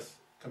 thus,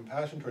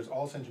 compassion towards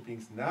all sentient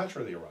beings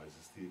naturally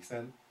arises to the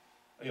extent,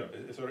 you know,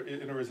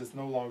 in other words, it's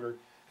no longer,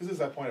 because this is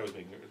that point I was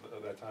making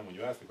at that time when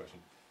you asked the question.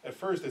 At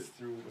first, it's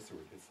through, what's the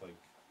word? It's like,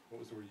 what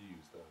was the word you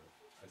used?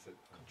 I said,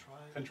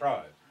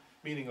 contrived.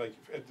 Meaning, like,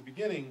 at the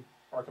beginning,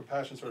 our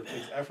compassion sort of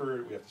takes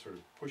effort, we have to sort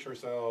of push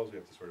ourselves, we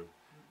have to sort of,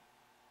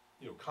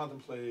 you know,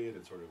 contemplate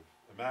and sort of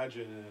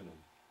imagine and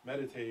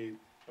meditate,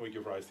 and we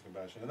give rise to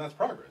compassion. And that's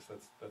progress,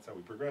 that's how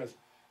we progress.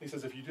 And he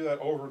says if you do that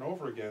over and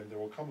over again, there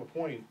will come a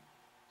point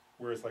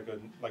where it's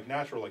like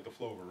natural, like the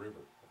flow of a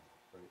river,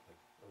 right? Like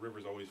a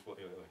river's always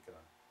flowing, you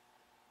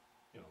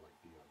know,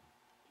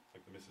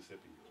 like the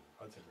Mississippi or the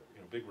Hudson River, you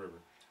know, big river.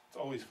 It's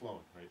always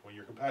flowing, right? When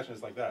your compassion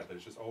is like that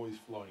it's just always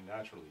flowing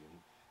naturally and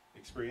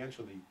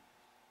experientially,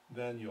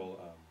 then you'll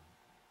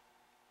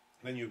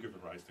give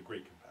rise to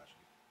great compassion.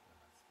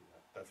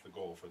 And that's the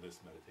goal for this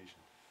meditation.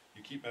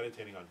 You keep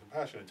meditating on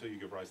compassion until you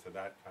give rise to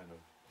that kind of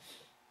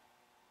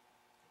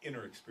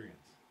inner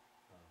experience,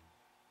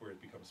 where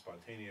it becomes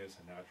spontaneous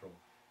and natural.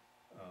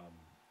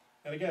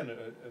 And again,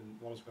 and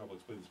Lama Tsongkhapa will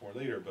explain this more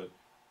later, but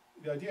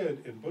the idea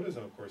in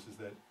Buddhism, of course, is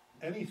that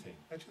anything,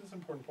 actually this is an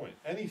important point,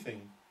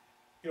 anything,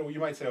 you know, you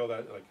might say, that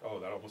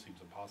almost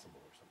seems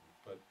impossible or something,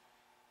 but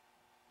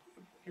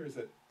here is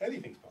that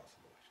anything's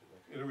possible, actually,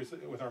 like, in other words,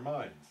 with our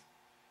minds.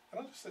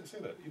 And I'll just say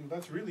that, you know,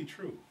 that's really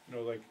true. You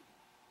know, like,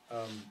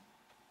 I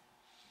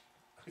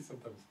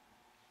sometimes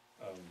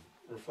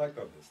reflect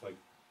on this, like,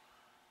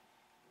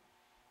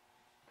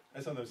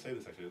 I sometimes say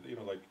this, actually, you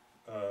know, like,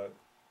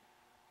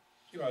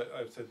 you know,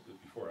 I've said this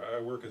before,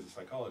 I work as a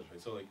psychologist,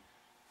 right? So, like,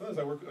 sometimes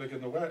I work, like,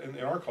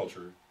 in our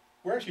culture,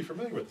 we're actually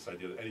familiar with this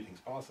idea that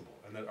anything's possible,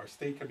 and that our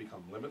state can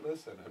become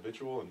limitless and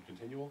habitual and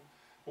continual,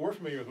 but we're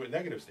familiar with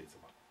negative states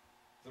of mind.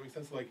 Does that make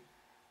sense? Like,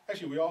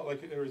 actually, we all,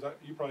 like,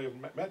 you probably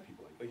have met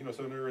people, like, you know,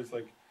 so there is,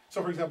 like,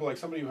 so for example, like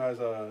somebody who has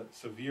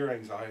severe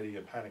anxiety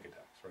and panic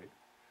attacks, right?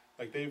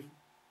 Like, they've,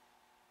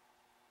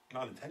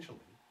 not intentionally,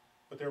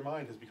 but their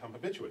mind has become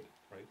habituated,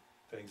 right,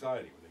 to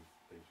anxiety, where they've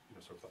you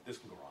know, sort of thought, this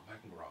can go wrong,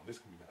 that can go wrong, this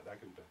can be bad, that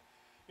can be bad.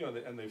 You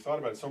know, and they've thought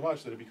about it so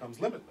much that it becomes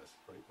limitless,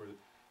 right? Where,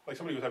 like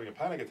somebody who's having a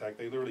panic attack,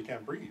 they literally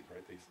can't breathe,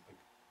 right?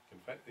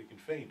 They can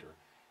faint, or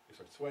they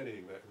start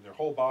sweating, and their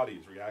whole body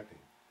is reacting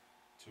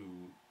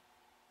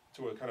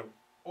to a kind of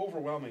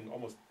overwhelming,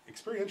 almost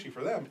experientially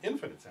for them,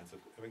 infinite sense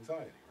of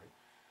anxiety, right?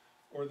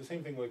 Or the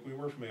same thing, like we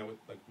were familiar with,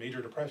 like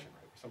major depression,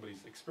 right? Where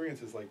somebody's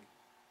experience is like,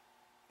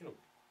 you know,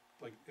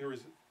 like there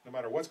is, no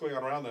matter what's going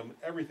on around them,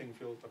 everything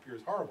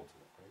appears horrible to them,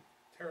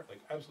 right? Like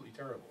absolutely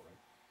terrible, right?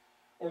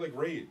 Or like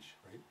rage,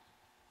 right?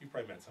 You've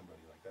probably met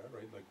somebody like that,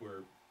 right? Like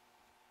where,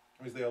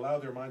 as they allow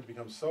their mind to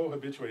become so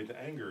habituated to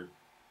anger,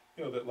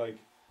 you know, that like,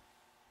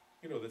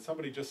 you know, that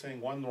somebody just saying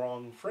one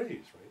wrong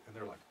phrase, right? And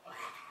they're like,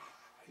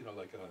 you know,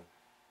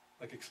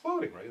 like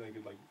exploding, right? Like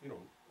you know,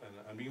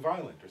 and being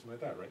violent or something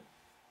like that, right?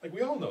 Like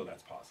we all know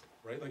that's possible,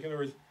 right? Like in other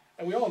words,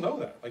 and we all know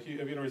that. Like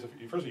in other words,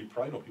 first of all, you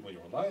probably know people in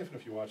your own life, and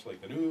if you watch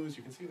like the news,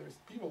 you can see there's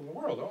people in the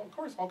world, of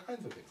course, all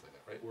kinds of things like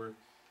that, right? Where,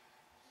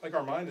 like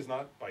our mind is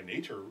not by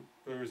nature,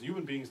 whereas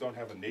human beings don't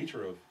have a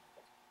nature of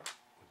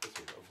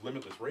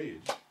limitless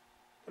rage.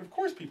 But of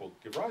course people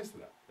give rise to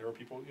that. There are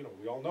people, you know,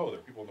 we all know there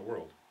are people in the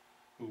world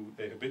who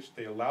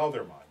they allow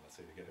their mind, let's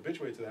say, to get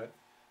habituated to that,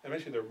 and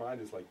eventually their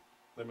mind is like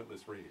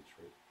limitless rage,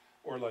 right?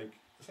 Or like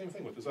the same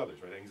thing with those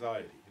others, right?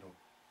 Anxiety, you know,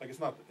 like it's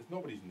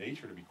nobody's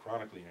nature to be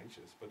chronically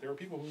anxious, but there are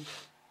people who,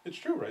 it's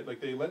true, right? Like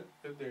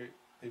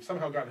they've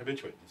somehow gotten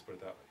habituated, let's put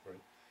it that way,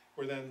 right?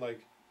 Where then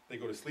like they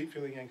go to sleep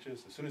feeling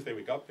anxious, as soon as they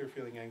wake up they're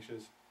feeling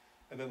anxious,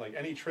 and then like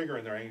any trigger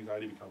in their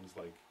anxiety becomes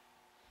like,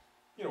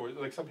 you know,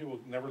 like some people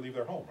never leave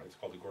their home, right? It's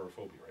called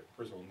agoraphobia, right? The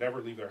person will never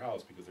leave their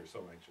house because they're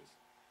so anxious.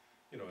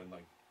 You know, and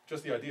like,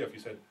 just the idea, if you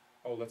said,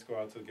 oh, let's go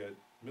out to get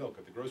milk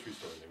at the grocery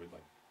store, they would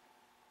like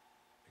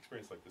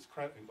experience like this,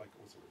 like,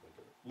 what's the word, like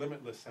a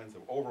limitless sense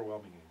of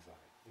overwhelming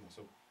anxiety. You know,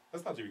 so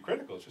that's not to be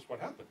critical, it's just what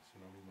happens, you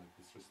know what I mean? Like,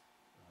 it's just,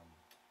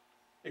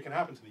 it can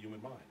happen to the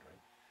human mind, right?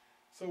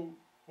 So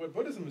what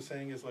Buddhism is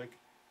saying is like,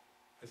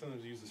 I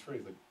sometimes use this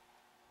phrase, like,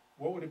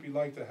 what would it be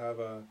like to have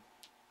a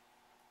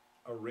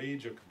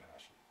rage of compassion?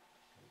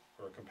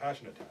 Or a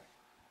compassion attack,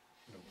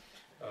 you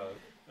know,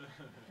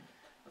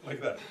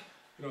 like that.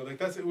 You know, like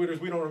that's, we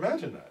don't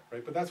imagine that,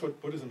 right? But that's what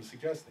Buddhism is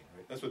suggesting,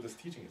 right? That's what this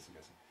teaching is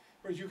suggesting.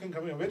 Whereas you can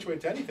become habituated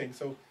to anything.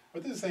 So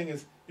what this is saying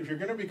is, if you're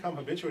going to become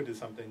habituated to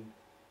something,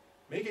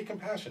 make it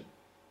compassion.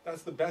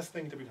 That's the best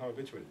thing to become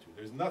habituated to.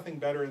 There's nothing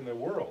better in the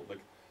world.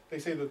 Like they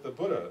say that the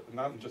Buddha,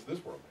 not in just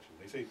this world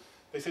actually,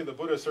 they say the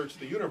Buddha searched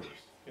the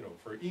universe, you know,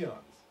 for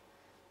eons,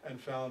 and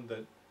found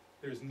that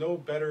there's no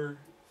better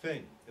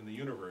thing in the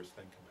universe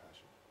than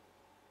compassion.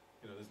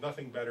 You know, there's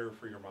nothing better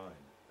for your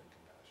mind than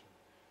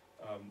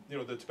compassion. You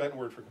know, the Tibetan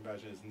word for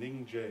compassion is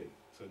ning je.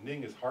 So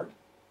ning is heart,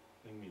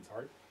 ning means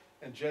heart,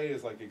 and je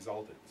is like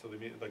exalted. So they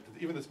mean, like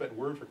even the Tibetan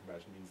word for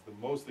compassion means the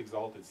most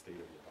exalted state of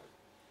your heart.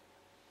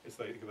 It's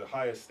like the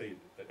highest state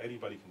that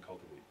anybody can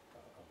cultivate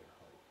of their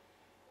heart,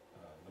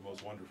 the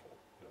most wonderful,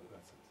 you know, in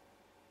that sense.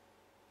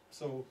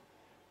 So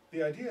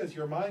the idea is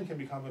your mind can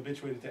become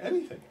habituated to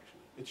anything.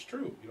 Actually, it's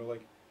true. You know,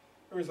 like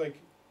there was like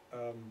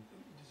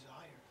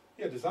Desire.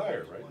 yeah,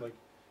 desire, right? Like,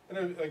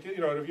 and like you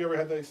know, have you ever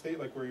had that state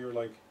like where you're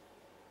like,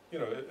 you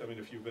know, I mean,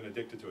 if you've been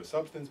addicted to a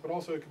substance, but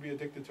also it could be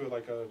addicted to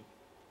like a,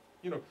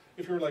 you know,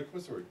 if you're like,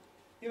 what's the word?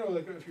 You know,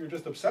 like if you're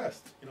just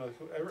obsessed, you know, like,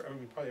 I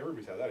mean, probably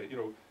everybody's had that. You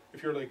know,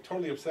 if you're like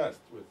totally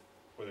obsessed with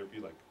whether it be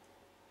like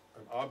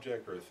an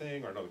object or a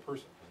thing or another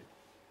person, right?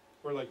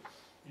 Where like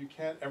you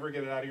can't ever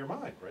get it out of your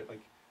mind, right?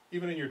 Like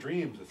even in your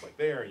dreams, it's like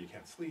there, and you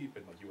can't sleep,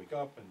 and like you wake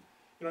up, and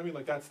you know what I mean,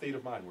 like that state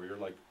of mind where you're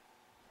like,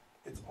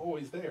 it's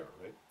always there,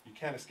 right? You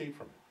can't escape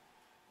from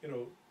it, you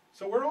know.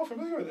 So we're all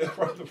familiar with it.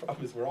 The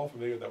problem is we're all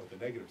familiar with that with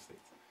the negative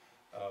states.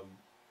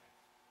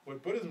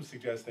 What Buddhism is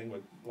suggesting,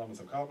 what Lama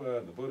Tsongkhapa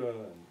and the Buddha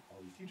and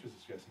all these teachers are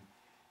suggesting,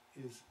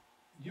 is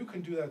you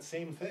can do that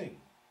same thing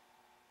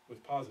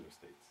with positive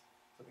states.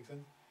 Does that make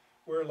sense?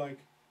 Where like,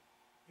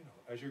 you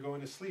know, as you're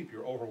going to sleep,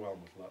 you're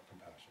overwhelmed with love,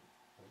 compassion.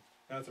 Right?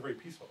 Now it's a very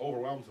peaceful.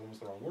 Overwhelmed is almost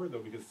the wrong word though,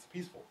 because it's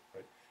peaceful,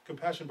 right?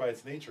 Compassion by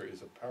its nature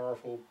is a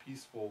powerful,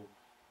 peaceful.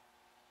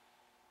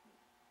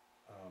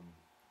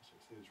 Should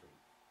I say this right?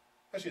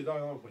 Actually, the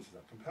Dalai Lama points this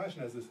out.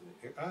 Compassion has this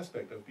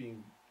aspect of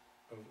being,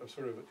 of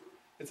sort of,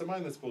 it's a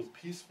mind that's both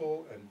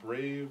peaceful and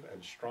brave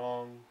and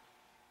strong,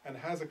 and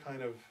has a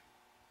kind of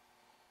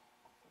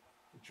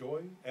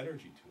joy,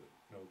 energy to it,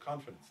 you know,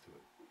 confidence to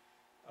it.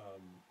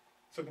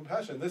 So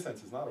compassion, in this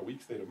sense, is not a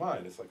weak state of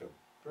mind. It's like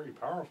a very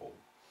powerful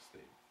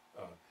state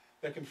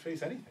that can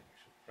face anything,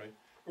 actually, right?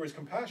 Whereas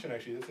compassion,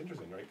 actually, that's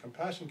interesting, right?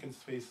 Compassion can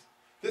face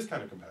this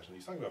kind of compassion that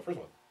he's talking about. First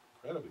of all,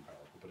 incredibly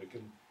powerful, but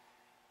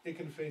it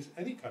can face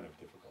any kind of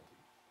difficulty.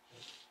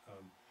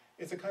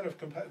 It's a kind of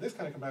this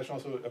kind of compassion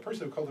also, a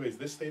person who cultivates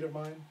this state of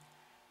mind,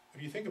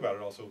 if you think about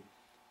it also,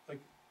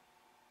 like,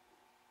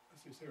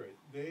 let's say right,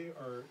 they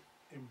are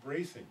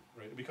embracing,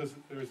 right, because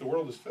the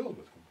world is filled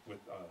with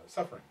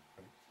suffering,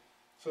 right?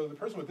 So the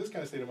person with this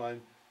kind of state of mind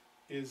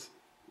is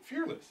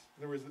fearless.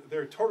 In other words,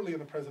 they're totally in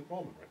the present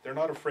moment, right? They're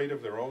not afraid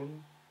of their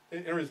own,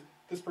 in other words,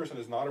 this person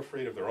is not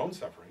afraid of their own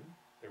suffering.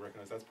 They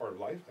recognize that's part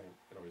of life.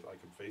 I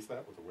can face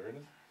that with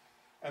awareness.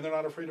 And they're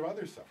not afraid of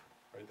others' suffering,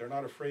 right? They're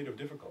not afraid of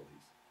difficulties.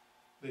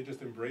 They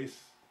just embrace,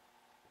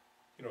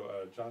 you know,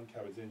 John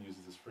Kabat-Zinn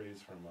uses this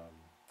phrase from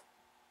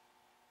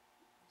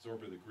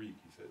Zorba the Greek.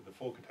 He said,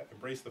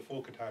 embrace the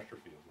full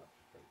catastrophe of life,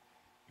 right?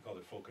 He called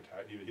it full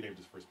catastrophe. He named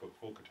his first book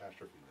Full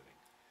Catastrophe Living.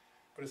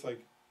 But it's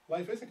like,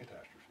 life is a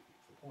catastrophe,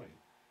 that's the point.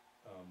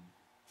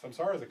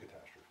 Samsara is a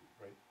catastrophe,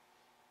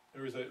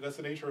 right? That's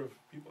the nature of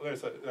people.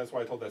 That's why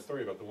I told that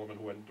story about the woman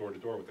who went door to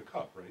door with the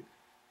cup, right?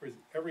 Whereas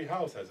every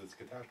house has its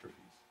catastrophes.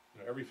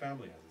 You know, every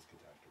family has its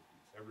catastrophes.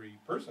 Every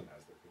person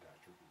has their catastrophes.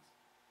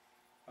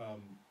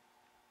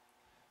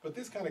 But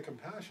this kind of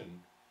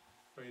compassion,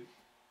 right,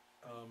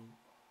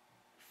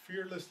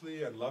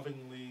 fearlessly and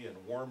lovingly and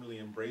warmly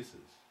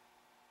embraces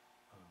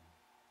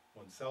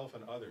oneself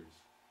and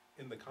others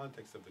in the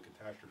context of the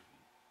catastrophe.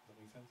 Does that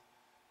make sense?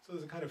 So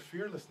there's a kind of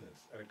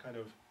fearlessness and a kind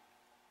of,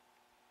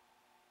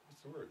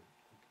 what's the word?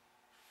 Like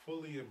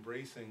fully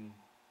embracing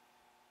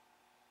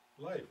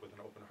life with an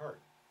open heart.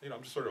 You know,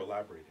 I'm just sort of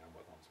elaborating on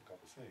what Lama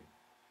Tsongkhapa is saying.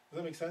 Does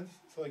that make sense?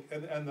 So like,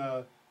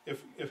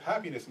 if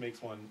happiness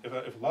makes one,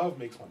 if love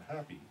makes one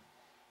happy,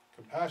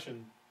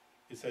 compassion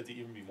is said to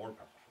even be more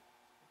powerful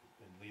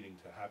in leading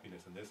to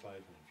happiness in this life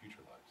and in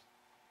future lives.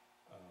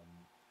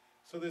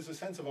 So there's a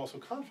sense of also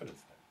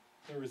confidence then.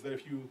 In other words, that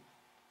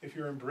if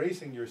you're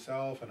embracing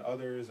yourself and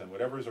others and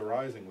whatever is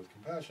arising with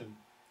compassion,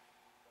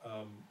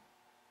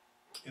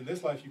 in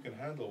this life you can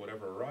handle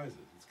whatever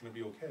arises. It's going to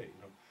be okay.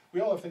 You know,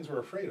 we all have things we're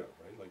afraid of,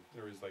 right? Like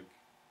there is like,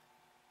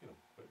 you know,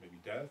 maybe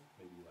death,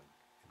 maybe like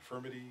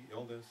infirmity,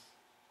 illness,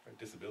 right,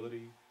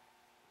 disability.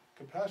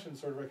 Compassion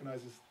sort of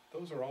recognizes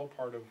those are all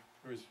part of,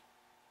 there is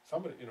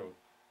somebody, you know,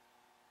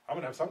 I'm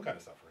going to have some kind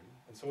of suffering,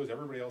 and so is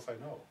everybody else I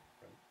know,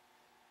 right?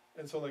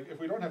 And so like, if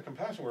we don't have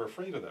compassion, we're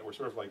afraid of that. We're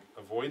sort of like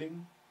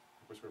avoiding,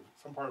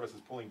 some part of us is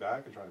pulling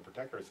back and trying to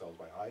protect ourselves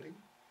by hiding.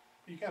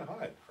 But you can't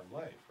hide from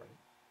life, right?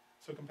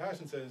 So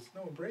compassion says,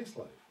 no, embrace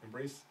life.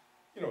 Embrace,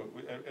 you know,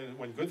 and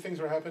when good things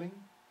are happening,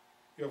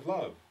 you have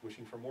love,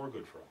 wishing for more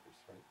good for others,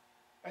 right?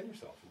 And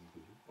yourself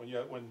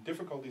included. When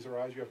difficulties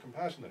arise, you have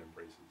compassion that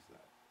embraces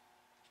that.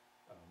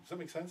 Does that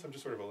make sense? I'm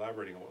just sort of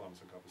elaborating on what Lama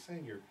Tsongkhapa is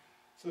saying here.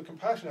 So the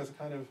compassion has a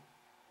kind of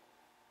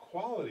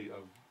quality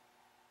of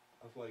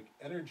like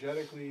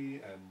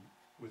energetically and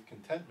with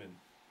contentment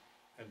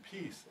and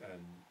peace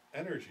and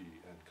energy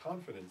and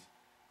confidence,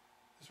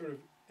 sort of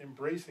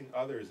embracing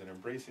others and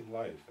embracing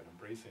life and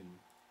embracing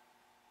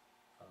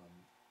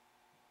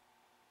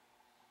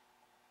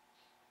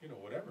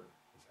whatever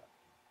is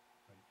happening,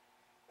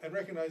 right? And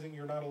recognizing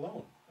you're not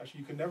alone.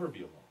 Actually, you can never be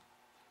alone.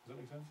 Does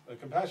that make sense?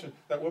 Compassion.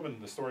 That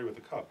woman, the story with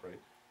the cup, right?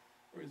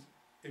 Whereas,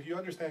 if you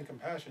understand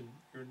compassion,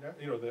 you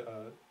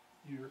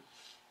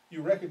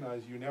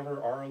recognize you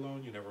never are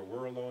alone. You never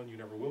were alone. You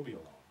never will be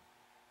alone.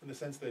 In the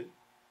sense that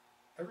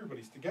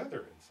everybody's together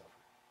in suffering.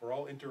 We're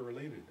all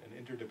interrelated and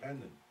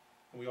interdependent,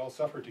 and we all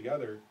suffer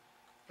together.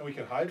 And we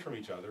can hide from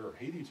each other or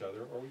hate each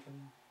other, or we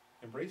can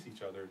embrace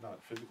each other,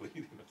 not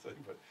physically,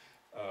 but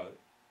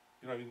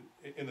I mean,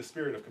 in the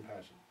spirit of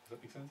compassion. Does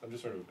that make sense? I'm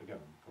just sort of, again,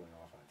 I'm going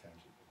off on a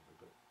tangent a little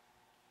bit,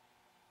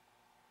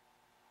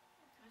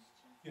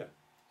 Question. Yeah.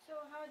 So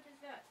how does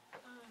that,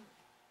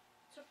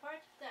 so part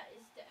of that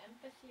is the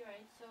empathy,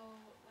 right? So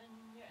when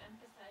you're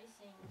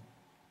empathizing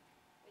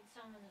with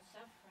someone who's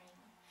suffering,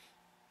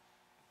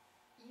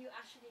 you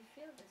actually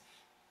feel this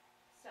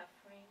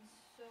suffering.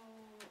 So,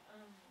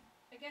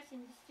 I guess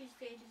in these 3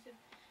 stages, if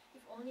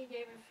only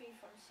they were free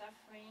from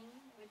suffering,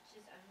 which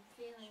is I'm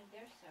feeling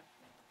their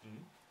suffering.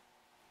 Mm-hmm.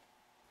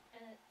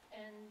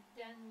 And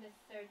then the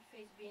 3rd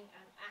phase being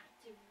I'm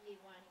actively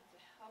wanting to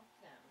help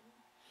them.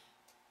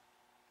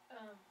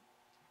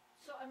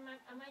 So I'm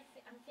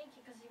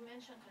thinking, because you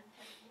mentioned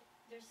content,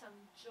 there's some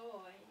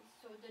joy.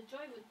 So the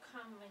joy would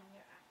come when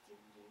you're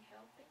actively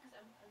helping, because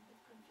I'm a bit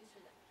confused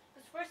with that.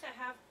 Because first I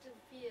have to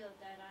feel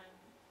that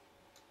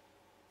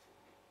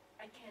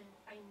I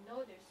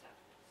know there's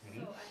suffering.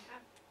 Mm-hmm. So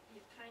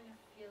you kind of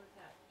feel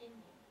that in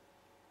you.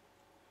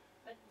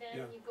 But then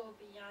Yeah. you go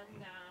beyond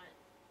that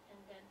and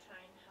then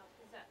try and help.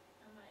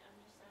 Am I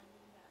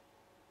understanding that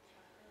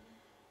properly?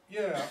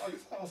 Yeah,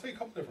 I'll say a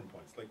couple different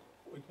points. Like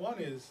one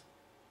is,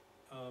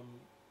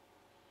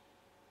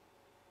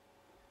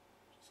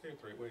 say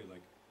it the right way.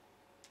 Like,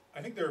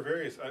 I think there are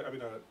various.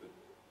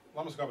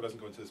 Lama Tsongkhapa doesn't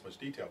go into this much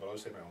detail, but I'll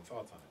just say my own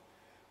thoughts on it.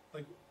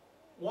 Like,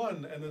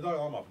 one, and the Dalai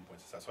Lama often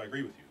points to that, so I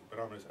agree with you. But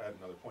I'm going to add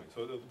another point.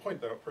 So the point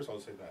that first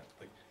I'll say that,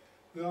 like,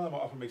 the Dalai Lama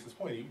often makes this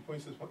point. He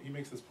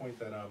makes this point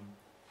that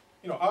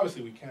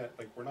obviously we can't,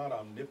 like, we're not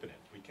omnipotent.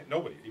 We can't.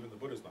 Nobody, even the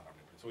Buddha's not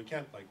omnipotent. So we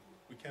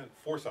can't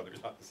force others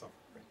not to suffer.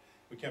 Right?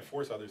 We can't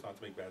force others not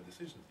to make bad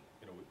decisions.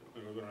 We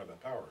don't have that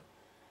power.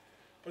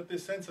 But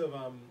this sense of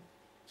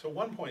so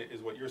one point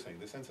is what you're saying.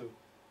 The sense of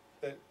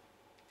that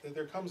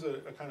there comes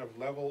a kind of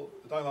level.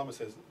 The Dalai Lama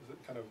says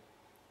kind of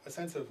a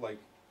sense of like.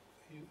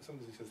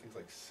 Sometimes he says things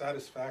like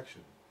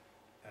satisfaction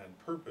and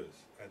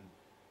purpose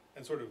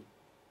and sort of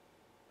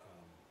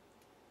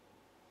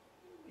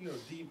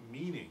deep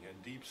meaning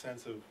and deep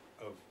sense of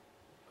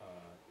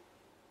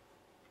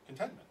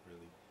contentment,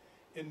 really,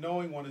 in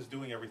knowing one is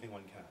doing everything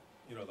one can.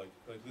 Like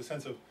the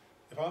sense of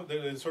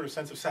there's a sort of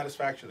sense of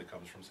satisfaction that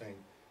comes from saying,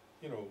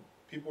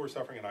 people were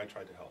suffering and I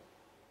tried to help.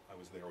 I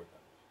was there with them.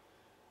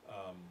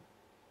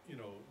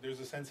 There's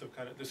a sense of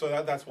kind of so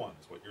that's one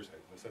is what you're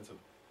saying. The sense of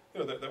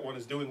that one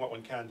is doing what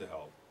one can to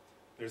help.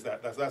 There's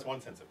that's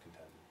one sense of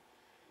contentment.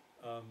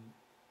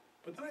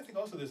 But then I think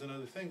also there's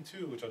another thing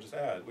too, which I'll just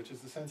add, which is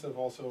the sense of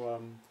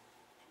also,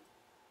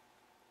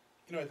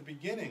 at the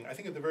beginning, I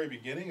think at the very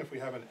beginning, if we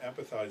haven't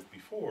empathized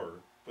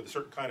before with a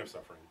certain kind of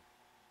suffering,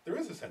 there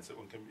is a sense that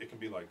it can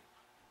be like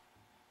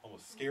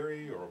almost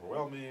scary or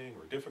overwhelming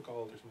or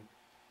difficult or something.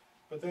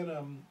 But then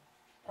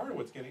part of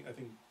what's getting, I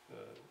think,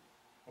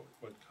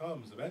 what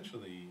comes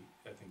eventually,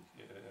 I think,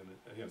 and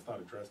again, it's not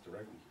addressed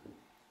directly here,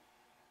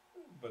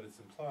 but it's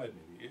implied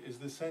maybe, is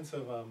this sense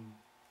of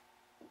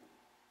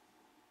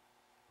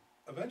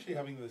eventually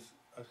having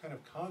a kind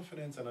of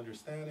confidence and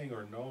understanding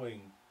or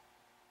knowing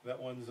that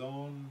one's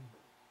own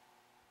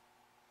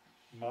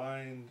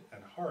mind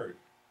and heart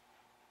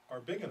are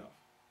big enough.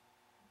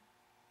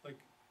 Like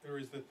there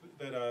is that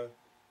I'm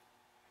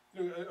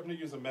going to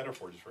use a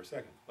metaphor just for a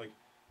second. Like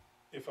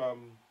if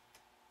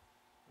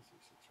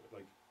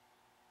like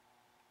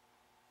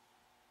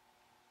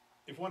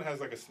if one has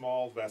like a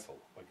small vessel,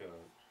 like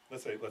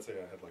let's say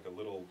I had like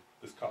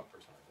this cup or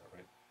something like that,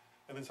 right?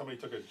 And then somebody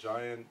took a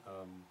giant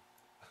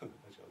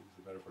actually I'll use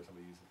the metaphor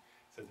somebody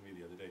said to me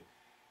the other day.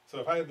 So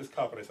if I had this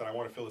cup and I said I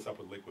want to fill this up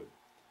with liquid,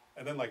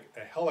 and then like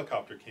a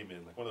helicopter came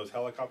in, like one of those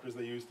helicopters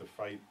they use to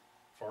fight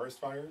forest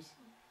fires,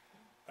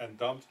 and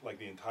dumped like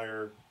the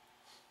entire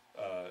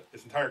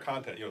its entire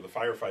content, the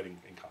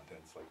firefighting in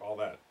contents, like all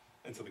that,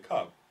 into the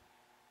cup,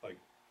 like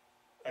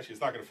actually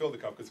it's not going to fill the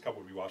cup because the cup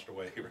would be washed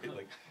away, right?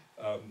 Like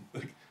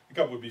the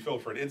cup would be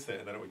filled for an instant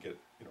and then it would get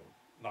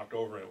knocked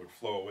over and it would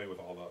flow away with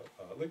all the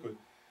liquid,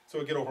 so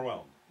it would get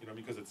overwhelmed,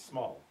 because it's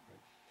small. Right?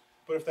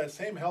 But if that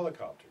same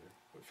helicopter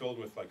filled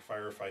with like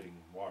firefighting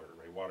water,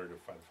 right, water to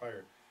fight a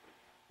fire,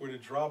 were to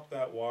drop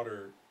that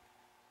water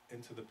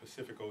into the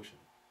Pacific Ocean,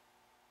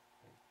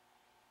 right?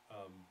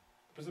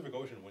 The Pacific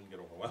Ocean wouldn't get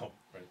overwhelmed,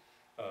 right?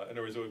 In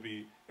other words, it would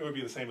be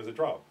the same as a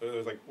drop. It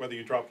was like whether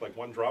you dropped like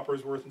one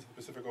dropper's worth into the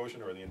Pacific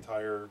Ocean or the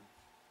entire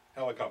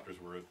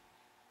helicopter's worth,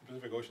 the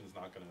Pacific Ocean is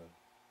not going to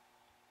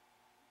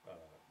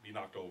be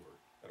knocked over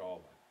at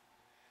all.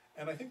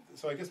 And I think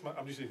so. I guess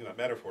I'm just using that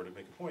metaphor to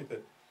make a point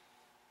that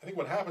I think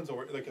what happens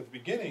like at the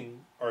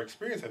beginning, our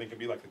experience I think can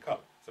be like the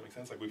cup. Does that make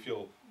sense? Like we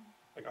feel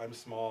like I'm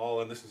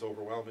small and this is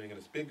overwhelming and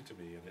it's big to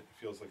me and it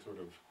feels like sort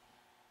of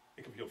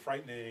it can feel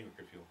frightening, or it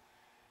can feel,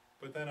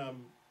 but then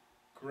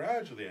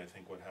gradually, I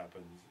think what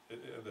happens,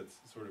 that's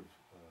sort of,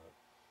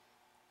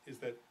 is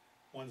that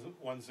one's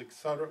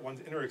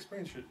inner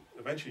experience should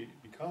eventually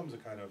becomes a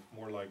kind of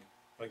more like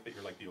that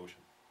you're like the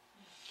ocean,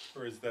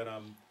 or is that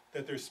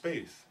that there's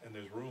space and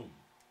there's room,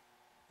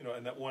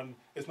 and that one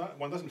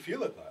doesn't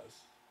feel it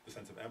less, the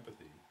sense of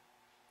empathy,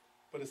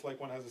 but it's like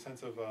one has a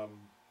sense of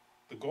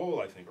the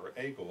goal, I think, or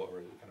a goal, or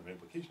a kind of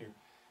implication here,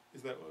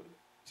 is that,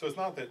 so it's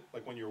not that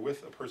like when you're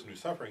with a person who's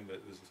suffering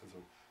that there's a sense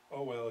of,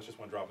 oh well, it's just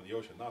one drop in the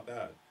ocean, not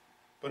that,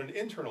 but an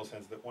internal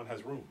sense that one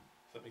has room.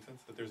 Does that make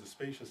sense? That there's a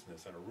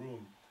spaciousness and a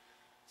room,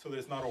 so that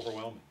it's not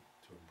overwhelming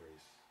to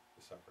embrace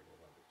the suffering of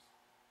others.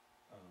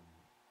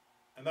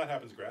 And that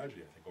happens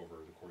gradually, I think, over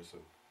the course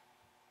of,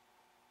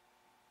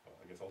 well,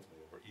 I guess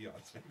ultimately over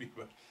eons maybe,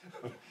 but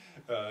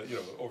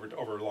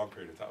over a long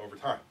period of time, over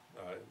time,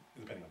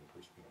 depending on the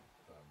person,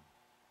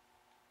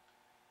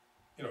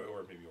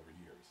 or maybe over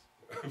years,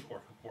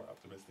 more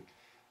optimistic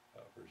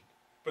version.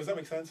 But does that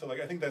make sense? So,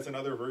 like, I think that's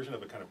another version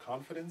of a kind of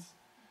confidence,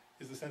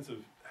 is the sense of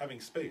having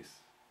space.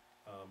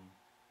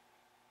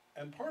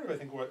 And part of, I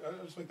think,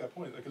 I'll just make that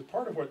point, because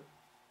part of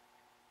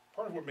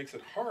what makes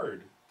it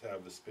hard to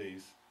have the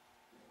space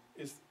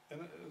is,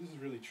 and this is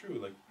really true,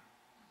 like,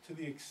 to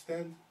the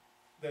extent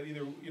that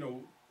either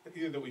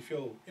that we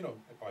feel, oh,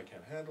 I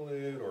can't handle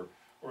it, or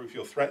we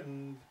feel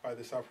threatened by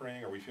the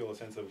suffering, or we feel a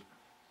sense of,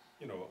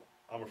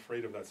 I'm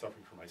afraid of that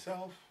suffering for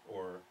myself,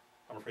 or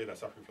I'm afraid of that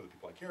suffering for the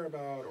people I care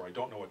about, or I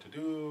don't know what to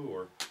do,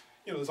 or,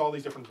 there's all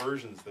these different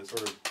versions that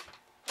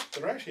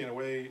that are actually in a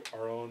way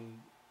our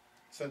own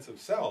sense of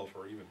self,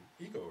 or even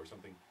ego or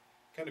something,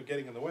 kind of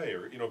getting in the way,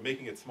 or,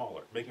 making it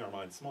smaller, making our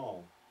mind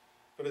small.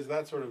 But as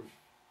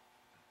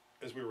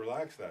we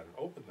relax that and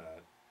open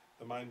that,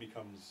 the mind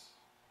becomes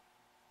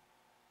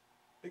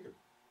bigger,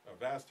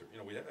 vaster.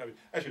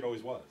 Actually it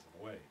always was,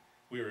 in a way.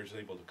 We were just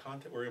able to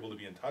we're able to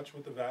be in touch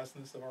with the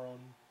vastness of our own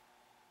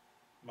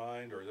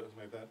mind, or something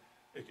like that.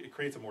 It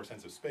creates a more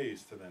sense of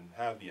space to then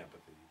have the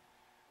empathy.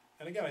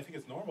 And again, I think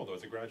it's normal, though.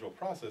 It's a gradual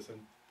process, and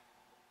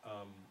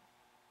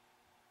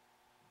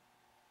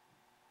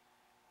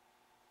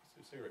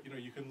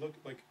you can look,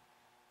 like,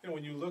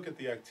 when you look at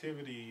the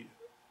activity,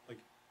 like,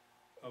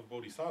 of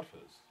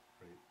bodhisattvas,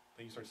 right?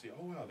 Then you start to see,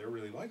 oh wow, they're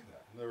really like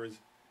that. In other words,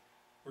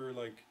 we're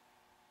like,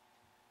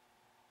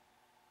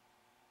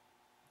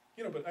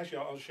 but actually,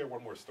 I'll share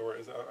one more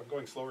story. I'm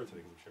going slower today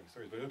because I'm sharing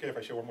stories, but okay if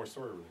I share one more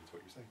story related to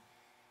what you're saying.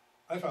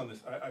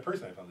 I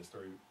personally found this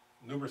story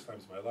numerous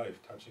times in my life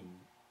touching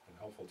and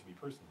helpful to me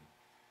personally.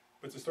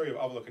 But it's a story of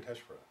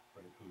Avalokiteshvara,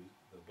 right, who's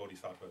the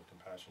bodhisattva of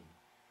compassion,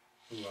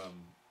 who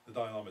the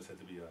Dalai Lama is said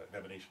to be an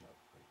emanation of.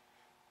 Right?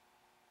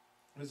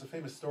 There's a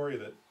famous story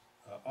that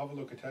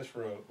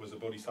Avalokiteshvara was a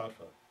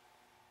bodhisattva,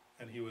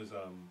 and he was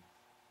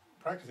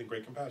practicing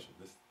great compassion,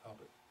 this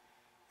topic.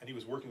 And he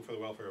was working for the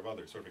welfare of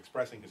others, sort of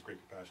expressing his great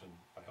compassion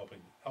by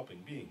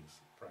helping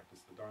beings practice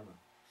the Dharma.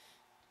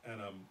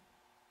 And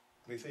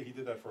they say he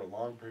did that for a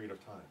long period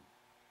of time.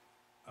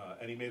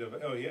 And he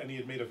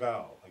had made a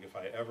vow, like, if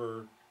I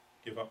ever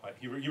give up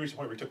he reached a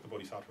point where he took the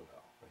bodhisattva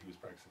vow, right? He was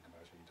practicing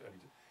compassion,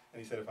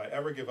 and he said, if I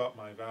ever give up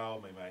my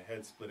vow, may my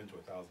head split into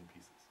 1,000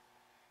 pieces.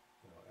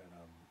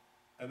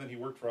 And then he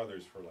worked for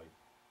others for like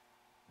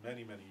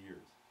many, many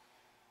years.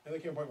 And there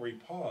came a point where he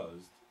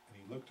paused and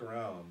he looked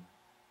around,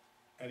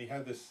 and he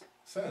had this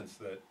sense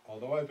that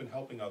although I've been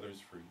helping others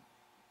for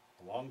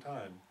a long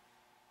time,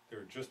 there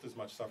are just as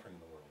much suffering in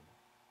the world,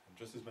 and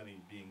just as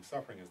many beings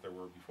suffering as there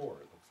were before.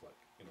 It looks like,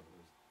 it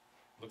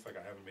looks like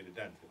I haven't made a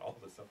dent in all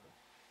the suffering.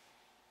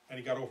 And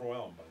he got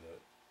overwhelmed by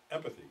the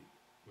empathy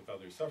with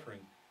others'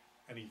 suffering,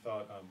 and he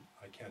thought,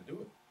 I can't do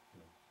it.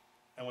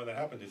 And when that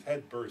happened, his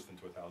head burst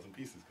into 1,000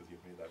 pieces because he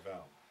had made that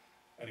vow,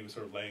 and he was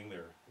sort of laying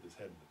there with his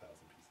head in 1,000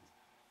 pieces,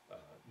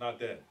 not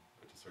dead,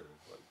 but just sort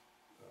of like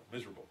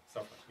miserable,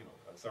 suffering,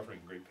 suffering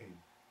great pain.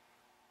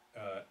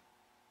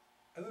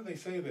 And then they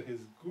say that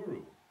his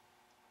guru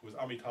was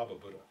Amitabha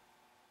Buddha,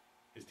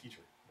 his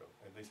teacher.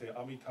 And they say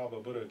Amitabha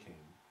Buddha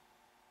came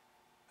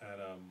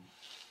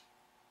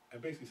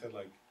and basically said,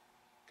 like,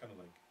 kind of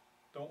like,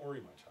 don't worry,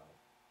 my child.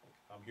 Like,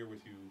 I'm here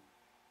with you,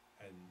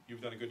 and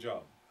you've done a good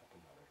job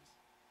helping others.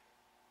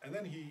 And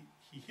then he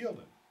healed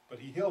him, but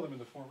he healed him in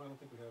the form, I don't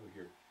think we have it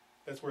here.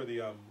 That's where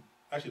the,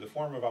 actually the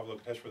form of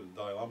Avalokiteshvara that the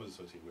Dalai Lama is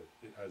associated with,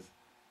 it has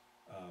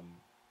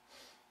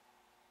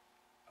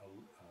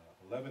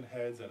 11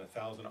 heads and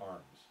 1,000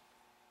 arms.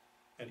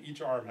 And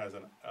each arm has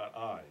an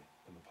eye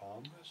in the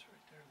palm. That's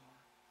right there, Laura.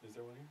 Is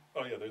there one here?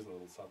 Oh yeah, there's a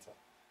little satsa.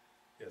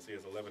 Yeah, so he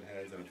has 11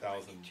 heads and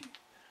 1,000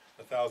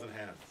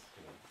 hands,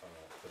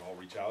 that all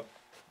reach out.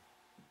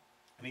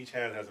 And each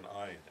hand has an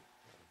eye in it.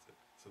 That's it.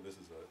 So this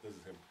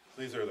is him.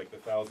 So these are like the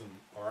 1,000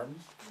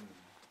 arms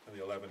and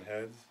the 11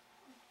 heads.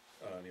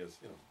 And he has,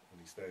 when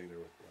he's standing there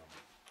with,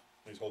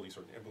 he's holding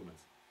certain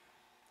implements.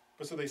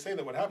 But so they say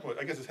that what happened was,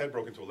 I guess his head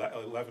broke into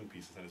 11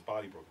 pieces and his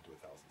body broke into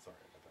 1,000. Sorry,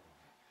 I got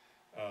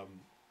that wrong.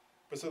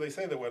 But so they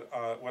say that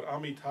what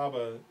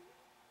Amitabha,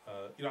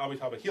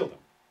 Amitabha healed him,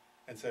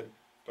 and said,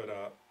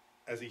 but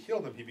as he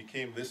healed him, he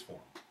became this form,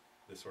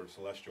 this sort of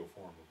celestial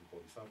form of the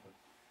Bodhisattva.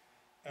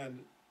 And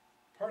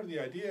part of the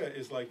idea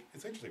is like,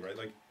 it's interesting, right?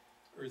 Like,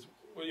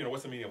 well, you know,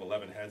 what's the meaning of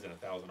 11 heads and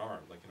 1,000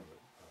 arms? Like, you know,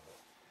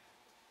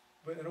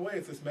 but in a way,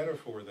 it's this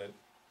metaphor that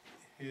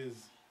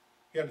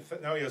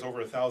now he has over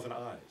 1,000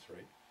 eyes,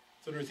 right?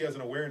 So in other words, he has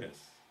an awareness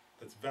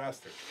that's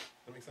vaster.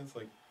 Does that make sense?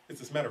 Like, it's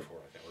this metaphor,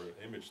 I think, or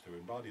an image to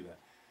embody that.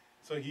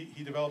 So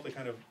he developed a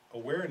kind of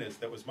awareness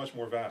that was much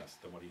more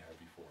vast than what he had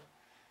before.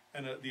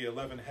 And the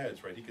 11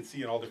 heads, right? He could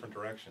see in all different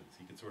directions.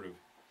 He could sort of,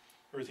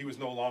 whereas he was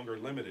no longer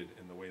limited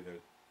in the way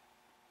that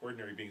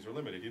ordinary beings are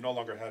limited. He no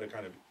longer had a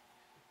kind of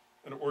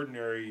an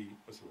ordinary,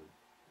 what's the word?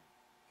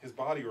 His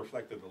body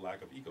reflected the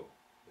lack of ego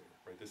there,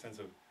 right? The sense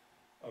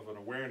of an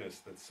awareness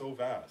that's so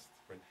vast,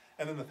 right?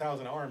 And then the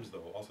 1,000 arms,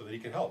 though, also that he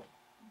could help.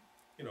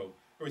 You know,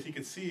 whereas he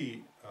could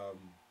see,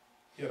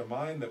 he had a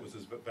mind that was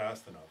as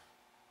vast enough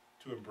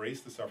to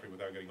embrace the suffering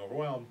without getting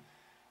overwhelmed,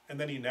 and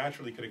then he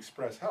naturally could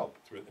express help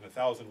through it in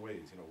 1,000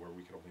 ways, you know, where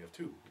we could only have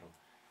 2, you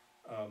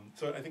know.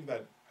 So I think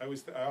that, I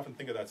often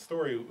think of that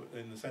story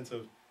in the sense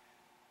of,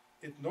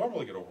 it's normal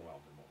to get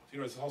overwhelmed in moments. You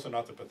know, it's also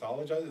not to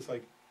pathologize, it's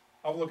like,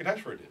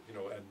 Avalokiteshvara did, you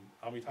know, and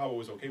Amitabha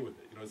was okay with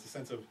it. You know, it's a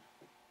sense of,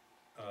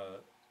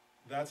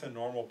 that's a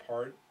normal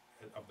part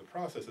of the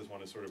process as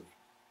one is sort of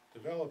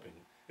developing,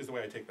 is the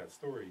way I take that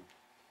story.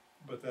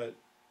 But that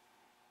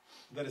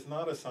it's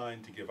not a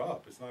sign to give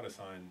up. It's not a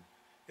sign,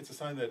 it's a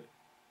sign that,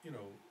 you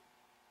know,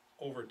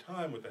 over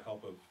time with the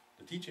help of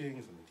the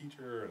teachings and the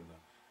teacher and the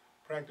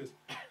practice,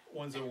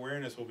 one's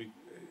awareness will be,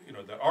 you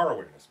know, that our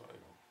awareness, you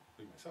know,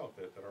 including myself,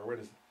 that our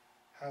awareness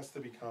has to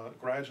become,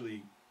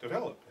 gradually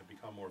develop and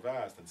become more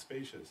vast and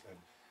spacious,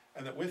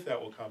 and that with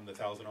that will come the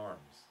 1,000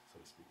 arms, so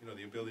to speak, you know,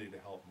 the ability to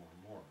help more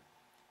and more.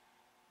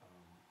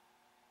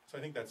 So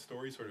I think that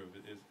story sort of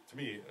is, to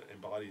me,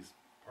 embodies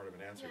part of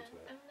an answer to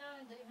that. And now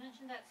that you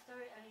mentioned that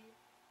story,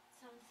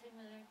 sounds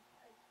similar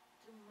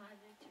to Mother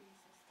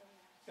Teresa's story.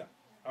 Yeah.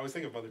 I was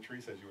thinking of Mother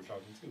Teresa as you were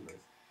talking too,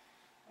 right?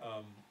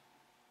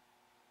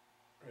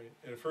 Right.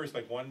 And at first,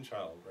 like one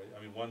child, right? I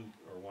mean, one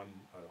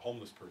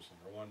homeless person,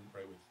 or one,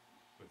 right, with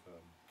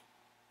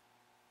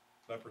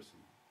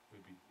leprosy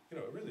would be, you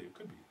know, really it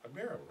could be a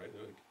miracle, right?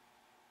 Like,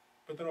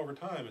 but then over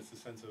time, it's the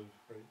sense of,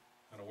 right,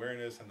 an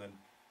awareness, and then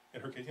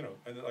in her case, you know,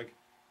 and like,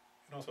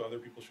 and also other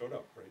people showed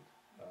up, right?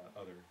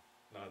 Other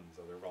nuns,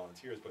 other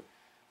volunteers, but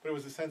it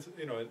was a sense,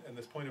 you know, and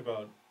this point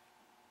about,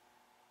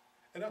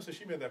 and also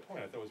she made that point,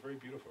 I thought it was very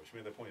beautiful. She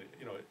made that point,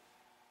 you know,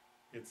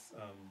 it's,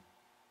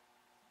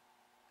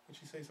 would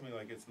she say something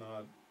like, it's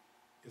not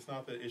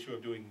the issue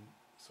of doing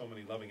so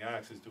many loving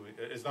acts,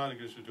 it's not an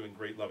issue of doing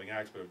great loving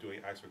acts, but of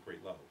doing acts with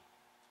great love.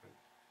 Right?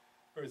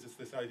 Whereas it's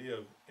this idea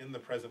of, in the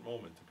present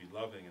moment, to be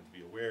loving and to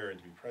be aware and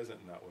to be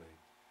present in that way,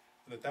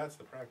 and that's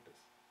the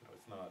practice. You know,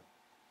 it's not,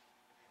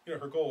 you know,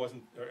 her goal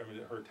wasn't, I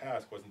mean, her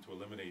task wasn't to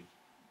eliminate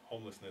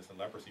homelessness and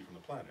leprosy from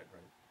the planet,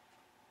 right?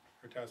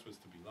 Her task was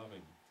to be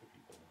loving to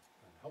people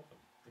and help them,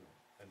 you know.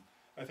 And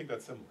I think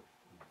that's similar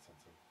in that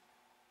sense of,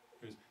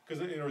 because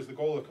you know, the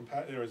goal of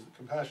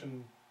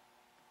compassion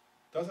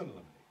doesn't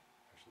eliminate,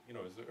 actually. You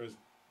know, as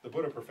the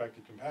Buddha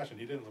perfected compassion,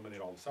 he didn't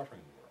eliminate all the suffering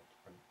in the world,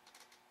 right?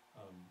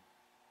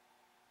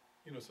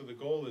 You know, so the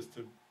goal is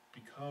to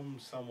become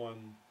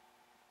someone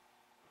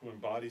who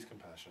embodies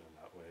compassion in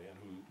that way, and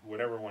who,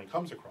 whatever one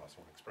comes across,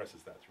 one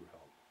expresses that through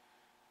help.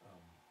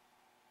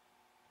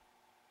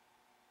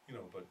 You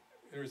know, but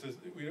there's this,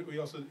 we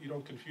also, you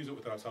don't confuse it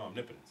with some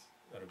omnipotence,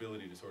 that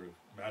ability to sort of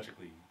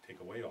magically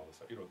take away all this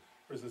stuff. You know,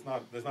 there's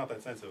not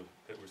that sense of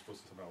that we're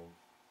supposed to somehow,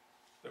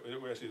 that we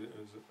actually,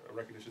 there's a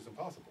recognition is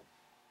impossible.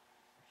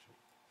 Actually.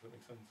 Does that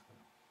make sense?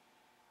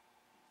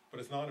 But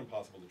it's not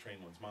impossible to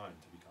train one's mind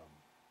to become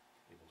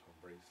able to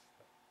embrace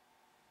that.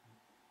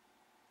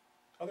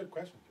 Other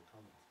questions or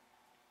comments?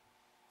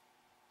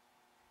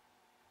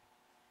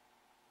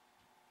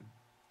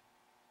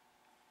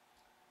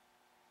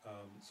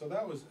 So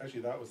that was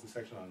the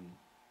section on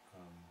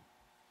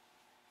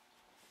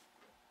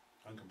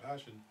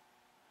compassion.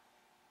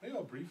 Maybe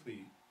I'll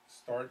briefly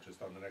start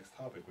just on the next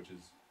topic, which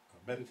is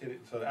meditating.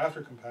 So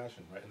after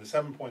compassion, right, in the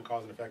 7-point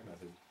cause and effect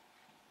method,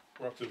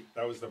 we're up to,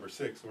 that was number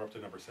 6, we're up to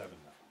number 7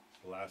 now.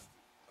 The last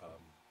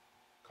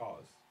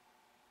cause,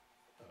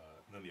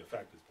 and then the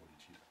effect is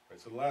bodhicitta. Right.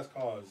 So the last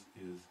cause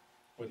is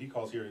what he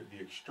calls here the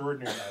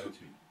extraordinary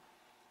attitude.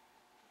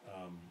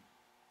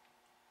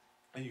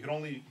 And you can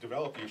only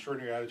develop the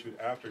extraordinary attitude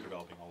after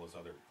developing all those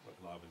other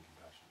love and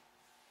compassion.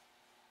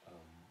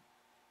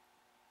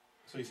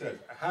 So he says,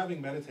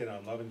 having meditated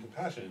on love and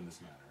compassion in this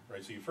manner,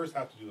 right? So you first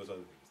have to do those other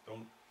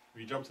things.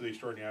 If you jump to the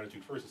extraordinary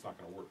attitude first, it's not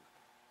going to work.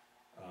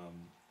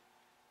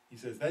 He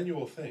says, then you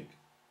will think,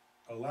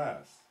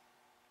 alas,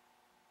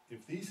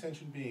 if these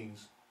sentient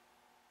beings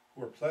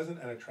who are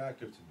pleasant and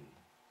attractive to me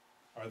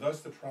are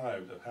thus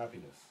deprived of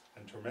happiness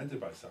and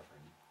tormented by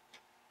suffering,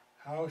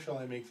 how shall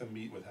I make them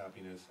meet with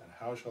happiness, and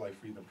how shall I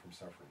free them from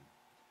suffering?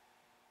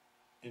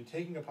 In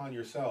taking upon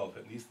yourself,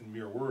 at least in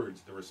mere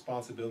words, the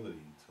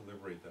responsibility to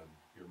liberate them,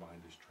 your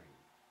mind is trained.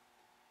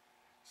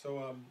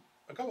 So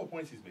a couple of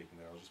points he's making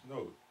there, I'll just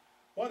note.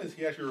 One is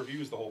he actually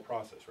reviews the whole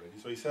process, right?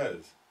 So he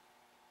says,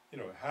 you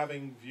know,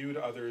 having viewed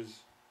others,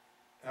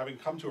 having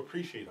come to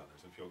appreciate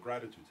others and feel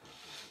gratitude to them,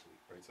 basically,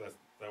 right? So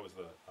that was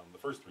the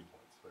first 3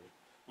 points, right?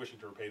 Wishing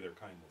to repay their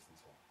kindness and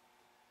so on.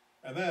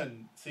 And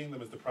then seeing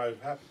them as deprived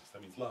of happiness,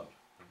 that means love.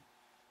 Right?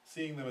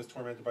 Seeing them as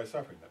tormented by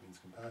suffering, that means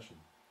compassion.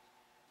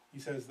 He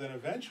says then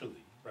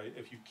eventually, right,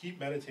 if you keep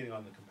meditating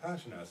on the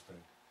compassion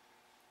aspect,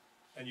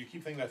 and you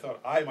keep thinking, I thought,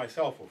 I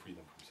myself will free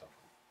them from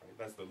suffering, right?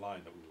 That's the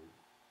line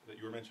that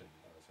you were mentioning,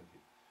 Cynthia.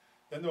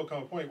 Then there'll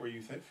come a point where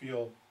you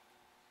feel,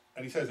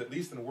 and he says, at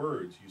least in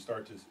words, you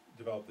start to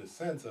develop this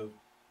sense of,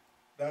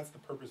 that's the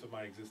purpose of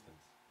my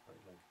existence, right?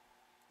 Like,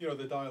 you know,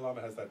 the Dalai Lama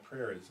has that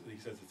prayer, he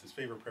says it's his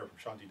favorite prayer from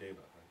Shantideva,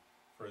 right?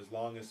 For as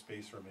long as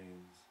space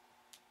remains,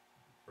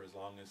 for as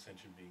long as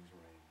sentient beings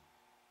remain,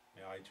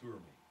 may I too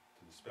remain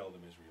to dispel the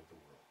misery of the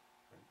world,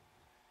 right?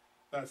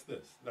 That's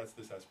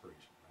this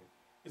aspiration, right?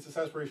 It's this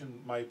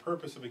aspiration, my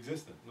purpose of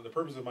existence, the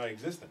purpose of my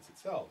existence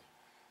itself,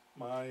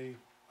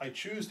 I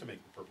choose to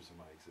make the purpose of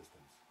my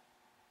existence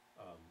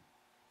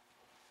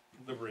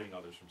liberating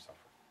others from suffering.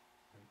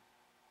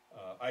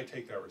 Right? I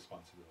take that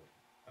responsibility,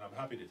 and I'm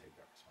happy to take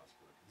that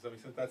responsibility. Does that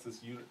make sense? That's this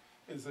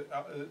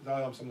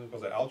something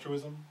calls it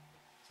altruism.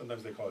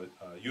 Sometimes they call it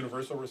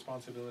universal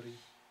responsibility,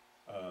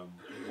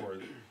 or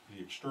the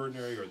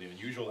extraordinary or the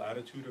unusual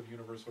attitude of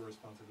universal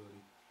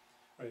responsibility.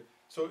 Right.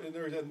 So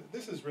and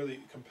this is really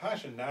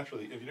compassion.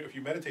 Naturally, if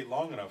you meditate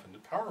long enough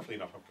and powerfully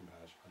enough on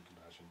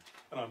compassion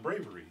and on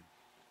bravery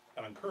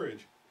and on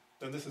courage,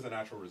 then this is a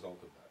natural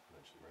result of that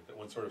eventually. Right. That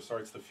one sort of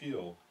starts to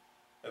feel,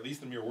 at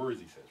least in mere words,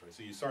 he says. Right.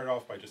 So you start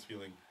off by just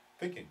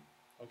thinking,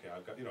 okay,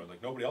 I've got,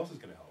 like nobody else is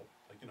going to help.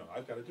 Like,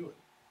 I've got to do it.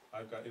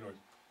 I've got,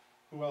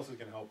 who else is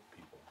going to help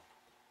people?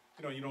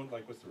 You don't,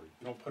 like, what's the word?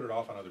 You don't put it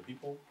off on other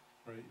people,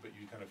 right? But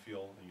you kind of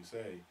feel and you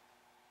say,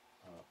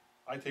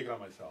 I take it on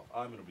myself.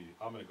 I'm going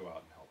to go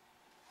out and help.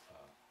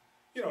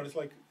 And it's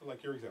like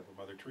your example,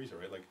 Mother Teresa,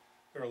 right? Like,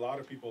 there are a lot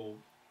of people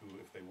who,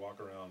 if they walk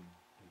around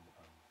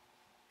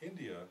in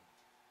India,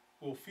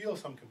 will feel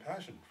some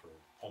compassion for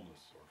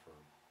homeless or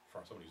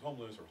for somebody who's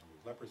homeless or somebody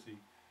with leprosy.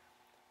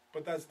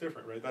 But that's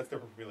different, right? That's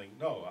different from feeling,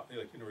 no,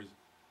 like,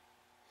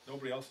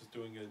 nobody else is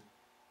doing it.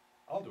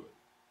 I'll do it.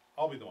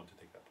 I'll be the one to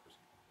take that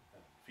person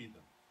and feed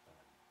them and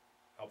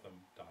help them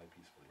die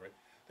peacefully, right?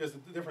 There's a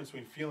difference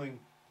between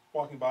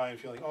walking by and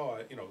feeling,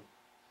 I'll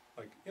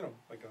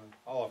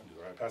often do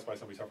that. Right? I pass by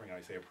somebody suffering and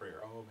I say a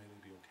prayer. Oh, may they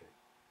be okay.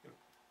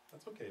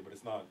 That's okay, but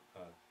it's not.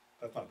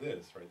 That's not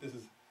this, right? This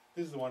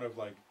is the one of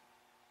like,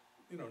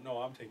 no,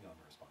 I'm taking on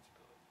the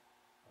responsibility,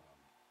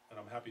 and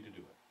I'm happy to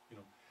do it.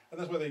 And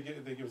that's why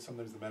they give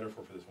sometimes the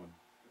metaphor for this one,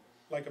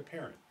 like a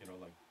parent. Like, in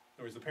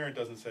other words, the parent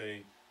doesn't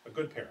say, a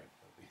good parent,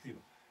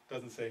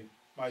 doesn't say,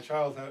 my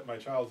child's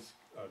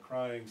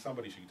crying,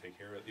 somebody should take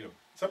care of it.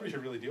 Somebody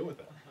should really deal with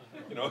that.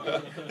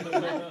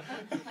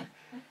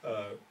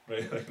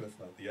 Right? That's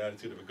not the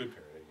attitude of a good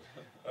parent.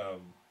 Anyway.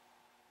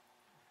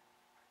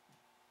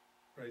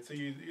 Right. So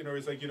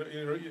it's like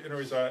and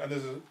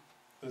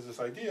there's this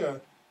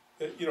idea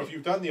that if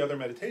you've done the other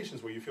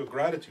meditations where you feel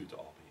gratitude to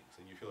all beings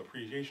and you feel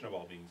appreciation of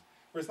all beings,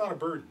 where it's not a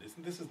burden.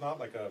 This is not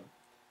like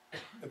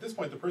at this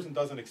point, the person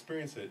doesn't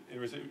experience it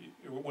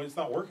when it's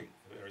not working.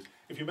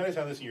 If you meditate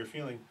on this and you're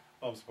feeling,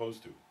 I'm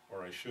supposed to,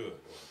 or I should,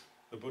 or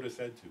the Buddha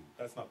said to,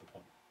 that's not the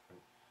point.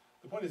 Right?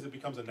 The point is it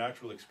becomes a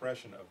natural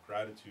expression of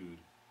gratitude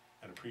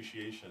and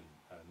appreciation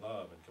and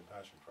love and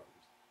compassion for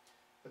others.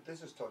 But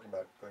this is talking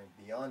about going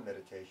beyond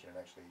meditation and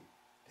actually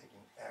taking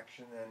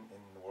action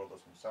in the world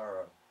of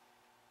samsara.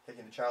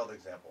 Taking the child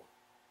example.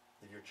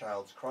 If your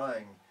child's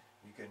crying,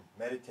 you can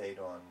meditate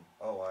on,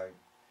 I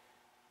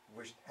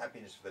wish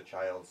happiness for the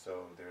child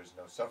so there's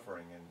no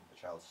suffering, and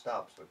the child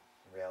stops, but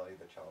in reality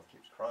the child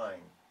keeps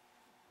crying.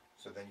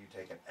 So then you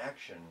take an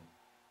action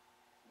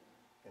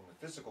in the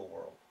physical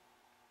world.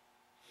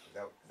 Is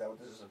that what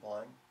this is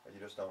implying? That you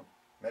just don't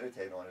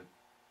meditate on it,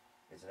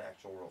 it's an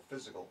actual real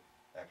physical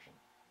action?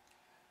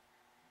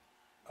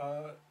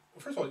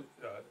 First of all,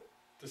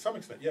 to some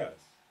extent, yes.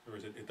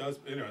 It does,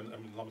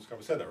 Lama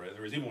Tsongkhapa said that, right?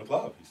 There is, even with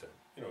love, he said,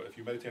 if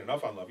you meditate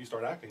enough on love, you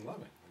start acting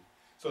loving.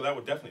 So that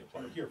would definitely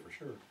apply here for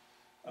sure.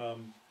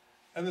 And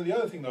then the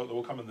other thing, though, that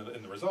will come in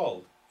the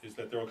result is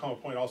that there will come a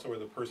point also where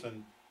the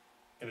person,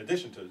 in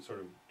addition to sort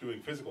of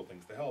doing physical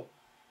things to help,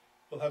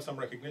 will have some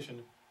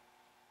recognition,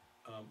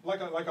 like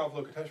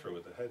Avalokiteshvara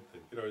with the head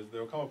thing.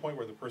 There will come a point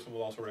where the person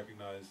will also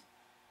recognize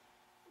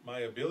my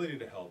ability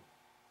to help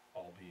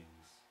all beings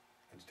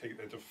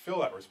and to fill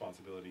that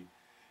responsibility.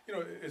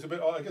 Is a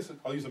bit. I guess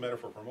I'll use a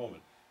metaphor for a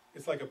moment.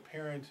 It's like a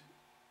parent.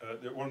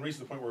 One reaches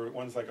the point where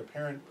one's like a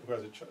parent who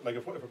has if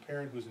a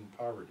parent who's in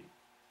poverty,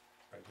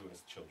 right, who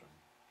has children,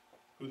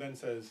 who then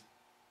says,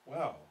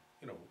 "Wow,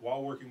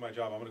 while working my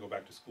job, I'm going to go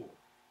back to school,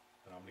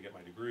 and I'm going to get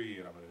my degree,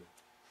 and I'm going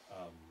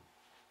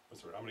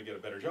to get a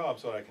better job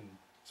so that I can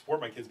support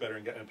my kids better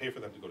and pay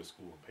for them to go to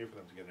school, and pay for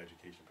them to get an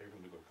education, pay for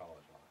them to go to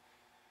college, and all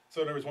that."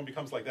 So in other words, one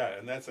becomes like that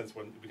in that sense.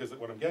 Because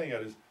what I'm getting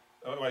at is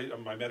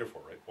my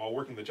metaphor, right? While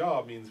working the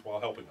job means while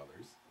helping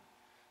others,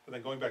 but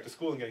then going back to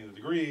school and getting the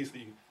degrees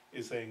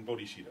is saying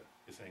bodhicitta,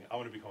 is saying I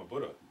want to become a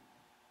Buddha,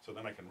 so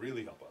then I can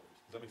really help others.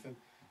 Does that make sense?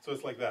 So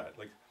it's like that.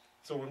 Like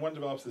So when one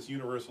develops this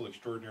universal,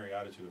 extraordinary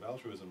attitude of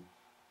altruism,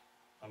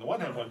 on the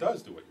one hand, one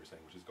does do what you're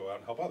saying, which is go out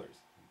and help others,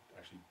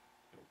 actually,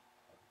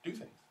 do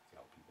things to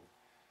help people.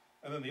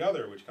 And then the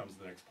other, which comes to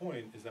the next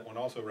point, is that one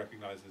also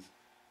recognizes,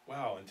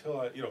 wow,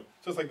 until I, so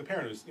it's like the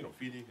parent who's,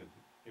 feeding and,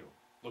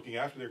 looking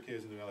after their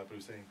kids and doing all that, but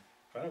who's saying,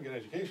 if I don't get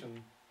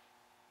education,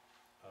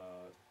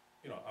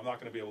 I'm not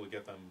going to be able to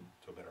get them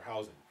to a better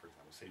housing, for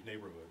example, safe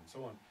neighborhood and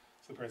so on.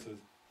 So the parent says,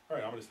 all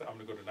right, I'm going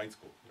to go to night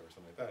school, or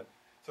something like that.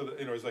 So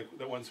that, it's like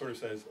that one sort of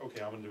says,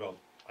 okay, I'm going to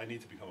I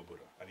need to become a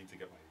Buddha. I need to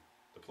get my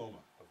diploma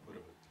of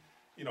Buddhahood.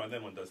 And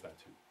then one does that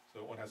too.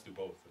 So one has to do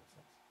both in a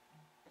sense.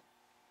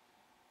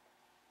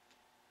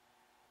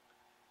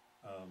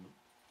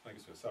 I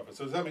guess we'll stop it.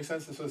 So does that make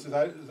sense? So this is,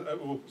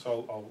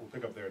 we'll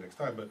pick up there next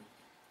time. But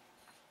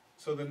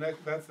so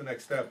that's the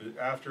next step.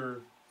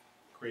 After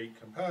great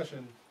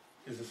compassion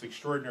is this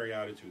extraordinary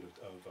attitude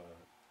of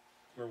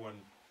where one.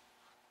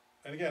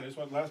 And again, there's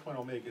one last point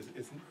I'll make is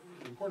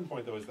the important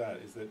point though is that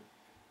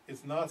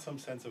it's not some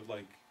sense of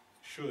like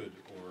should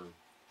or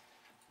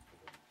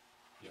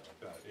like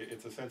that.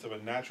 It's a sense of a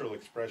natural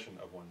expression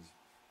of one's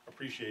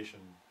appreciation,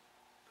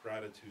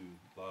 gratitude,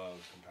 love,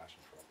 compassion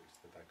for others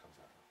that comes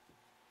out of.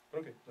 But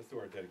okay, let's do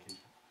our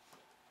dedication.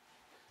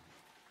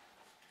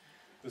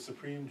 The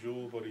supreme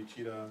jewel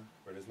bodhicitta,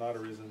 where it has not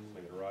arisen,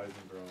 may it arise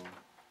and grow.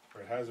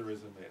 Where it has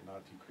arisen, may it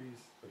not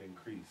decrease, but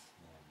increase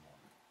more and more.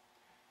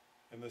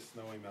 In the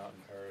snowy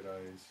mountain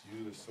paradise,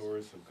 you, the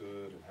source of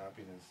good and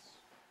happiness,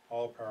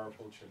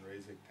 all-powerful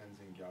Chenrezig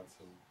Tenzin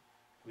Gyatso,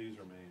 please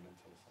remain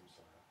until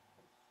samsara.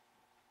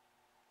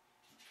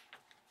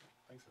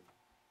 Thanks, everyone.